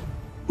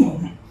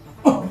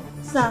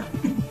 Sir,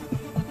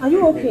 are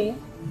you okay?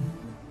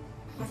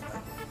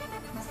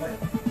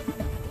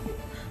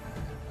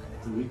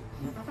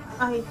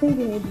 I think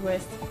you need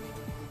rest.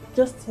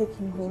 Just take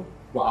him home.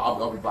 Well,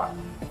 I'll be back.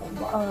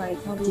 Alright,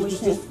 I'll be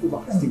Just waiting. go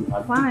back. Stay with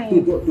her.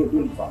 Fine. Don't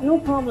leave her. No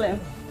problem.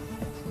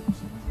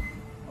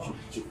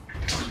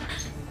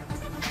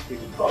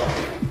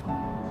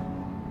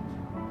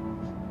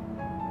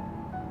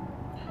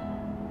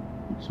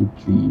 So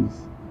please,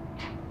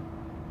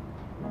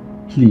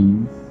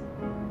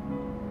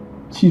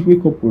 she's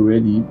wake up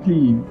already,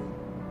 please,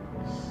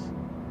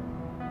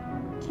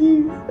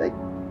 like,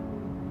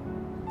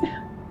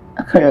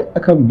 I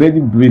can't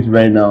barely breathe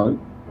right now.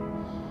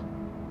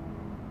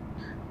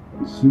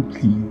 So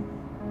please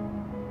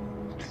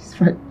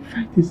fight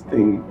this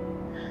thing.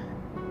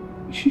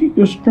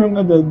 You're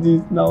stronger than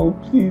this now,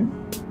 please.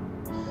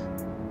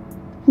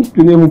 Hope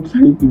you never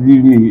plan to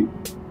leave me.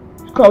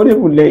 I would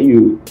never let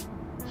you.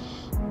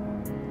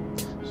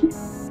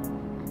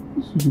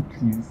 So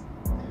please.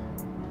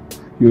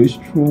 You're a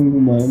strong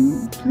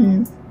woman.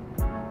 Please.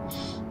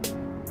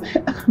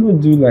 I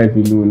cannot do life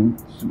alone.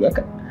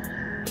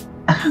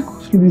 I can't go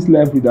through this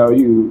life without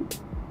you.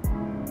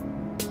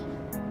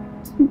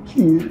 So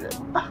please.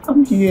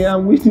 I'm here.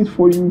 I'm waiting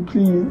for you.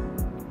 Please.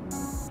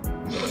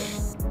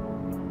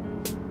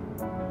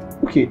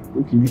 Okay.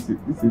 Listen.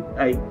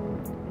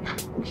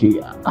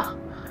 Okay.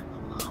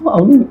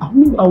 I'll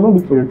not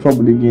look for your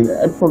trouble again.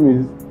 I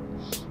promise.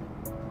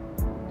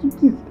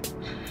 Please.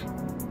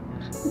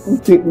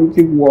 We'll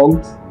take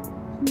walks.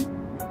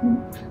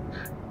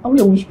 I won't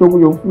ever struggle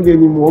your food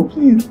anymore.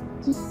 Please.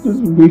 Just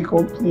wake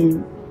up, please.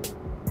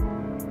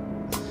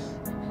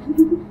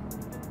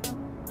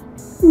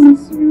 I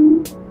miss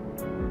you.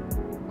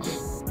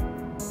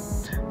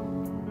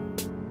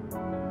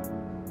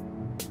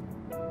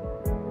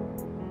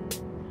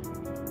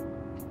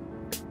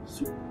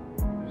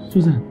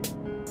 Susan.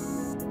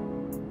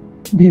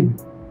 Babe.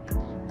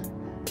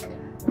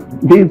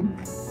 You...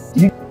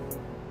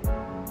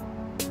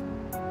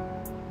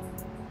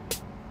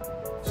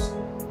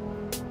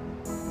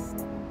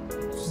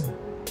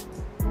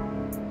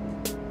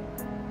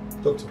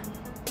 Doctor.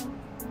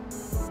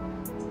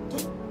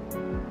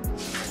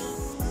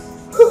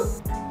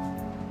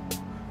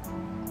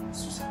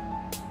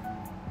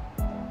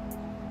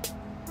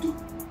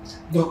 Doctor,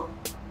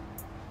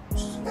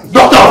 she's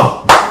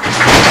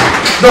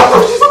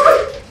okay.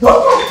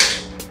 Doctor.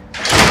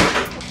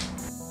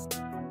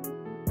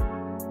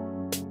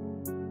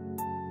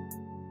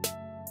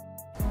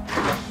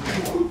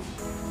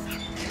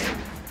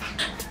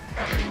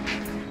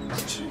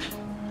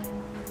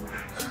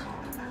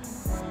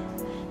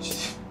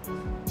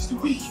 She's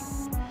awake.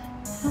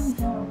 Calm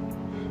down.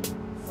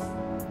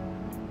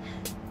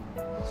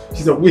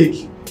 She's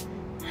awake.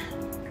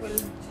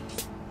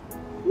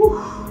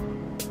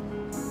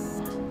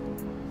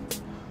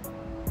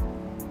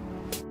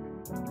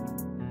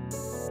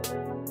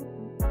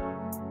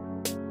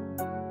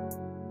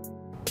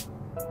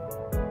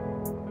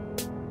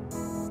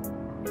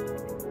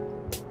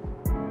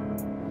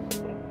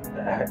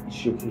 Is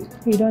she okay?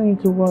 You don't need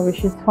to worry,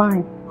 she's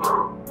fine.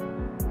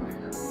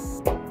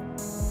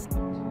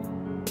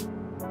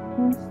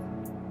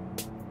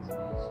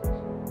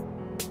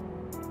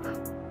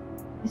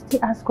 You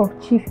still ask of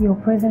Chief your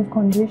present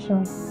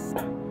condition.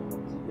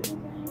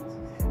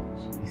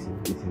 Listen.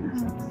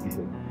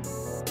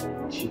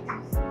 Chief.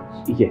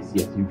 Yes,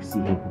 you see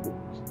him.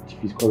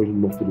 Chief is currently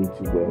not feeling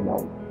too well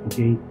now.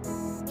 Okay?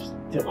 Just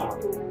tell her.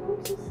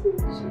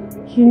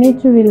 You need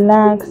to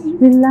relax.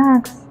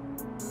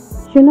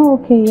 You're not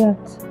okay yet.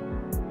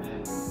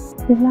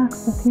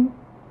 Relax, okay?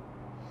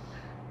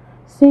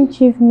 Seeing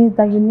Chief means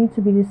that you need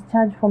to be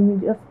discharged from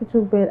the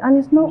hospital bed, and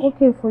it's not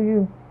okay for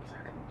you.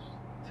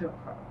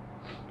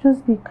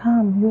 Just be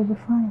calm, you'll be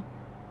fine.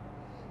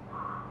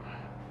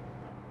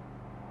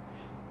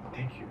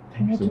 Thank you.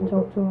 You need to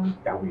talk to her.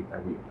 I will.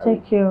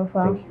 Take care of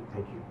her.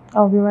 Thank you.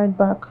 I'll be right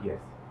back.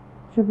 Yes.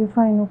 She'll be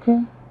fine,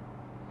 okay?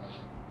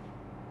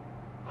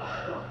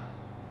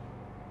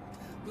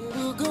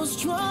 We'll go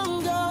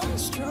stronger.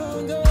 I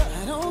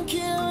don't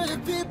care what the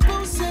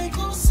people say.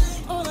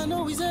 All I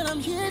know is that I'm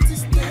here to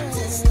stay.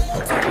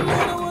 No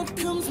matter what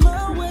comes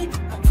my way,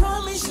 I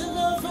promise your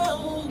love I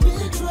won't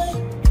betray.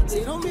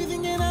 Say don't be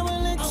thinking I will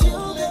let you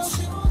go.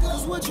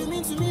 Cause what you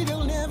mean to me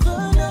they'll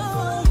never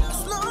know.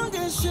 As long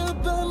as you're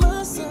by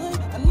my side,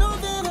 I know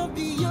that I'll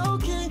be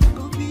okay.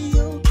 I'll be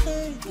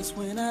okay. Cause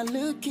when I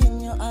look in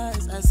your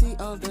eyes, I see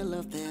all the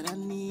love that I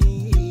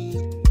need.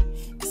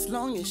 As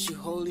long as you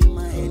hold in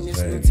my hand,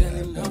 there's no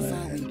telling how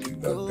far we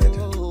could go.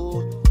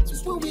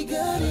 Just what we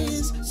got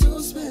is so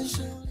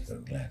special. So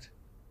glad.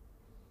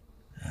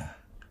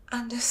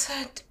 And they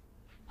said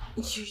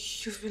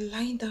you've been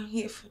lying down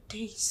here for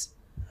days.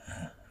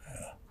 Why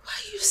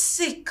are you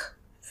sick?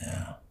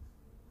 Yeah.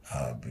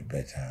 I'll be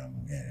better.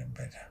 I'm getting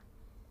better.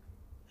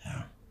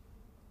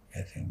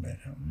 Getting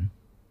better.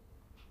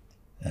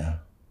 Yeah.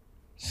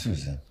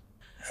 Susan,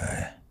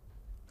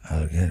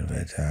 I'll get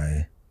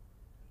better.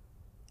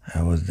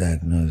 I was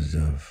diagnosed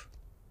of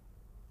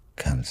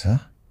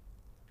cancer.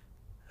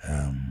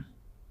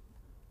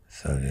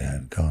 Thought it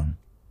had gone.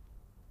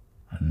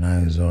 And now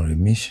it's all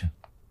remission.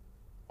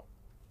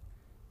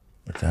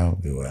 But I'll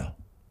be well.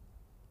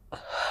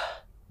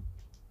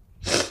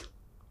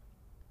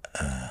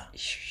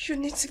 You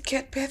need to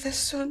get better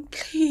soon,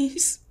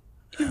 please.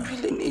 You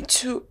really need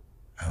to.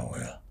 I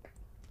will.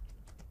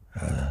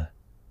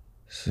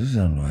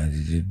 Susan, why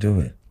did you do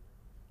it?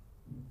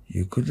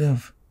 You could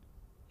have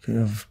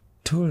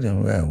told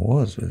them where I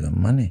was with the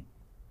money.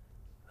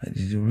 Why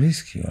did you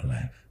risk your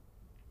life?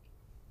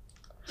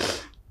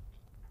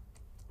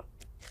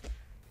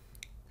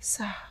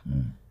 Sir,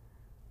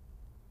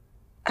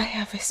 I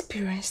have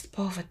experienced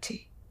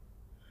poverty.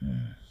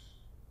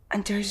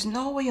 And there is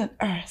no way on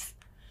earth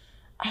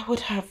I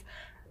would have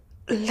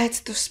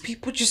let those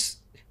people just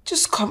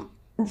come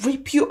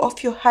rip you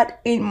off your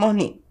hard-earned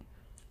money.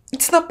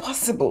 It's not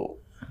possible.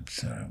 I'm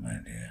sorry, my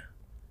dear.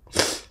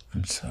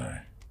 I'm sorry.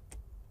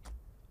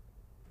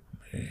 I'm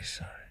really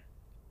sorry.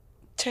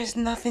 There's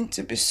nothing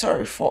to be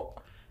sorry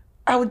for.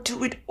 I would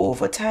do it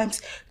over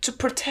times to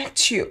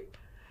protect you.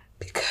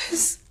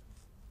 Because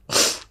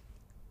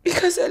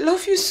I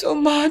love you so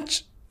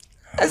much.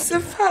 As a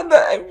father,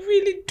 I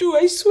really do.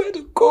 I swear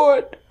to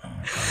God.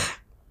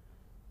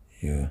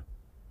 You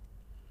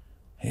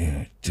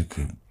took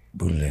a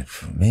bullet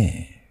for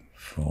me.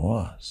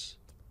 For us.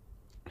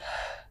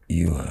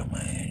 You are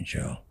my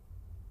angel.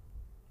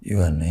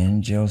 You are an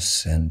angel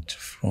sent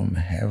from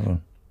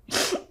heaven.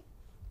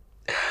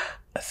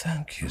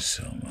 Thank you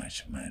so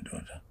much, my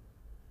daughter.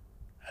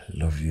 I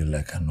love you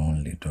like an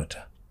only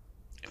daughter.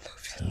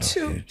 I love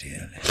you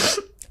dearly.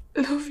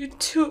 I love you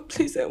too.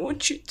 Please, I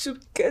want you to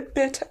get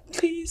better,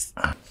 please.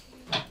 Oh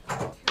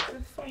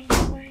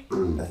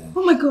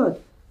my God.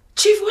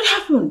 Chief, what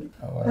happened?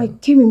 I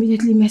came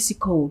immediately, Mercy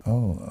called.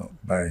 Oh,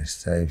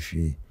 Barrister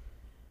Ify.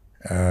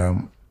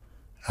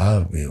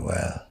 I'll be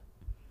well.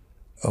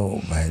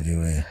 Oh, by the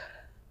way,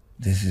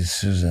 this is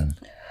Susan.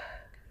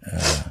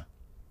 The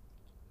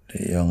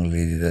young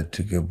lady that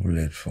took a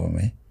bullet for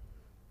me.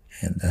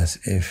 And that's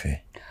Ify.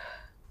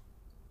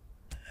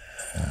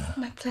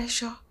 My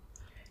pleasure.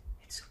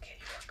 It's okay,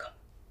 you're welcome.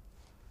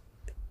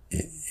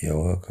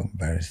 You're welcome,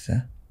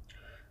 Barrister.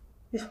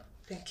 Yeah,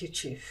 thank you,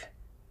 Chief.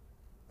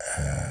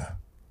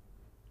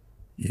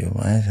 You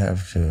might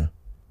have to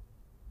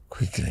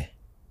quickly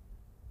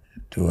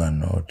do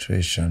an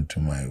alteration to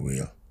my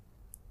will.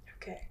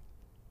 Okay.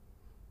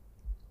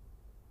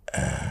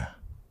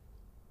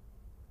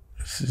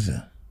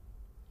 Susan,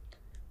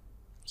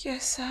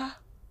 Yes, sir.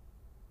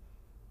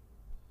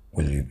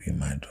 will you be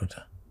my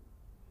daughter?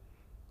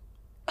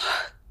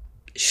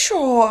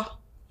 Sure.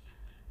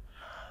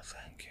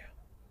 Thank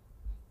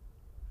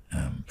you.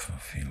 I'm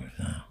fulfilled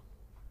now.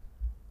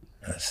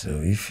 So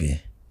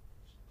Ify,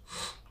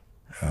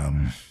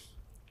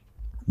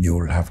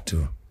 you'll have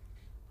to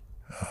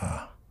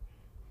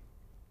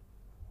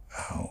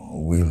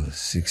will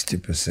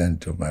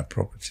 60% of my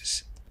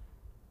properties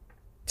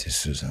to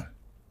Susan.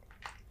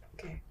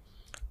 Okay.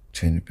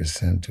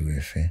 20% to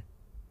Ify.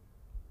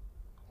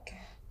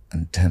 Okay.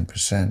 And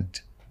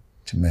 10%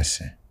 to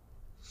Mercy.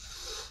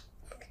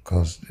 Of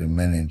course, the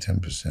remaining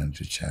 10%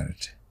 to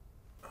charity.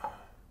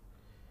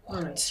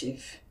 All right,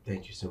 Chief.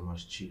 Thank you so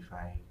much, Chief.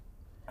 I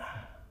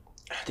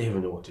don't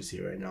even know what to say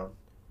right now.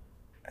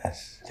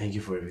 Yes. Thank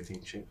you for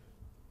everything, Chief.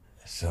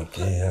 It's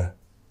okay,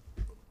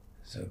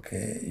 It's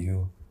okay.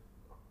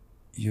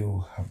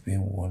 You have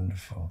been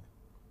wonderful.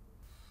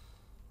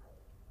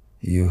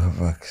 You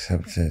have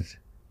accepted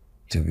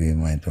to be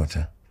my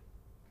daughter.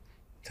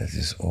 That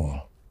is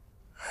all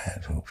I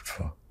had hoped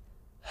for.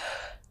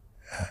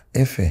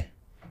 Ify,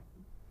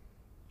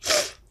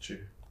 Chief,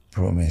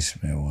 promise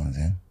me one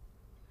thing.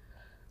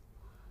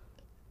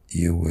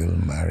 You will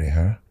marry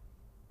her,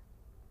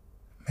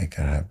 make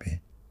her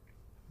happy.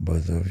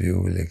 Both of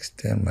you will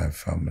extend my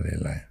family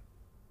line.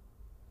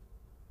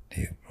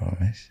 Do you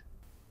promise?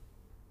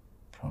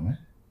 Promise?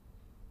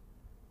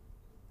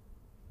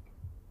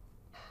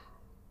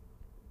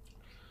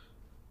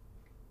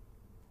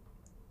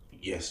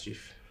 Yes,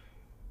 Chief.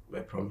 I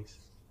promise.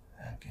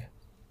 Thank you.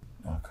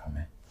 Now come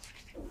in.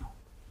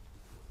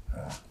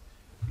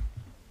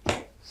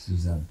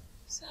 Susan.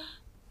 Sir.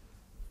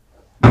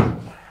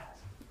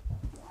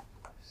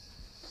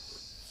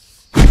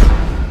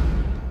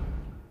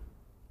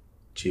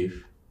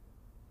 Chief.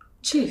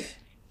 Chief.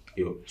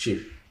 Yo,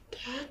 Chief.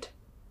 Dad.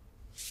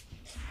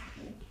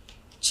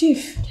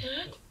 Chief.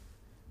 Dad.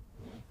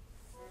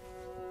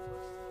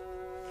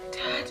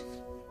 Dad.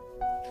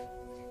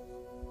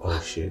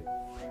 Oh shit.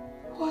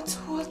 What?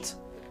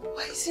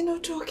 Why is he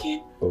not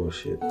talking? Oh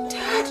shit.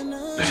 Dad.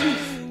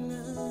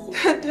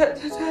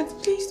 Dad,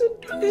 please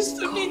don't do this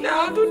to me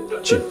now. Don't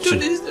do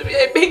this to me.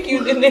 I beg you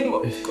in the name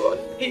of God,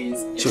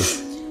 please.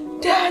 Chief.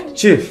 Dad.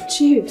 Chief.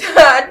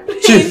 Dad,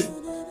 please.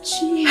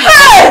 Chief.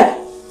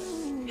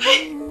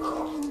 Chief.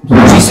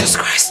 Jesus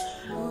Christ.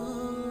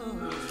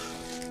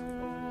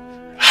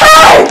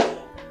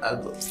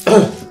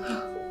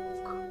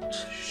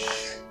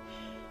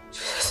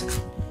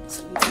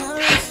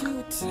 Sometimes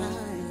you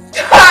tired.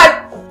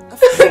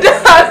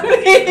 Dad,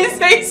 please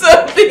say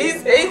something.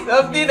 Say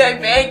something. I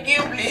beg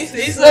you. Please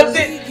say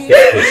something.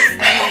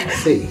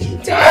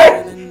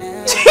 Dad,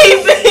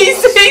 please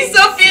say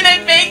something.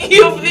 I beg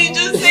you. Please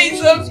just say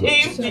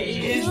something,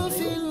 please.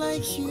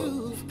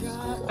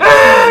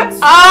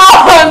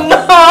 Oh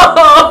no!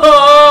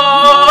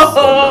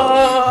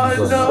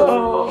 No!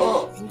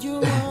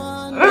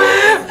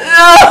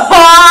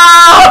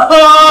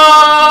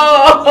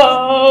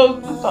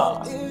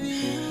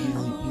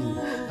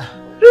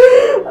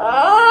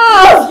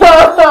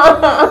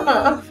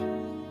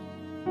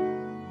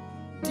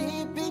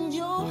 Deep in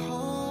your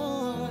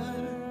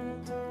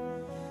heart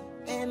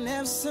and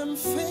have some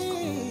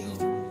faith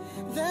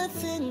that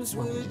things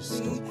would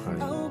be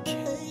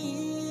okay.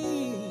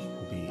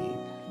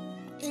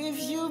 If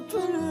you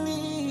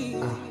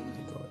believe.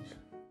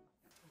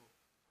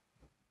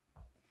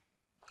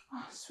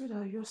 Oh,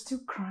 sweetheart, you're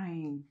still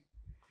crying.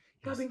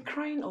 You have been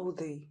crying all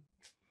day.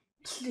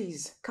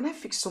 Please, can I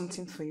fix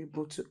something for you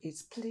both to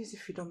eat? Please,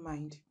 if you don't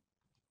mind.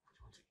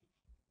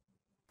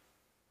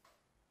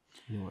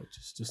 You know what?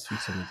 Just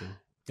fix anything.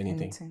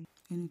 Anything.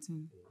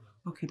 Anything.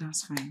 Okay,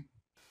 that's fine.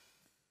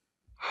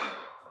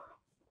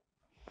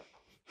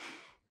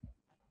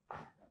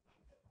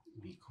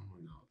 Babe, come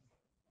on now.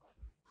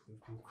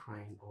 We've been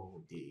crying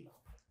all day.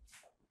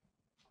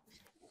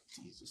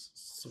 Please, just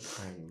stop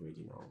crying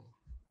already now.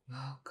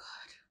 Oh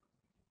God.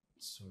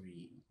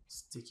 Sorry.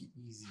 Just take it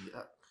easy.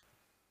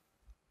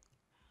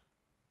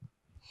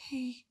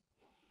 He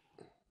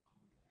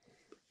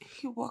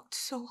worked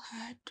so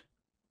hard.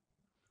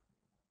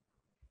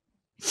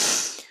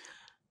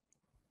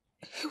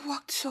 He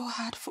worked so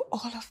hard for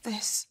all of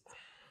this.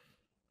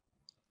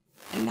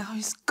 And now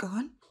he's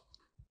gone?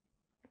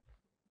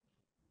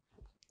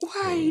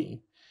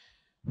 Why?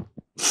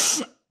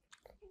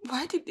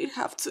 Why did he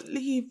have to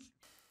leave?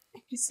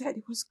 He said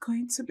he was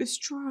going to be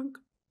strong.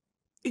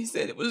 He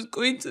said it was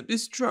going to be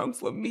strong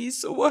for me,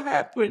 so what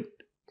happened?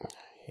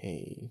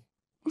 Hey.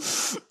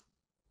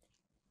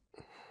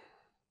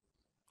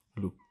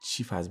 Look,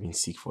 Chief has been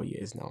sick for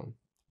years now.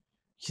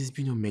 He's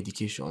been on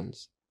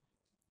medications.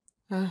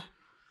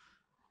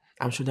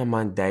 I'm sure that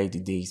man died the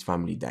day his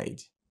family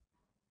died.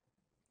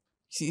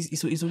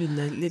 It's only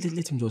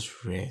let him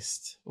just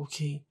rest,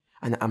 okay?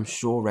 And I'm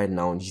sure right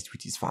now he's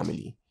with his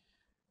family.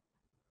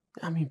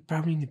 I mean,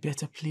 probably in a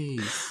better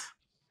place.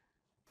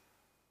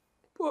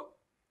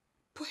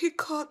 But he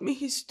called me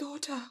his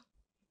daughter.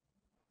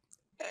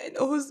 And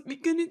I was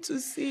beginning to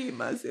see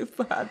him as a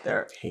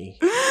father. Hey,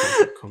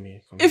 come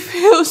here. It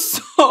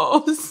feels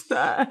so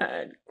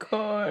sad,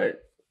 God.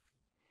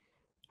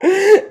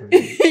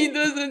 He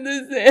doesn't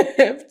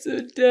deserve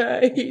to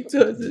die. He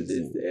doesn't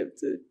deserve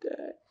to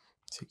die.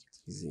 Take it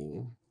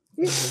easy.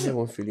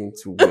 I'm feeling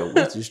too well.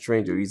 What's the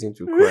strange reason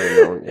to cry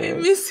now? I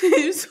miss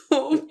him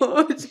so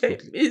much. I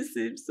miss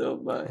him so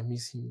much. I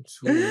miss him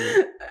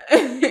too.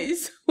 I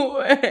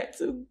swear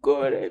to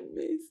God, I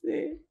miss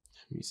him.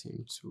 I miss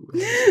him too.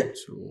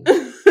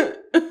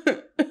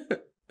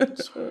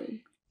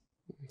 Sorry.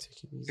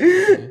 Take it easy.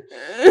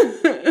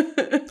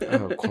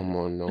 Oh, come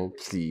on now,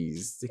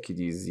 please. Take it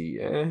easy.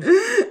 Oh,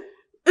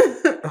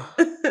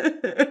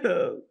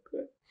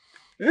 God.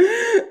 I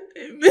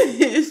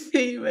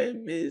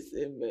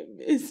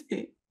miss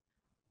him.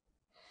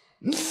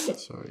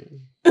 Sorry.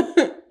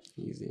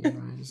 Easy.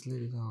 Alright, just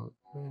let it out.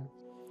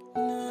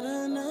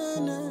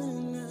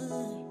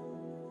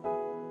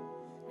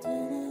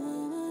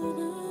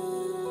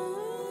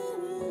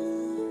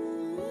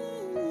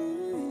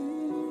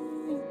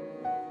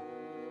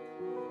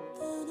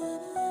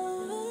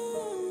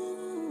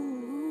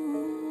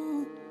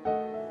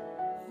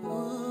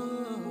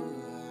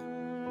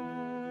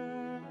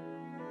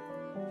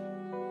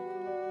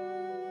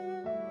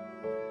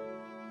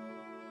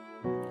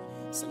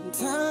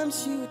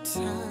 Sometimes you're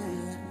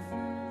tired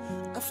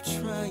of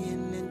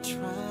trying and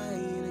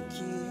trying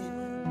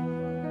again.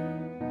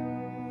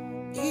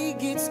 It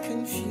gets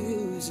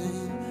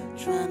confusing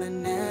trying to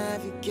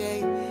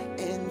navigate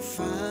and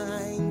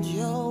find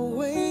your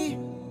way.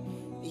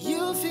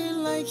 You feel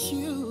like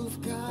you've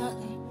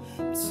gotten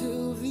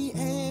to the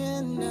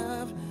end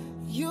of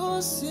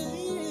yourself,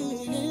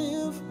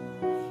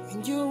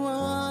 and you're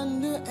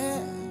on the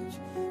edge,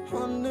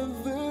 on the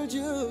verge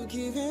of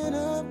giving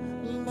up.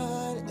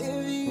 But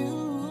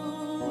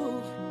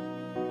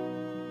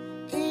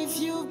if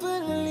you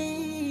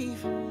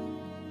believe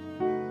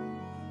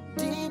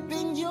deep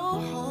in your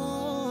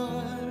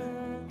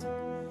heart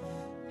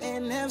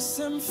and have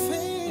some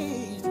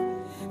faith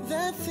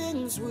that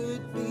things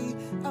would be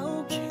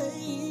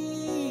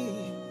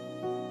okay,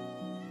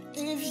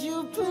 if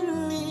you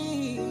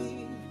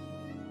believe,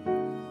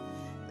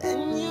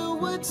 then you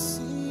would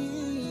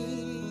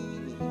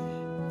see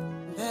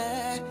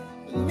that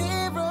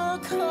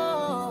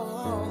miracle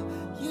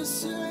you're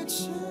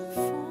searching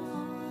for.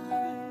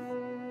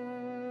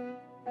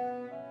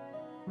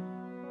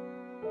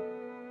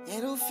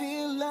 It'll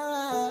feel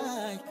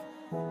like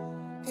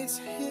it's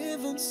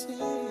heaven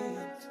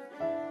sent.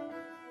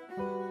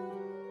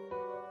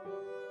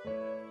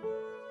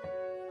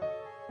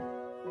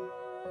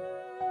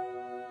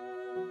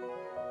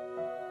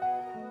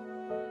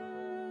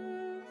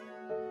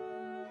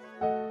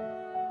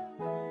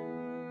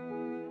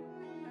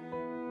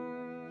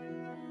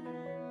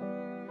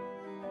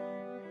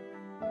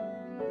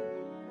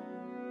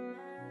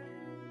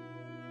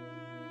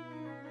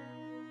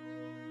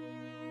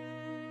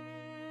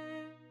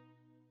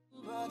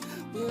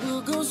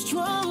 will go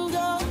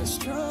stronger,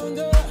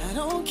 stronger. I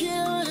don't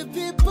care what the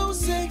people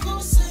say.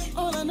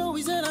 All I know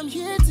is that I'm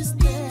here to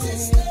stay.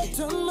 It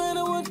don't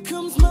matter what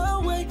comes my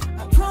way.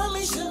 I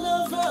promise your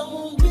love I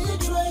won't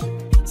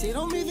betray. Say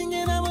don't be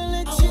thinking I will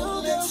let you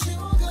go.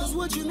 Cause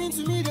what you mean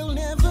to me they'll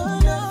never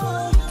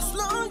know. As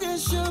long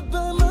as you're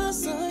by my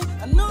side,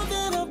 I know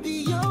that I'll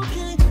be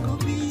okay. I'll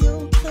be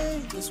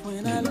okay. Cause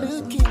when I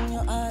look in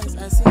your eyes,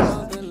 I see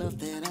all the love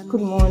that I need.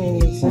 Good morning,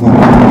 Lisa.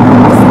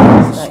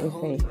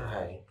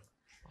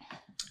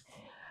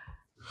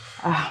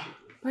 Hi.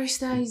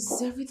 Barrister,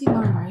 is everything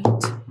alright?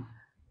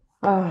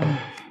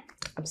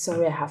 I'm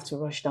sorry I have to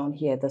rush down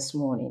here this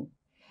morning.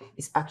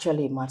 It's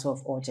actually a matter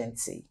of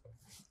urgency.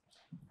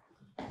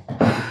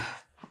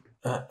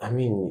 I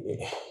mean,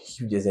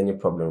 if there's any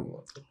problem,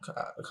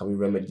 can we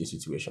remedy the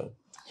situation?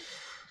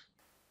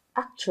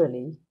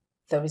 Actually,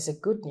 there is a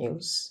good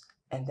news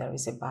and there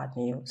is a bad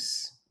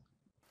news.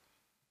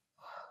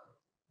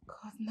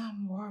 God, now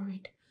I'm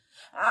worried.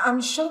 I'm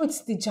sure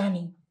it's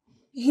Tijani.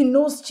 He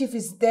knows Chief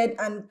is dead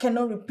and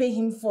cannot repay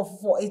him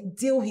for a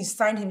deal he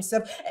signed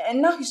himself.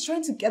 And now he's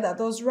trying to get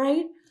at us,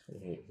 right?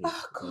 Hey,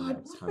 oh, God,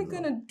 relax, what am I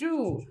going to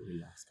do?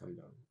 Relax, calm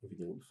down.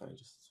 Everything will be fine.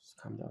 Just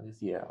calm down. Let's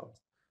hear out.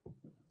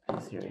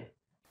 Let's hear it.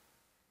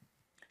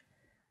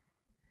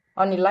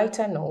 On a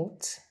lighter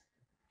note,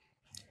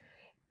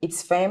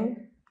 its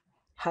firm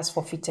has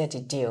forfeited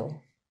the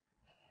deal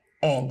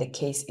and the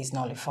case is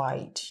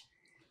nullified.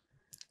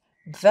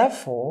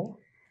 Therefore,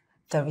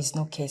 there is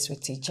no case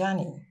with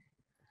Tijani.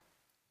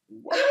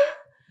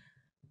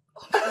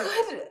 Oh my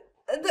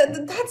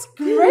God, that's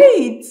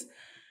great.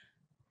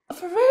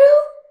 For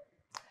real?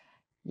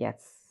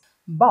 Yes.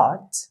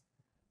 But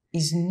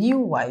his new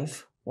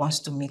wife wants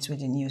to meet with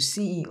the new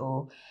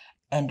CEO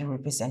and the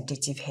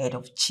representative head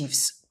of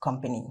Chief's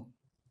company.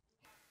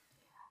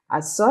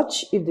 As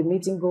such, if the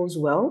meeting goes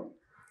well,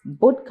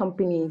 both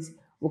companies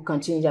will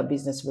continue their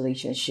business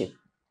relationship.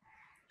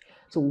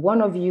 So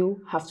one of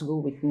you have to go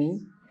with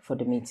me for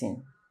the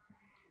meeting.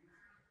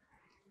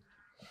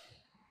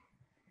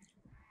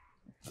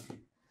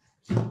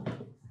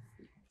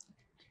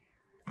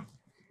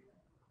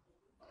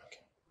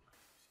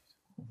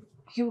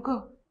 You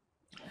go.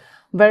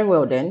 Very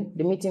well then.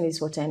 The meeting is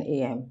for 10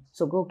 a.m.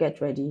 So go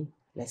get ready.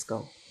 Let's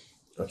go.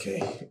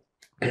 Okay.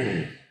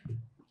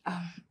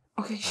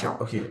 Okay, sure.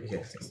 Okay,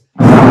 yes.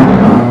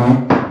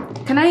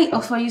 Can I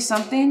offer you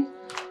something?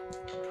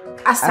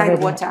 Aside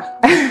Already. water.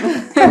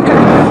 Alright,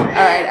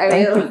 I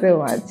Thank will. you so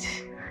much.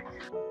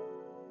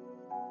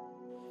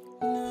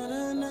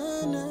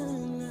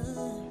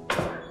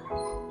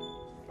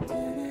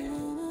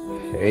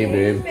 Hey,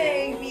 babe.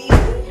 Baby,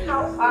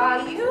 how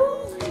are you?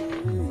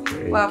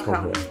 Hey,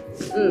 Welcome.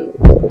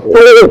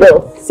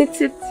 Sit.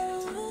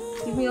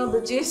 Give me all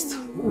the gist.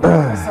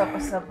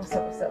 What's up?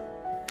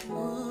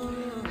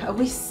 Are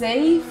we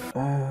safe?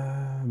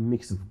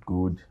 Mix of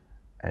good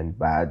and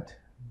bad,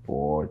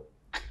 but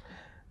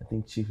I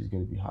think Chief is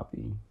going to be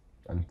happy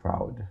and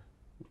proud,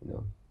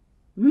 you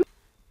know.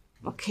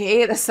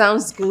 Okay, that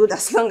sounds good.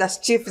 As long as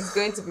Chief is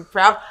going to be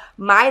proud,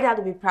 my dad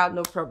will be proud,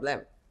 no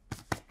problem.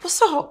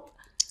 What's up?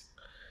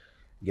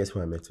 Guess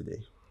who I met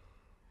today?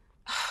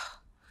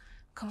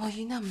 Come on,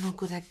 you know I'm not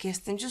good at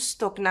guessing. Just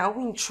talk now.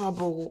 We're in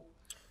trouble.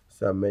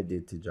 So I met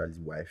Tijani's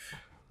wife.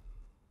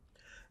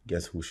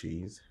 Guess who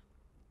she is?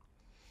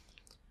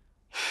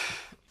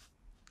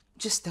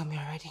 Just tell me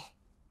already.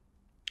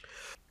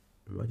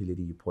 Remember the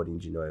lady you poured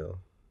engine oil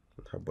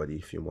on her body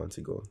a few months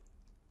ago?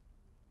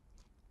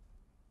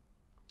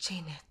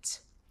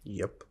 Janet.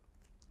 Yep.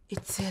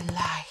 It's a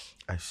lie.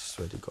 I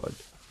swear to God.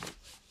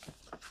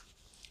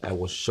 I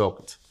was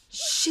shocked.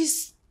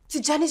 She's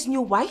Tijani's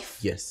new wife?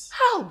 Yes.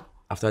 How?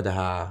 After that,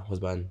 her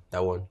husband,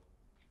 that one,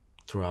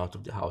 threw her out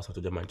of the house, after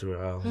the man threw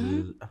her out,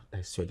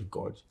 I swear to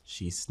God,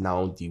 she's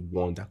now the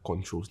one that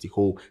controls the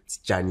whole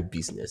Tijani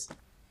business.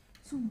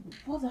 So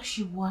what does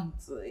she want?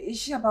 Is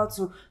she about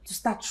to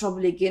start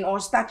trouble again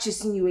or start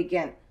chasing you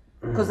again?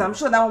 Because I'm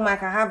sure that woman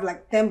can have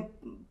like 10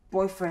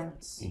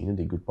 boyfriends. You know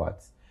the good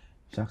part?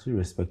 She actually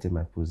respected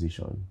my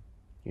position,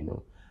 you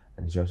know,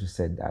 and she also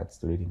said that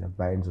the only thing that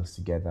binds us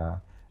together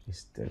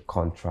is the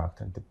contract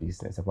and the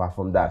business. Apart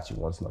from that, she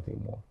wants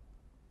nothing more.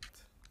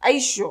 Are you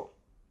sure?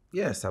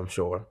 Yes, I'm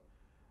sure.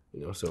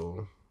 You know,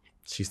 so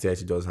she said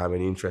she doesn't have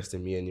any interest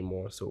in me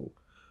anymore, so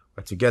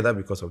we're together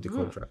because of the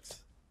contract.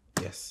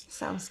 Yes.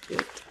 Sounds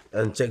good.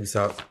 And check this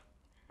out.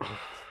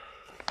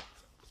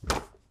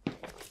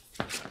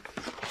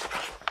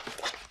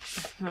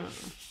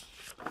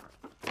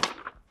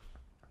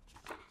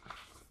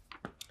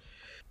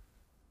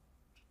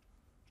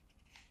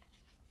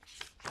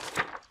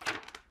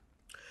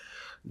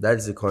 That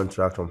is a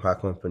contract from her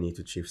company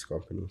to Chief's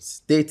company,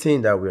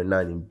 stating that we're now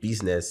in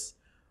business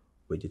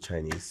with the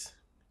Chinese.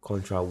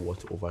 Contract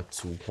worth over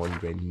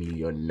 200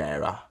 million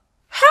naira.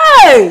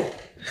 Hey!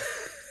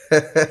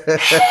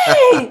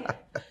 Hey!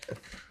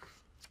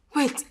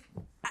 Wait,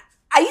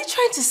 are you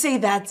trying to say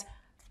that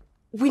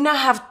we now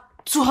have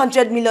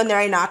 200 million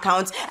naira in our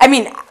account? I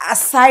mean,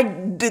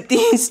 aside the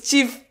things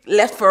Chief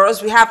left for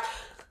us, we have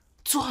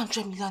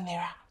 200 million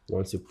naira.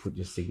 once you put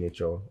your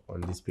signature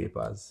on these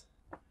papers,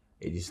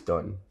 it is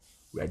done.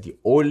 We are the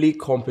only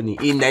company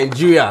in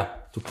Nigeria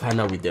to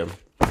partner with them.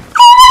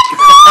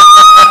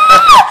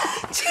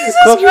 Jesus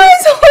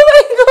Christ! Oh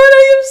my God!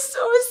 I am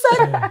so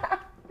excited.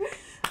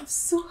 I'm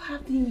so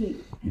happy.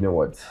 You know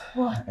what?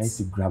 What? I need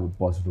to grab a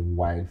bottle of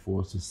wine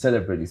for us to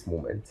celebrate this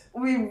moment.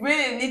 We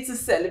really need to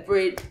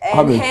celebrate. And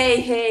Come in.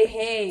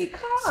 hey,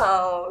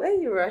 come. Where are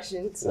you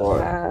rushing to?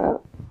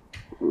 What?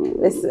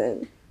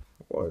 Listen.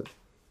 What?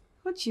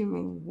 What do you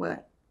mean,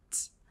 what?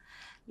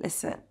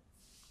 Listen.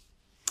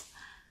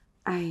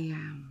 I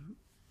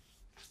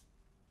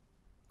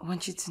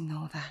want you to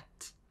know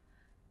that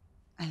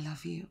I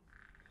love you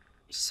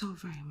so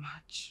very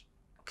much,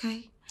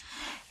 okay?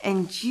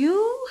 And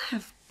you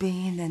have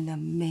been an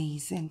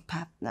amazing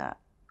partner.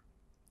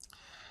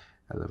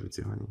 I love you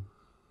too,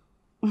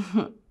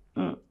 honey.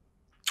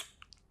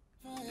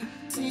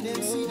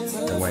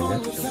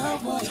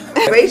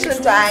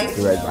 Celebration time.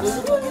 Be right back.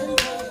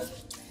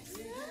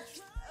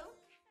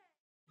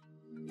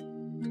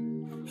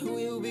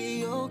 We'll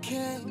be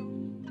okay.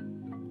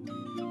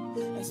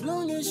 As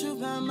long as you're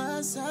by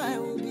my side,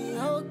 we'll be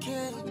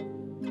okay.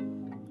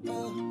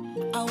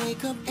 I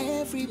wake up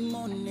every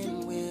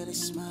morning with a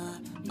smile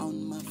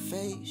on my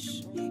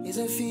face. It's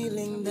a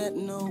feeling that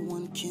no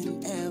one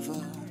can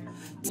ever.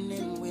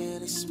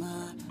 With a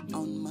smile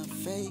on my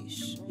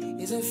face.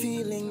 It's a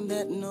feeling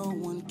that no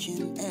one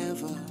can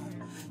ever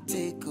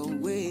take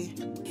away.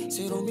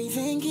 So don't be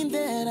thinking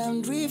that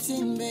I'm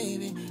drifting,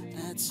 baby.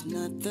 That's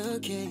not the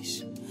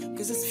case.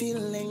 Cause this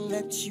feeling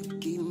that you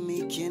give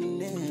me can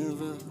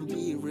never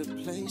be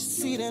replaced.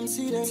 See them,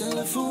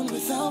 telephone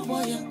without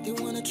wire. They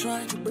wanna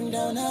try to bring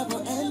down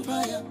our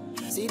empire.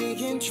 See they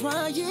can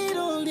try it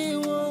all they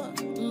want,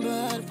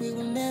 but we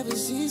will never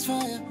cease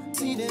fire.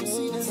 See them,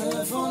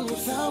 telephone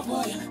without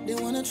wire. They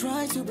wanna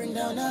try to bring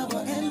down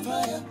our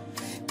empire.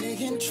 They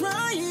can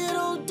try it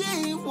all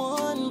day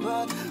one,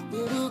 but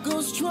we will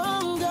go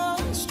stronger,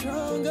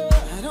 stronger.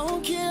 I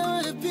don't care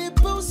what the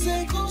people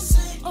say.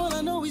 All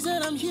I know is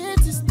that I'm here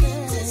to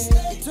stay.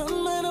 It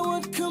don't matter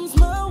what comes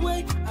my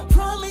way. I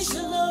promise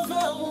you love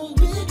I won't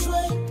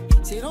betray.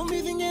 Say don't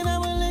be thinking I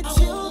will let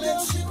you go.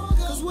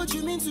 Cause what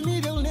you mean to me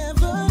they'll never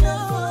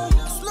know.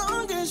 As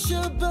long as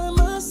you're by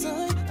my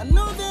side, I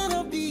know that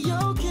I'll be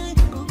okay.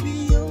 I'll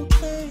be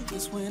okay.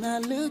 Cause when I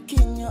look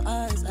in your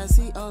eyes, I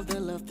see all the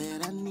love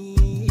that I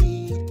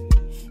need.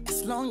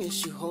 As long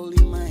as you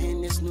holding my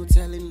hand, there's no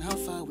telling how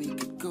far we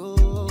could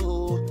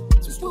go.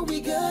 Just what we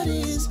got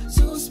is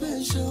so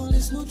special.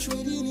 There's no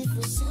trading it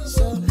for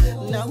so.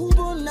 Now who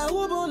born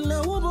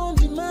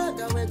the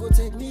maga we go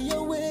take me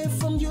away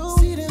from you.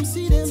 See them,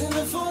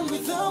 telephone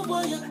without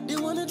wire. They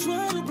wanna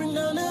try to bring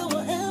down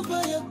our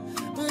empire,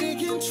 but they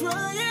can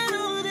try it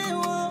all they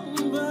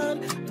want, but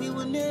we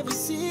will never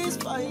cease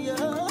fire.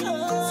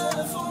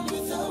 Telephone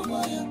without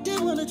wire. They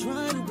wanna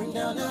try to bring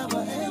down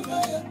our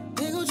empire.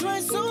 They go try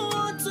so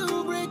hard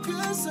to break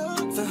us up.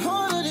 The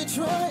harder they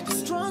try, the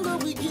stronger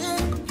we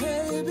get,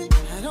 baby.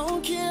 I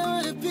don't care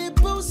what the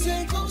people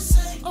say.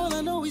 All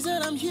I know is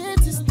that I'm here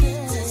to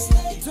stay.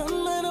 It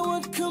don't matter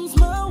what comes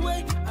my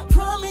way. I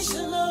promise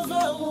you love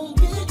I won't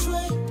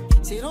betray.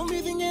 Say don't be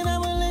thinking I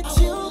will let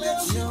you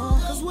go.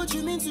 Cause what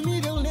you mean to me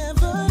they'll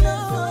never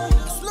know.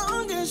 As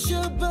long as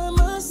you're by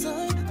my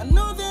side, I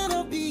know that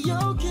I'll be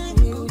okay.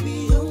 We'll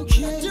be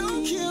okay. I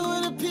don't care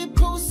what the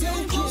people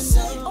say.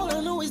 All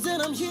I know is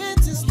that I'm here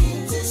to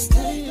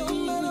stay.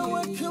 Don't matter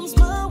what comes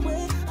my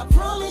way. I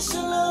promise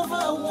you love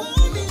I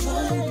won't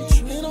betray.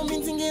 They don't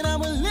mean thinking I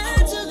will let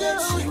you go.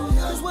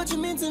 Cause what you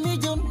mean to me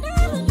you'll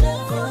never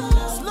know.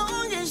 As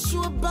long as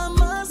you're by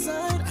my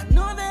side, I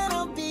know that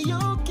I'll be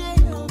okay.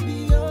 I'll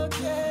be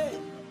okay.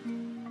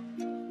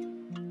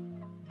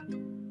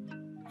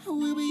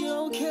 We'll be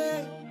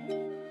okay.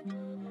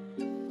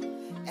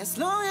 As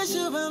long as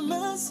you're by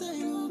my side,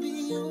 we'll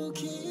be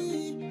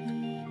okay.